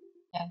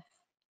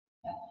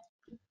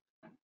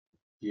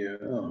 Yeah,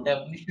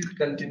 we should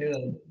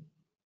continue.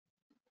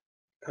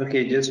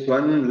 Okay, just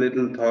one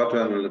little thought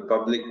on the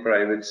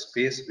public-private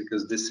space,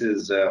 because this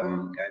is, I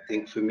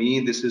think for me,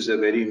 this is a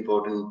very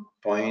important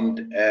point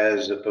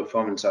as a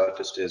performance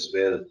artist as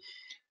well.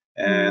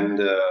 And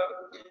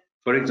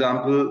for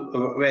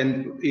example,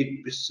 when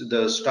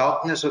the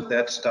starkness of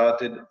that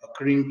started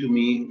occurring to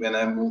me when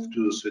I moved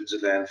to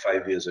Switzerland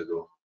 5 years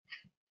ago.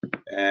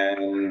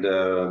 And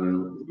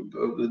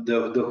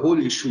the whole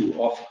issue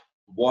of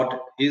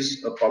what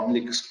is a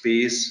public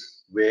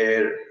space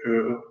where,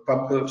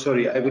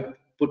 sorry, I would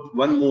put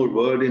one more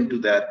word into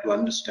that to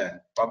understand.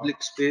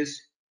 Public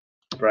space,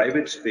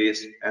 private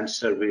space, and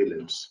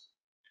surveillance.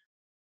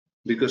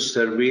 Because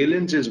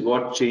surveillance is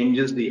what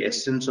changes the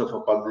essence of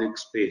a public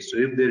space. So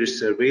if there is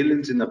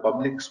surveillance in a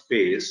public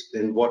space,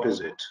 then what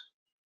is it?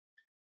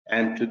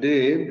 And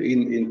today,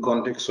 in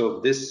context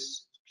of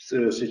this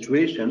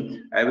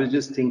situation, I was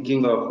just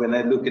thinking of, when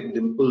I look at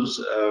Dimple's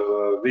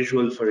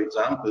visual, for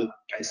example,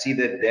 I see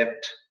the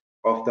depth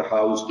of the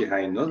house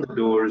behind, no? The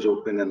door is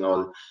open and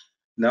all.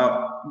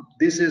 Now,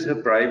 this is her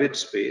private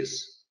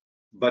space,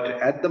 but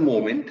at the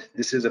moment,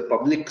 this is a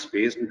public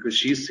space because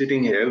she's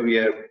sitting here, we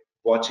are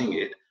watching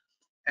it.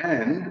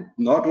 And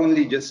not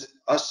only just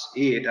us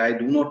 8, I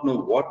do not know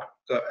what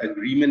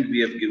agreement we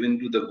have given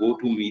to the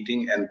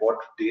GoToMeeting and what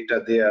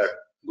data they are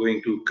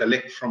going to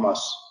collect from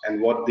us and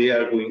what they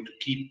are going to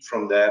keep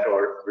from that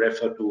or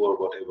refer to or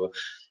whatever.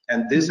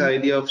 And this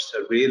idea of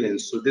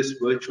surveillance, so this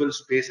virtual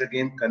space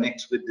again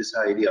connects with this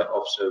idea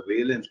of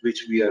surveillance,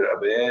 which we are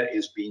aware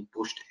is being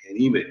pushed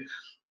anyway.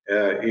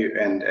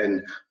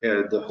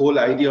 The whole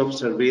idea of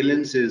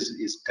surveillance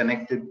is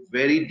connected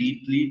very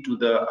deeply to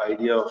the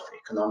idea of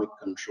economic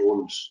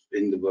controls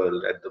in the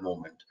world at the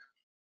moment.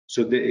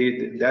 So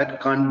that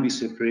can't be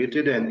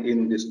separated, and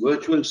in this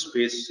virtual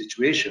space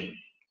situation,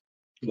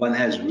 one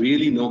has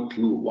really no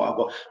clue.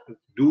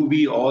 Do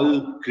we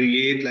all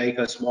create like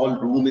a small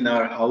room in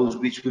our house,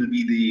 which will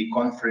be the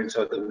conference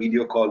or the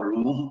video call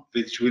room,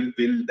 which will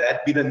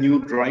that be the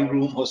new drawing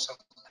room or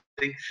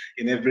something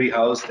in every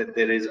house, that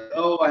there is,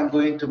 oh, I'm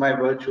going to my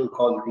virtual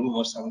call room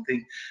or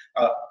something,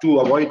 to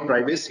avoid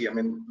privacy. I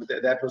mean,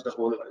 that was the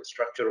whole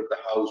structure of the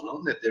house,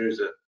 no? That there is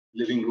a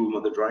living room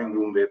or the drawing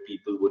room where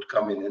people would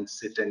come in and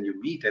sit and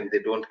you meet, and they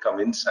don't come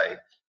inside.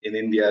 In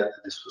India,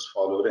 this was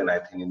followed, and I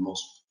think in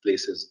most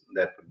places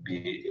that would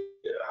be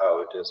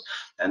how it is.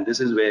 And this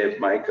is where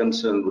my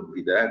concern would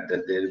be that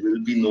there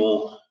will be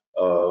no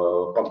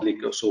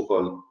public or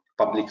so-called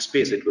public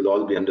space. It will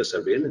all be under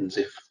surveillance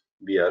if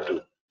we are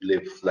to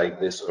live like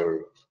this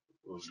or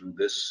do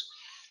this.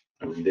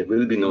 I mean, there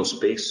will be no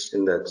space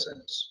in that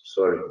sense.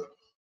 Sorry.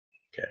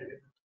 Carry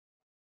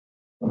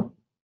on.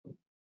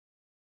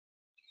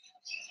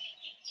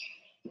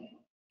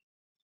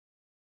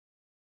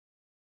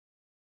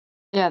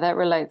 Yeah, that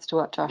relates to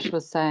what Josh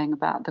was saying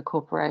about the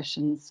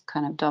corporations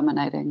kind of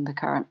dominating the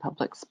current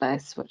public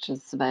space, which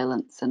is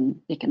surveillance and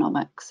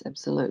economics,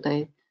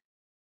 absolutely.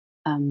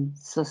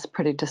 So it's a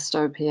pretty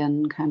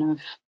dystopian kind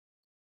of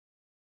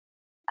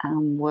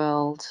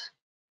world,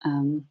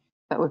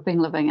 but we've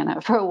been living in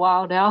it for a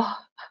while now.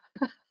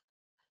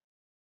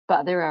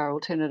 But there are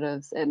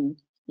alternatives, and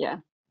yeah,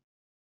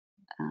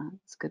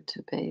 it's good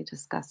to be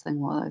discussing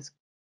what those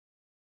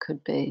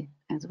could be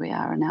as we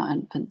are in our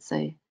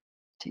infancy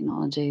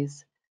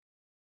technologies.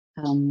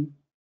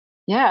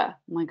 Yeah,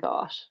 my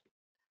gosh.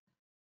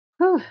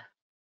 Whew.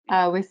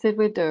 We said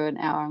we'd do an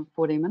hour and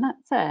 40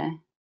 minutes, eh?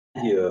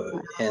 Yeah,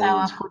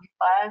 Hour and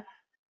 45.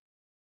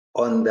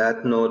 on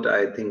that note,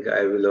 I think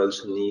I will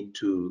also need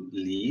to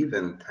leave,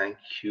 and thank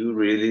you.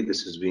 Really,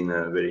 this has been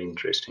a very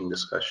interesting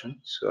discussion.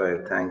 So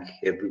I thank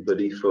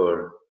everybody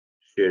for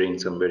sharing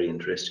some very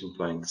interesting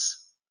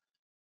points.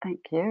 Thank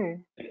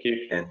you. Thank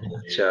you. And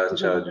ciao,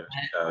 ciao, Josh.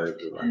 Ciao,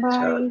 everyone.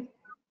 Ciao.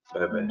 Bye.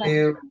 Bye-bye. Thank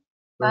you.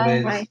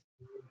 Bye. Always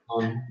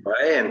on.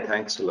 Bye, and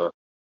thanks a lot.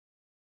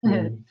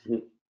 Mm.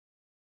 Mhm.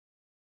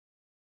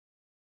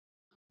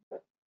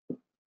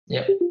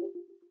 Yep.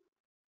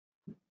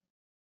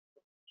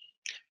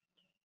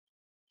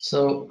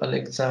 So,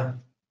 Alexa,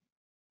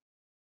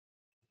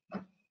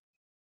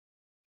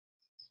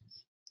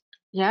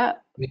 Yeah.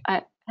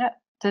 Yeah.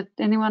 Did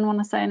anyone want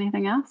to say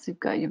anything else? You've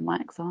got your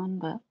mics on,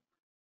 but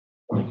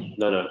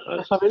No,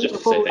 I mean, just to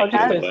say thank you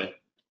just and say,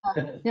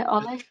 bye. yeah,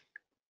 Ollie,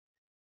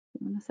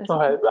 you want to say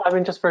okay, something? I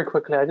mean, just very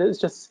quickly, it's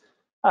just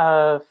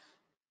for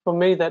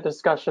me that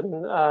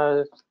discussion.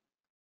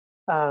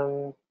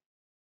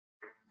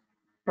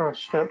 Oh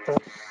shit!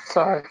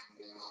 Sorry.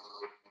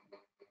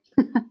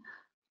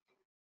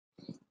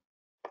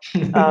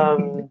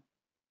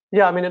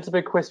 Yeah, I mean, it's a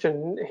big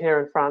question here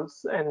in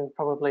France and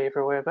probably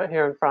everywhere, but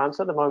here in France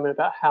at the moment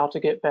about how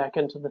to get back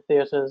into the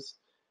theatres.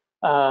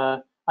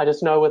 I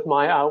just know with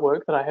my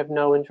artwork that I have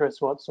no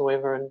interest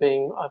whatsoever in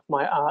being of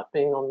my art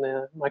being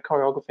on my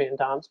choreography and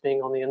dance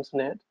being on the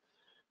internet.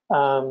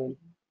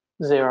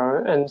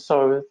 Zero. And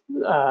so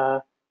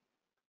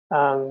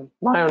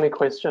my only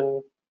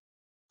question,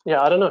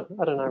 yeah, I don't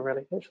know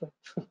really, actually.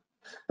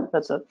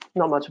 That's it.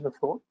 Not much of a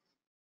thought.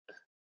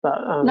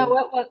 But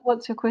No,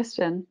 what's your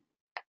question?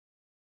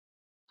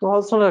 well,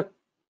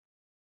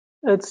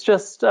 it's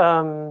just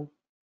I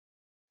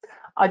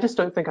just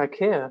don't think I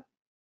care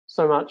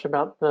so much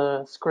about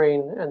the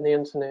screen and the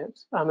internet.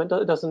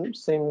 It doesn't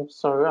seem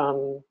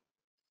so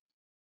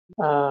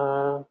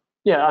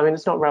yeah, I mean,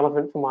 it's not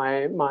relevant for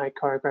my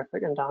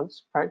choreographic and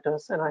dance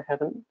practice, and I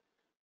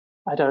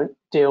don't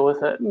deal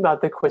with it. But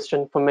the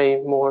question for me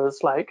more is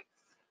like,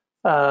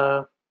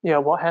 yeah,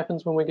 what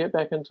happens when we get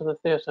back into the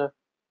theatre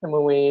and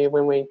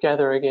when we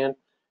gather again,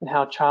 and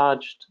how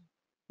charged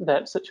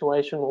that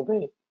situation will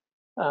be.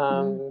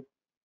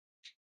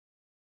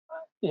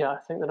 Yeah, I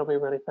think that'll be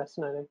really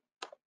fascinating.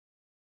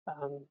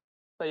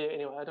 But yeah,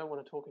 anyway, I don't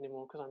want to talk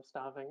anymore because I'm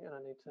starving and I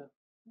need to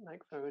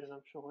make food, and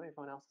I'm sure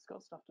everyone else has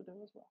got stuff to do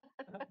as well.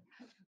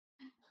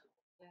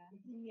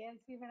 Yes,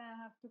 even I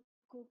have to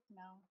cook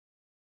now.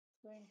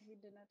 It's going to be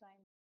dinner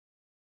time.